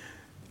secrets,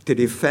 to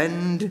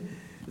defend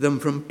them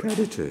from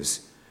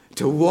predators,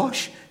 to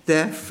wash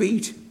their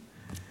feet,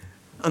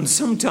 and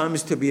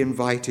sometimes to be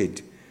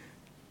invited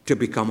to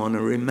become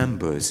honorary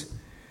members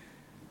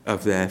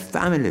of their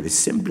families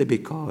simply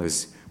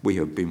because we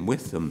have been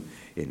with them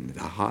in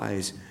the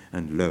highs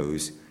and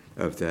lows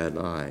of their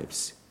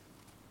lives.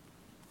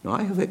 Now,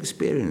 I have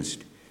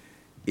experienced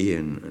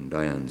Ian and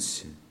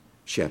Diane's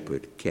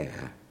shepherd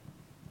care.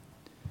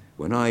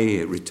 When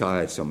I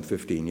retired some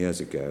 15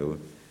 years ago,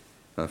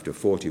 after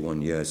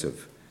 41 years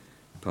of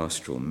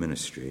pastoral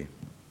ministry,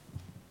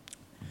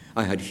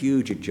 I had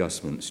huge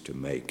adjustments to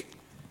make.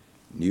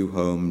 New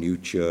home, new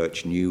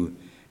church, new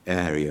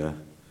area,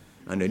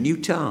 and a new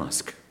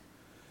task.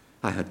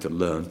 I had to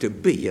learn to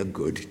be a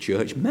good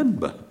church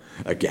member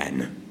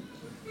again.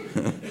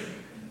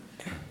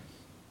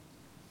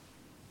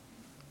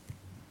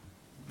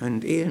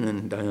 And Ian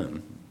and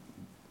Diane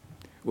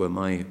were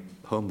my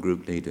home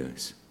group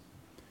leaders.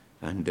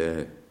 And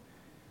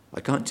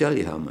I can't tell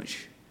you how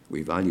much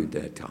we valued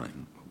their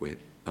time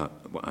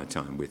our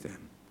time with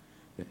them.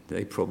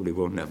 They probably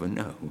will never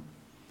know.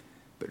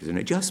 But it was an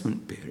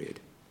adjustment period.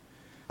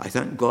 I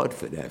thank God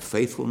for their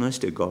faithfulness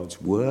to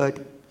God's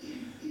word,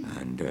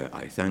 and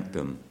I thank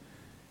them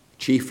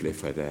chiefly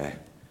for their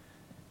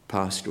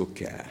pastoral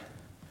care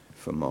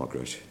for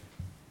Margaret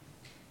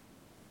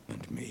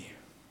and me.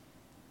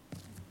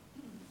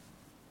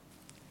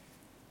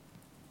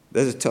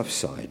 There's a tough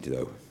side,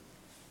 though,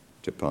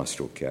 to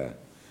pastoral care.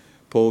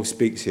 Paul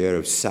speaks here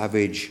of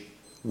savage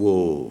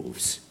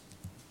wolves,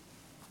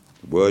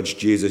 words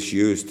Jesus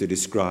used to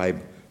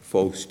describe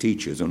false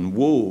teachers, and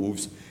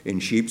wolves in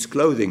sheep's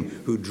clothing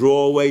who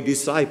draw away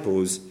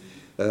disciples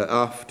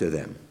after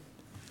them.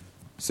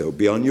 So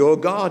be on your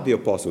guard, the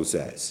apostle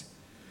says.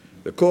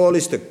 The call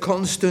is to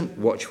constant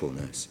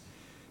watchfulness,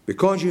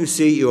 because you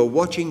see you're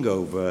watching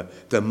over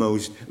the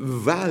most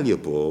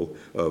valuable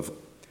of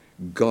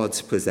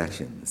God's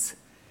possessions.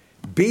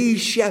 Be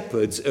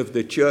shepherds of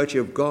the church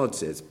of God,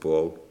 says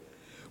Paul,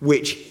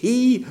 which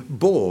he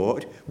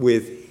bought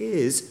with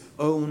his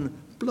own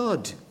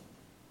blood.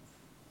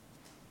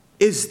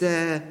 Is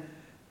there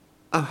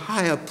a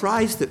higher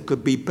price that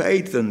could be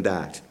paid than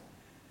that?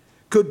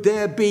 Could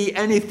there be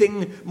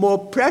anything more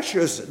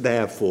precious,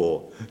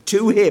 therefore,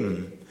 to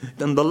him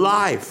than the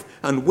life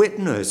and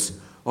witness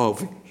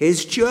of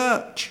his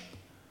church?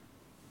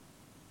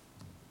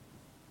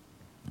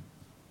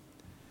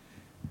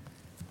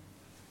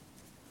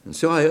 And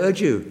so I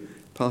urge you,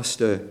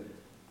 pastor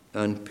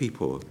and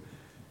people,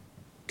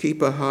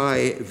 keep a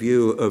high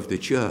view of the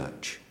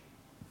church.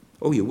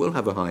 Oh, you will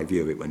have a high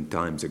view of it when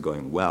times are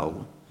going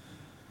well,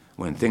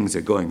 when things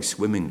are going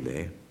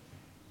swimmingly.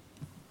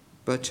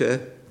 But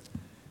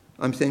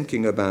I'm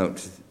thinking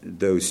about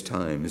those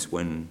times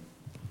when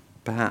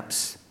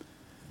perhaps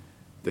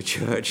the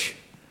church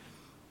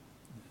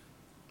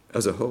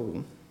as a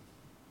whole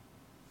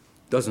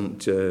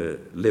doesn't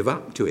live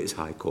up to its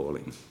high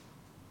calling.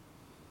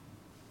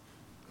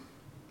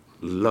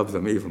 Love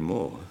them even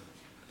more.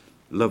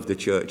 Love the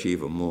church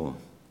even more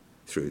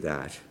through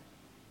that.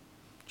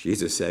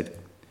 Jesus said,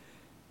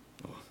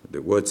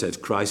 the word says,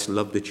 Christ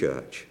loved the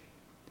church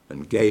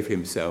and gave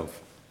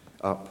himself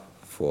up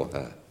for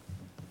her.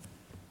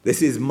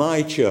 This is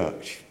my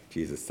church,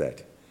 Jesus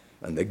said,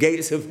 and the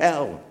gates of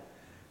hell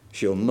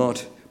shall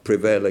not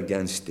prevail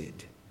against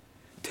it.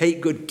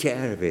 Take good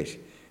care of it,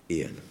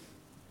 Ian,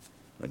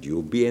 and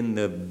you'll be in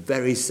the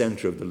very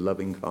center of the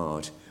loving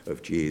heart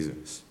of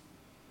Jesus.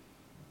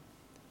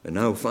 And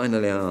now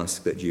finally I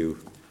ask that you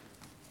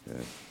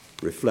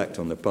reflect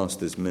on the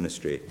pastor's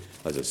ministry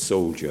as a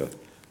soldier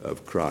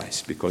of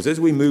Christ, because as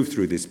we move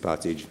through this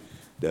passage,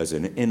 there's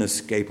an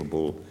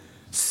inescapable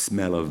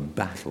smell of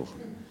battle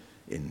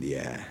in the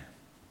air.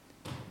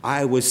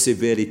 I was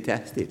severely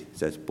tested,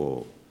 says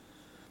Paul.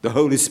 The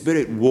Holy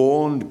Spirit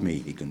warned me,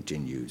 he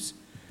continues.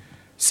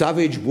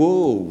 Savage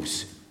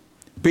wolves,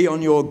 be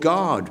on your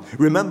guard.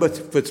 Remember,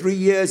 for 3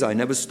 years I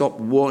never stopped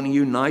warning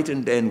you night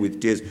and day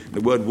with tears. The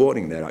word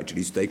warning there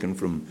actually is taken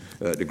from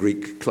the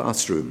Greek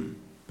classroom.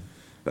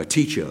 A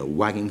teacher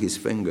wagging his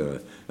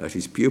finger at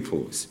his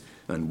pupils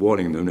and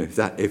warning them if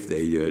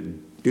they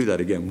do that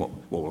again, what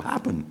will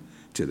happen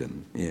to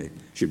them. Yeah,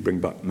 should bring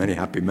back many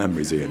happy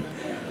memories, Ian.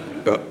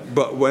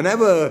 But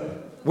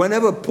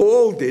whenever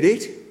Paul did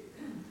it,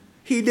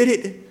 he did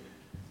it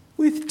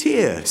with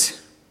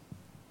tears.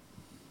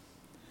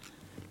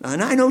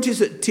 And I notice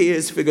that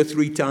tears figure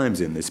 3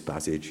 times in this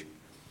passage.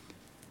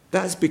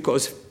 That's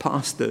because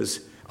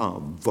pastors are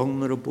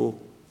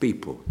vulnerable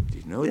people. Do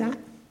you know that?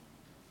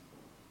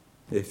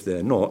 If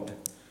they're not,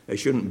 they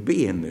shouldn't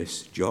be in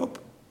this job.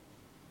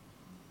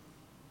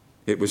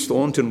 It was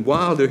Thornton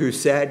Wilder who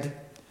said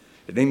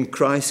that in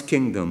Christ's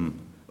kingdom,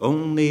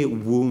 only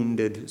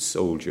wounded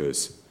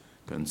soldiers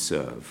can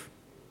serve.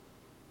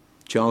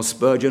 Charles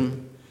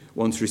Spurgeon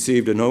once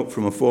received a note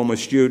from a former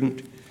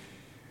student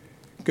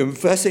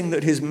confessing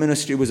that his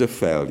ministry was a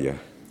failure.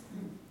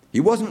 He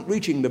wasn't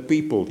reaching the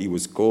people he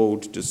was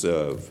called to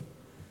serve.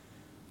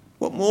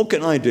 What more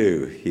can I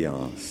do? He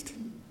asked.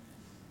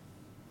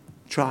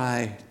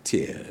 Try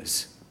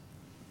tears,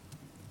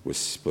 was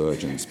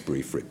Spurgeon's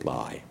brief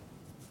reply.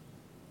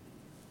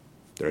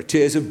 There are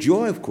tears of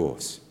joy, of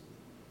course,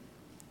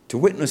 to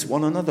witness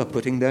one another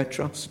putting their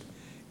trust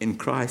in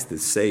Christ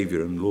as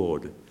Saviour and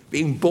Lord,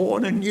 being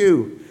born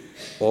anew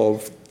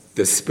of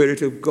the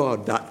Spirit of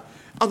God, that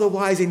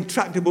otherwise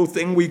intractable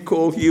thing we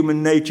call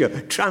human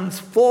nature,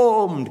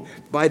 transformed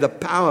by the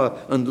power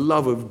and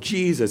love of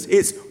Jesus.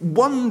 It's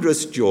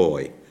wondrous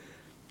joy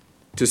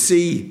to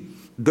see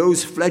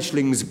those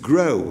fledglings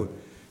grow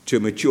to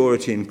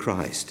maturity in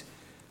Christ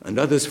and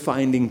others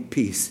finding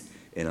peace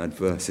in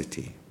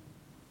adversity.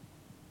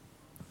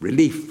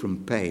 Relief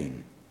from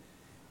pain,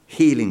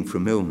 healing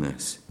from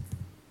illness,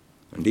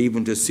 and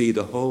even to see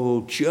the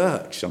whole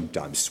church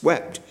sometimes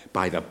swept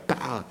by the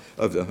power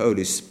of the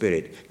Holy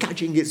Spirit,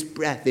 catching its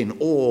breath in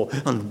awe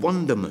and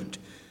wonderment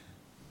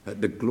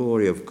at the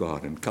glory of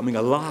God and coming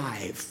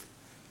alive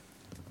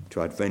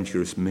to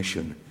adventurous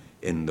mission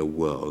in the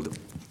world.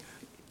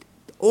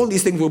 All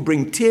these things will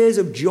bring tears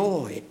of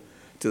joy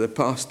to the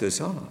pastor's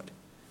heart.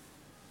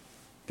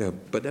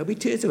 But there'll be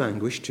tears of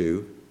anguish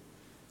too.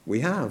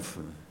 We have,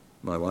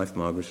 my wife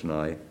Margaret and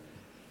I,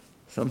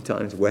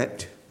 sometimes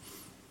wept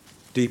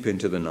deep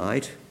into the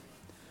night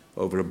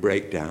over a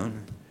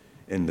breakdown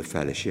in the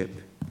fellowship,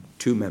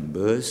 2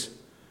 members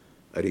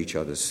at each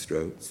other's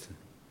throats,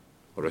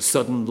 or a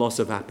sudden loss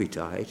of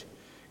appetite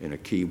in a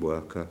key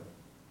worker.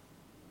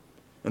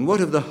 And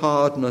what of the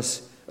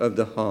hardness of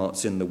the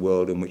hearts in the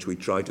world in which we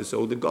try to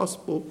sow the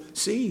gospel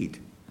seed?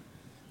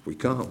 We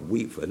can't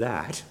weep for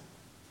that.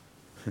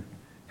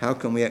 How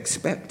can we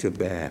expect to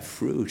bear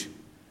fruit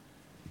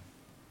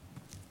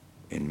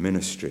in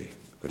ministry?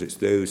 But it's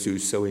those who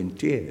sow in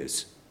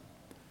tears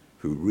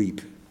who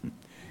reap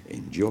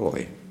in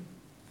joy.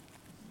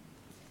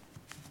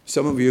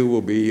 Some of you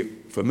will be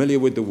familiar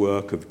with the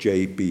work of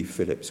J.B.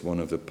 Phillips, one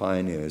of the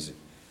pioneers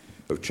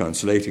of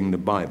translating the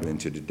Bible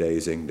into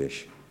today's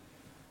English.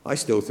 I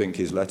still think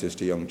his letters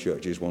to young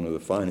churches is one of the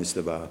finest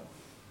of our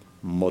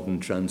modern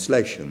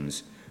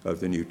translations of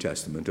the New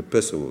Testament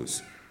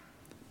epistles.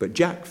 But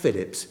Jack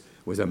Phillips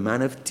was a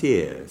man of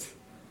tears.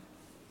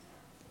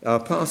 Our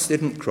paths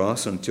didn't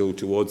cross until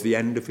towards the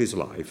end of his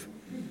life,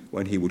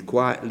 when he would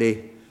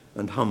quietly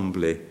and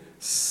humbly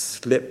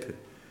slip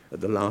at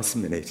the last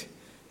minute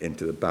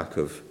into the back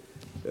of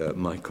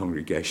my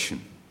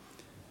congregation.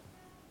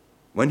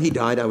 When he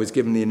died, I was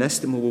given the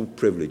inestimable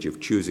privilege of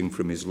choosing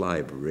from his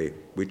library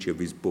which of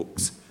his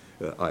books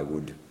I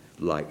would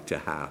like to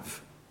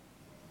have.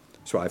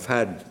 So I've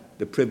had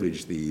the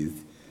privilege these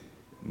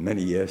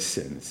many years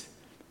since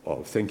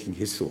of thinking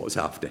his thoughts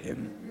after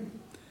him.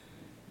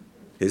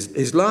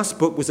 His last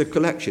book was a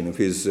collection of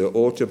his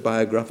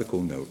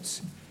autobiographical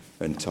notes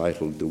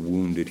entitled The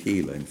Wounded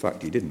Healer. In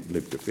fact, he didn't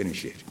live to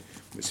finish it.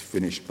 It was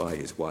finished by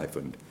his wife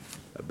and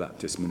a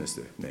Baptist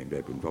minister named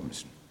Edwin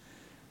Robinson.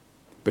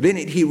 But in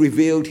it he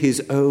revealed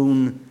his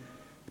own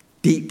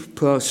deep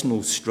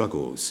personal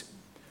struggles.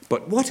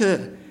 But what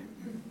an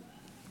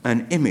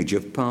image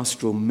of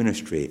pastoral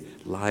ministry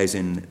lies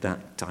in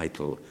that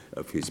title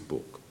of his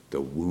book,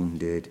 The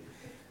Wounded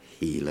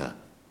Healer.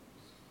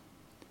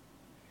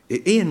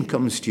 Ian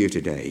comes to you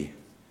today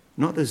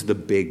not as the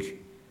big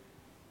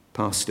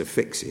Pastor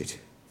Fix-It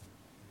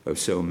of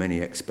so many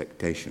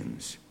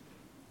expectations,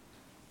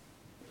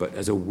 but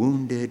as a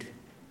wounded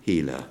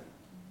healer.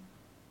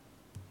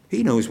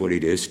 He knows what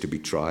it is to be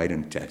tried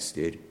and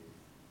tested,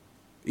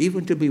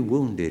 even to be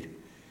wounded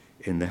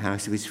in the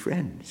house of his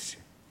friends.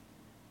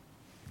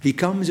 He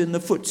comes in the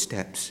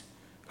footsteps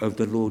of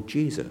the Lord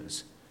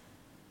Jesus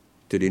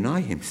to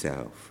deny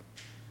himself,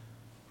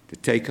 to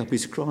take up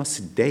his cross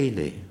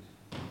daily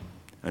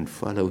and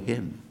follow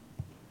him.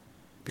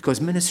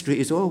 Because ministry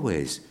is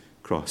always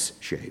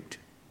cross-shaped.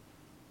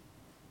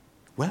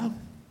 Well,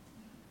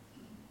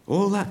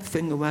 all that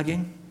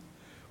finger-wagging,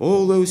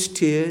 all those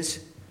tears,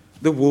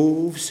 the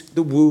wolves,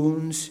 the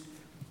wounds,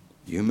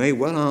 you may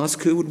well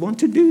ask who would want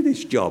to do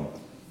this job.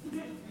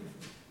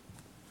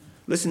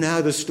 Listen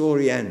how the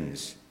story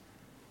ends.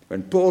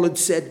 When Paul had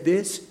said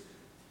this,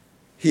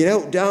 he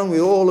knelt down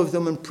with all of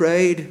them and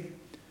prayed,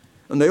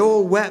 and they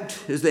all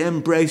wept as they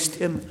embraced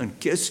him and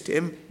kissed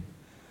him.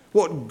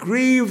 What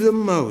grieved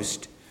them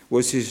most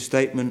was his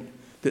statement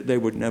that they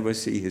would never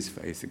see his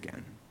face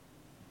again.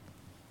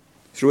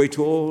 Through it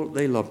all,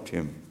 they loved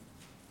him.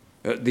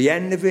 At the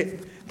end of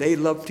it, they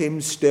loved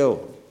him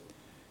still.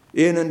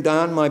 Ian and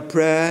Dan, my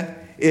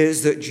prayer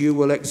is that you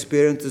will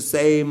experience the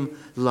same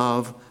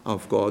love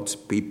of God's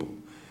people,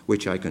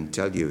 which I can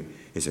tell you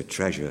is a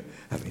treasure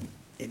of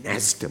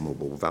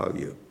inestimable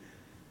value.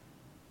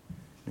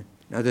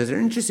 Now, there's an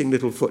interesting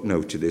little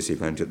footnote to this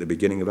event at the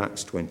beginning of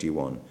Acts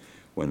 21,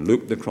 when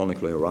Luke the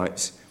chronicler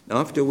writes,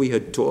 after we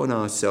had torn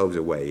ourselves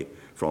away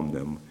from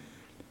them,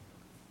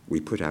 we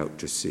put out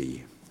to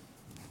sea.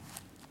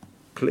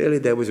 Clearly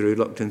there was a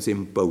reluctance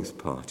in both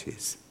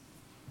parties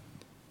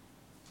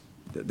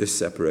that this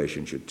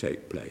separation should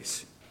take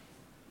place.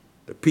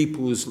 The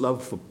people's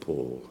love for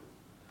Paul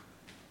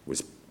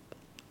was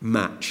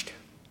matched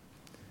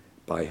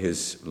by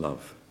his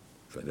love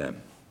for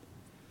them.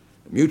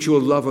 The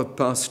mutual love of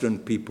pastor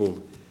and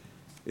people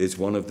is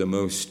one of the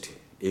most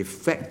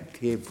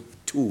effective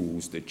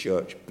tools the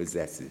church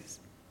possesses.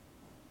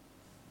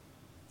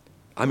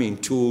 I mean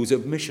tools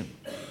of mission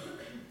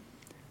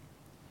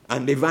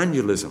and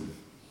evangelism.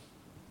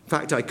 In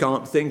fact, I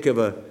can't think of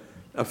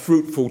a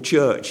fruitful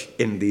church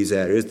in these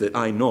areas that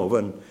I know of,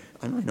 and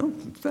I know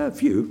a fair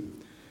few,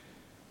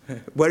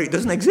 where it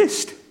doesn't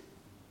exist.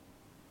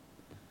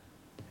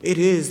 It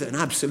is an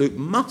absolute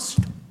must.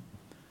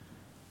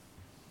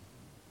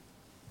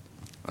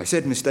 I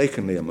said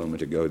mistakenly a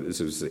moment ago that this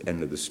was the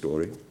end of the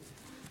story.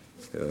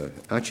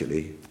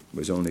 Actually, it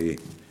was only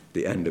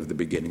the end of the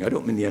beginning. I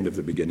don't mean the end of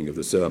the beginning of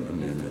the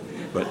sermon,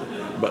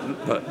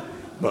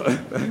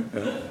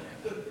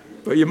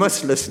 but you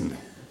must listen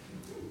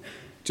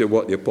to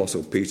what the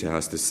Apostle Peter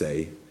has to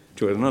say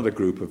to another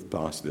group of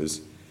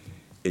pastors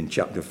in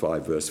chapter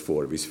 5, verse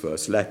 4 of his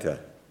first letter.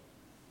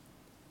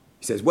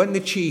 He says, when the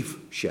chief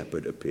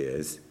shepherd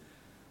appears,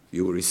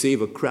 you will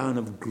receive a crown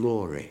of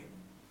glory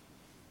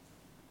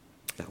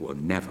that will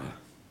never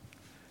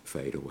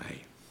fade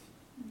away.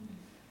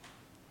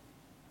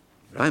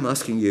 But I'm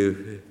asking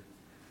you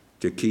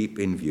to keep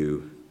in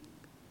view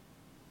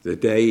the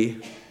day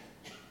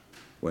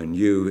when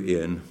you,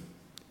 Ian,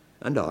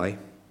 and I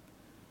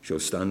shall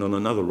stand on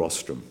another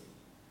rostrum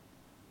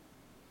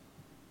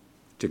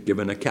to give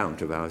an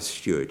account of our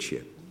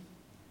stewardship.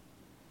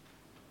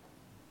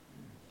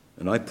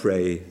 And I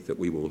pray that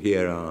we will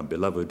hear our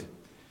beloved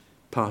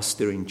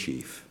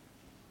Pastor-in-Chief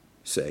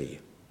say,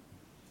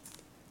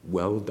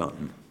 well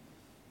done,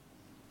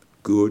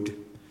 good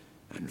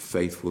and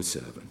faithful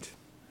servant.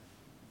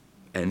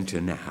 Enter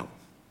now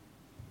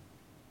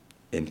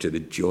into the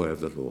joy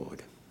of the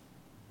Lord.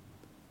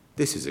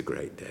 This is a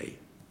great day.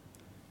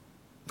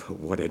 But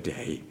what a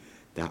day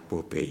that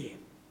will be.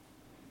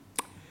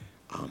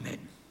 Amen.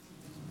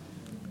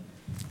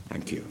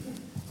 Thank you.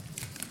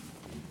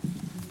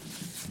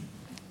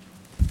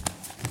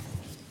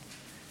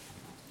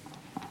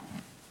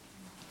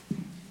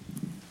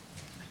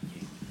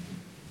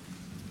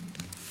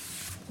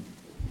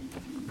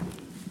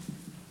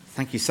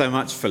 Thank you so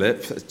much,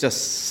 Philip.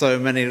 Just so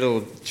many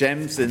little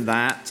gems in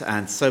that,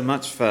 and so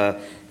much for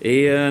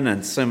Ian,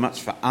 and so much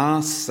for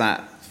us.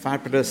 That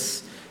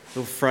fabulous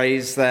little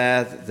phrase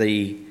there,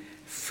 the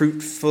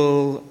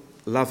fruitful,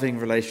 loving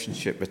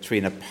relationship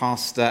between a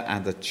pastor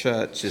and the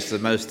church is the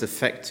most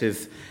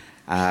effective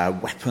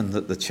weapon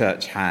that the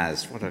church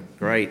has. What a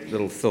great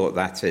little thought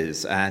that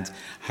is. And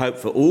I hope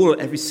for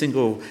every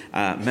single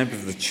member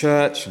of the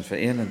church, and for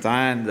Ian and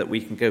Diane, that we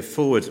can go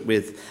forward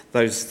with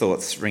those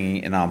thoughts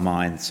ringing in our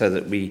minds, so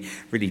that we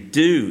really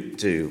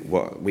do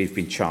what we've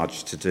been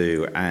charged to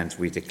do, and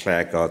we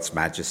declare God's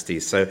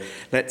majesty. So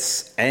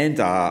let's end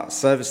our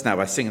service now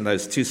by singing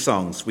those two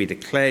songs, We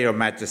Declare Your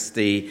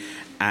Majesty,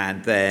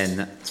 and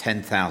then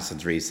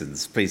 10,000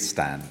 Reasons. Please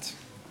stand.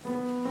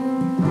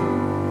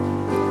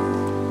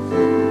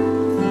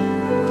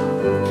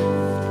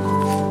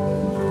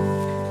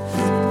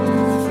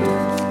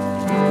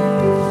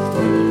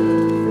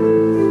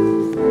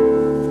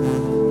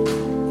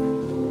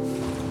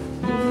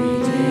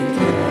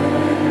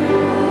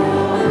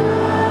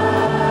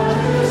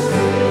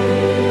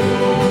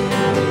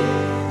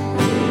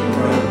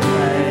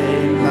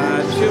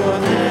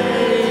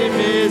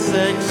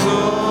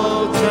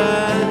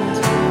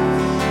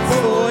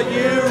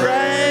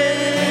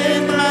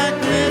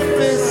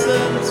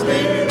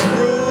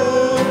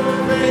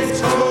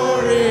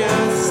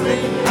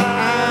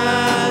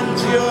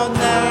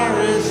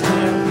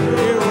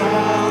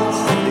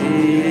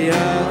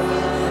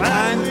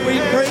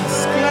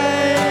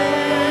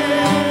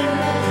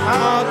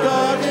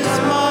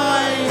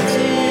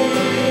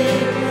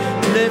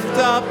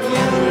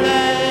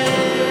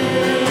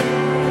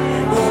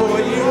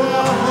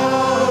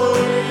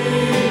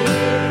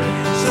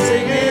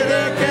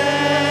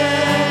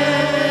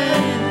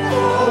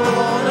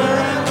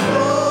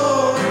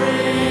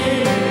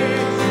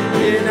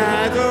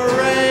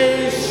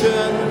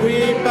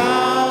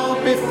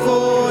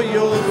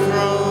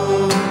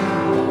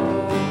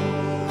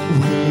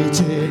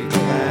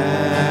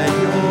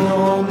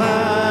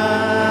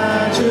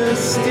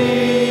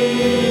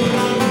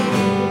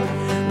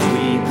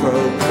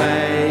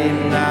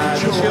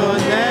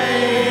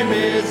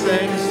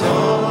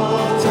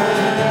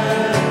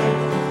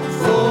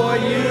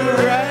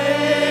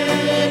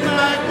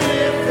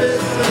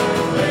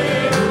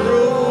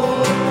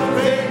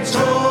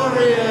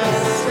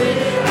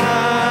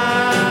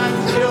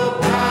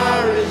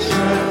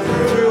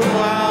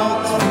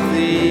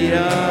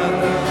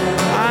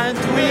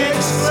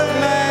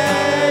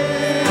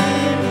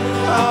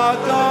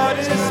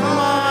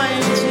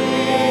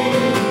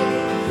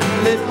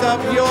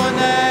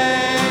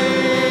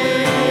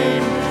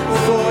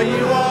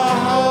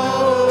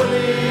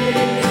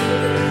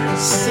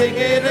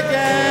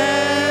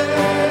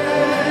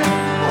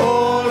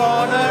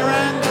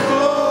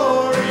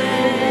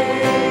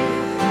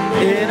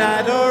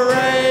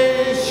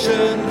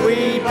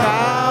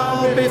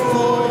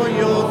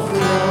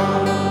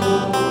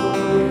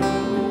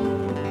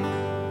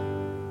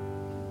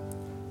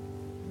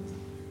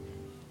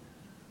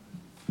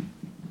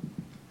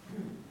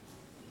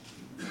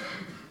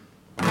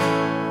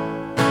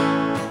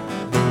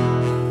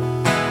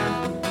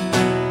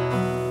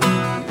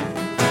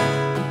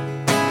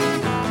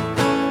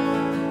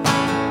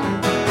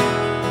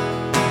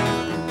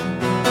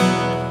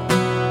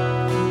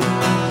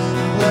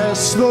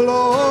 Bless the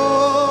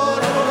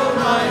Lord, oh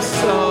my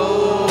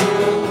soul,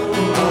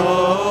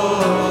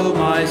 oh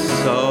my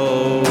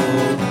soul,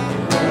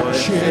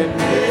 worship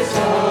His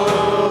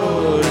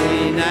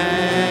holy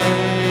name.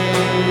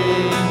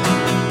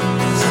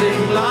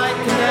 Sing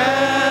like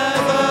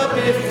never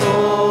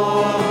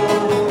before,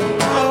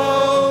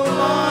 oh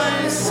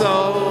my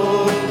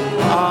soul,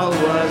 I'll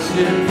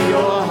worship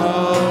Your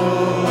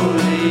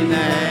holy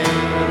name.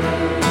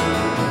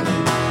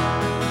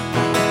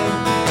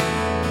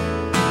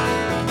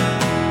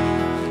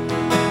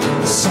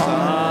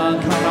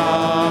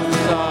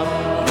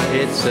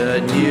 It's a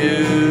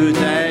new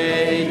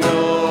day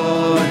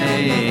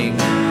dawning.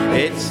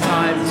 It's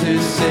time to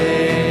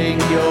sing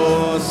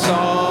Your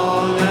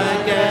song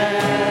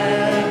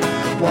again.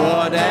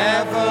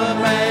 Whatever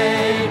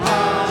may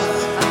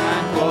pass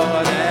and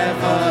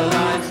whatever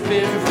lies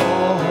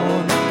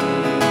before me,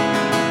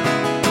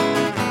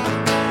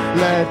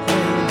 let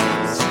me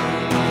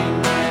sing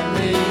when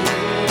the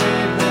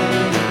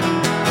evening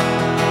comes.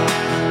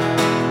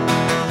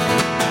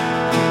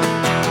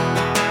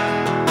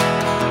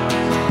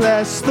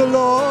 bless the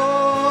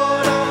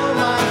Lord, oh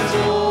my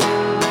soul,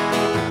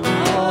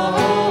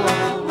 oh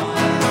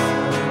my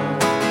soul,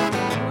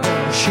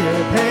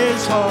 worship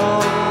His holy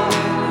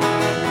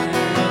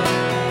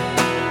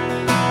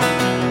name.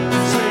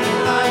 Sing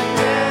like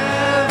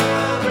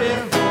never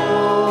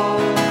before,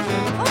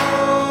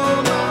 oh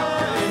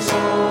my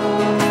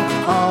soul,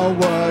 I'll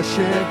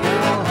worship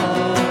Your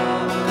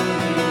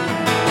holy name.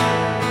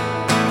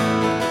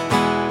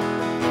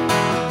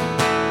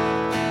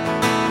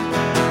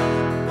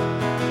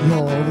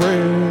 You're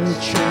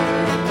rich in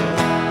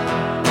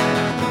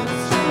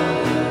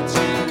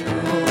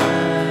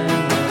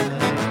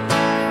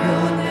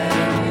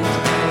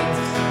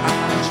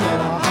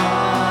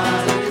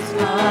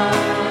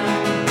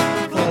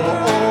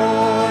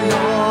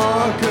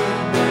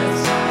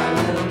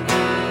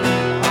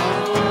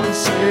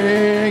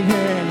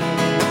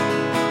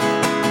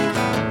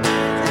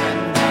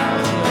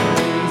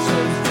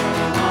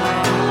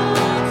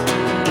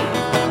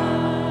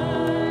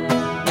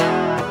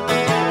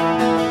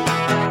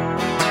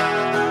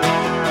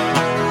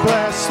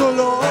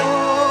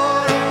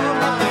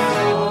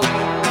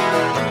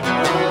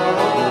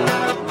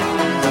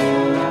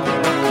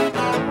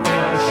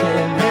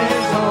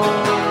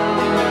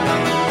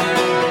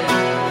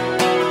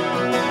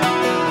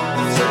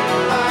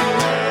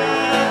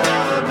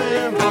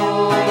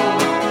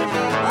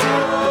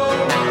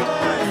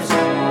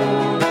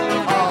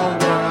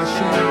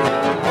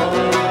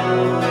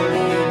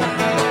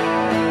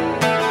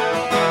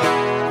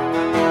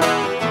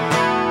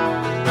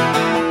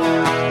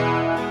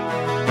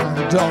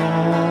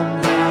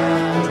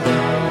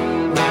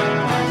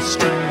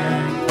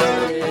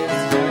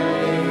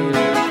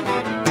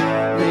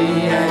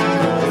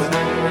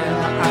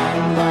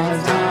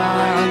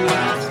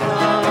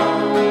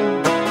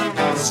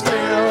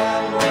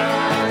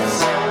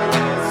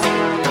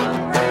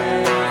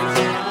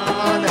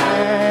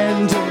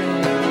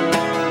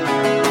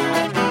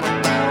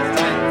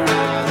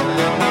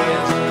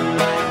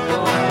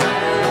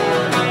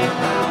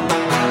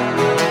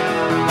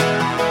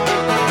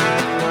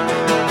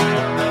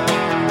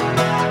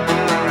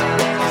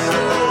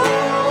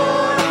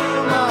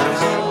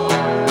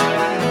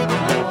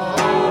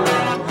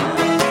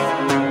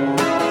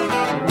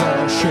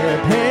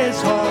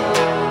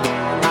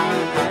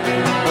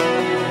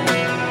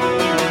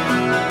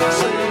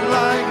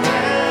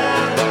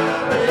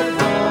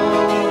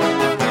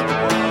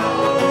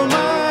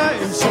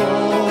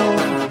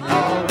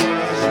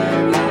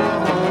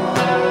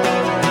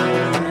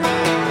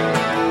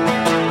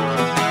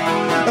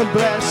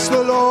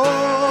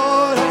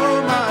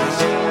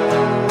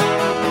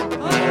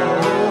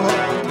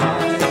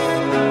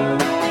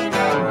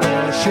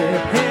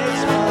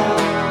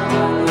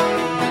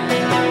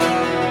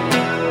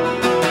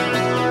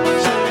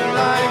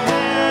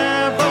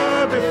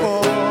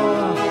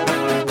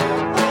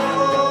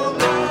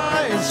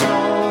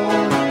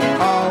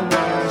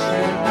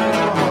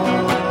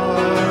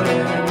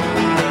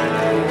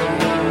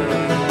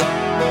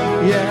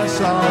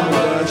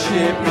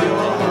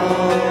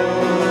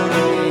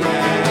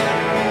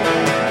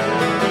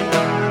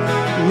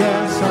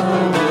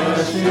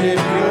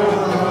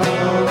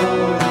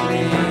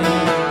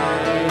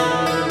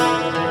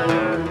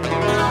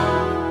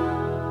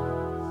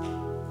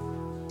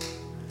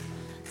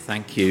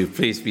Thank you.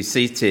 Please be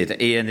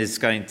seated. Ian is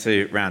going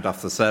to round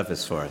off the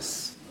service for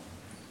us.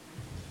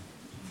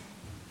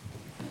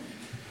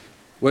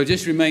 Well, it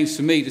just remains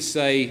for me to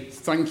say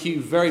thank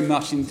you very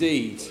much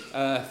indeed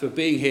for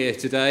being here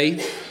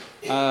today.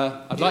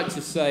 I'd like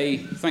to say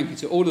thank you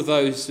to all of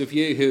those of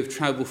you who have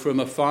travelled from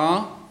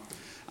afar,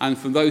 and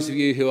from those of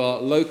you who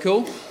are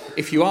local.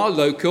 If you are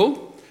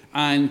local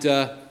and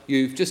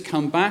you've just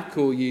come back,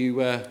 or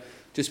you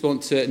just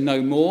want to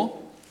know more,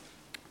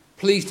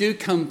 please do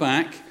come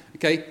back,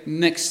 okay,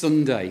 next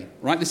Sunday,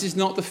 right? This is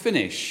not the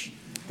finish.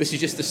 This is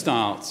just the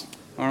start,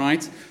 all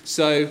right?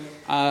 So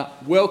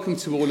welcome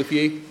to all of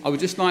you. I would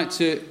just like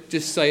to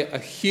just say a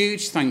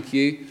huge thank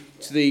you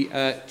to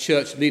the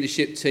church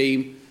leadership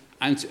team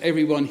and to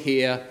everyone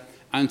here,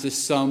 and to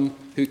some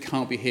who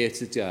can't be here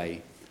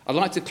today. I'd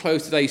like to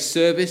close today's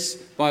service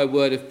by a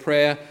word of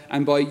prayer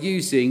and by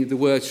using the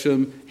words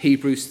from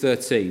Hebrews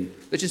 13.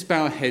 Let's just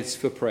bow our heads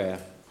for prayer.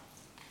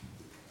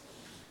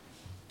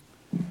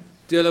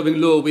 Dear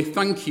loving Lord, we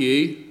thank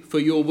you for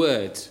your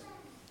word.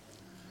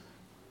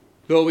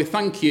 Lord, we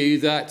thank you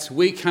that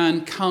we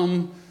can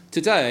come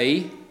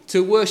today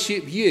to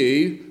worship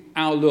you,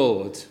 our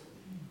Lord.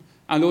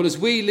 And Lord, as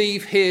we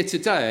leave here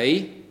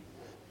today,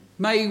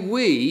 may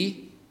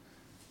we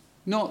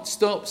not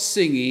stop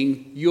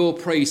singing your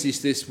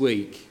praises this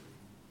week.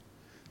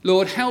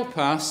 Lord, help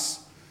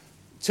us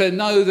to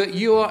know that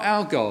you are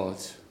our God.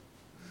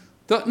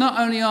 That not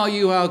only are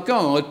you our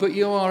God, but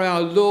you are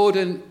our Lord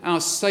and our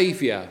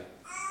Saviour,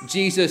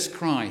 Jesus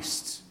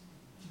Christ.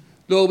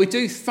 Lord, we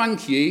do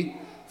thank you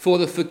for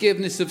the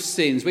forgiveness of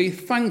sins. We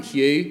thank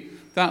you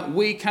that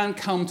we can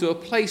come to a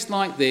place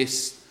like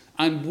this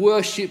and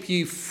worship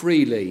you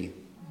freely.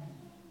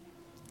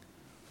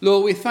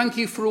 Lord, we thank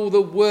you for all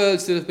the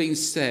words that have been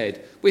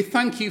said. We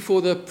thank you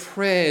for the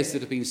prayers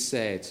that have been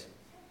said.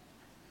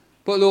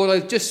 But Lord, I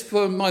just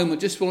for a moment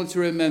just want to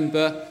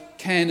remember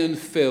Ken and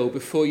Phil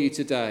before you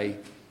today,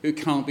 who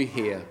can't be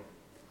here.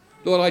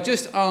 Lord, I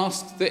just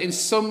ask that in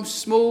some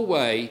small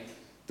way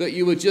that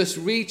you would just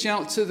reach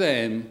out to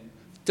them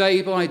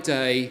day by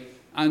day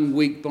and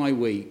week by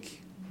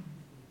week.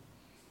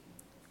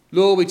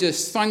 Lord, we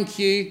just thank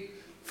you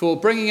for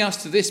bringing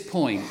us to this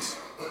point.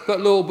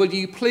 But Lord, would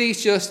you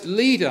please just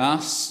lead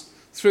us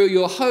through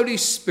your Holy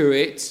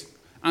Spirit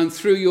and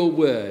through your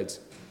word.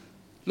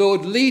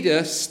 Lord, lead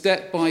us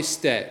step by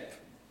step.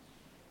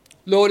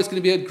 Lord, it's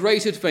going to be a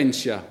great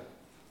adventure.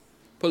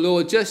 But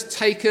Lord, just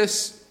take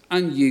us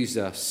and use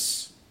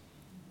us.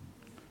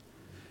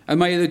 And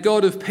may the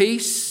God of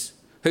peace,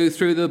 who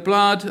through the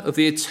blood of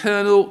the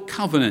eternal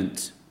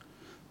covenant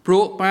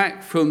brought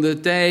back from the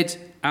dead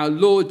our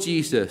Lord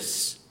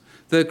Jesus,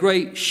 the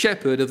great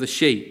shepherd of the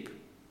sheep,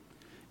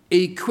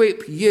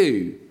 equip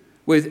you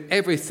with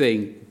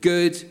everything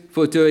good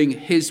for doing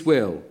his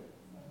will.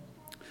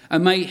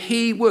 And may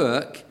he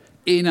work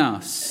in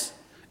us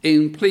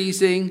in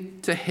pleasing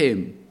to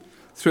him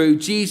through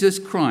Jesus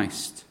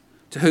Christ,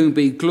 to whom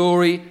be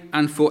glory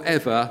and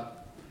forever.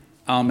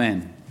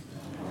 Amen.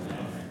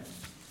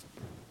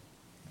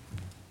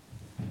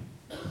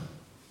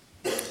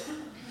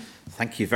 Thank you very much.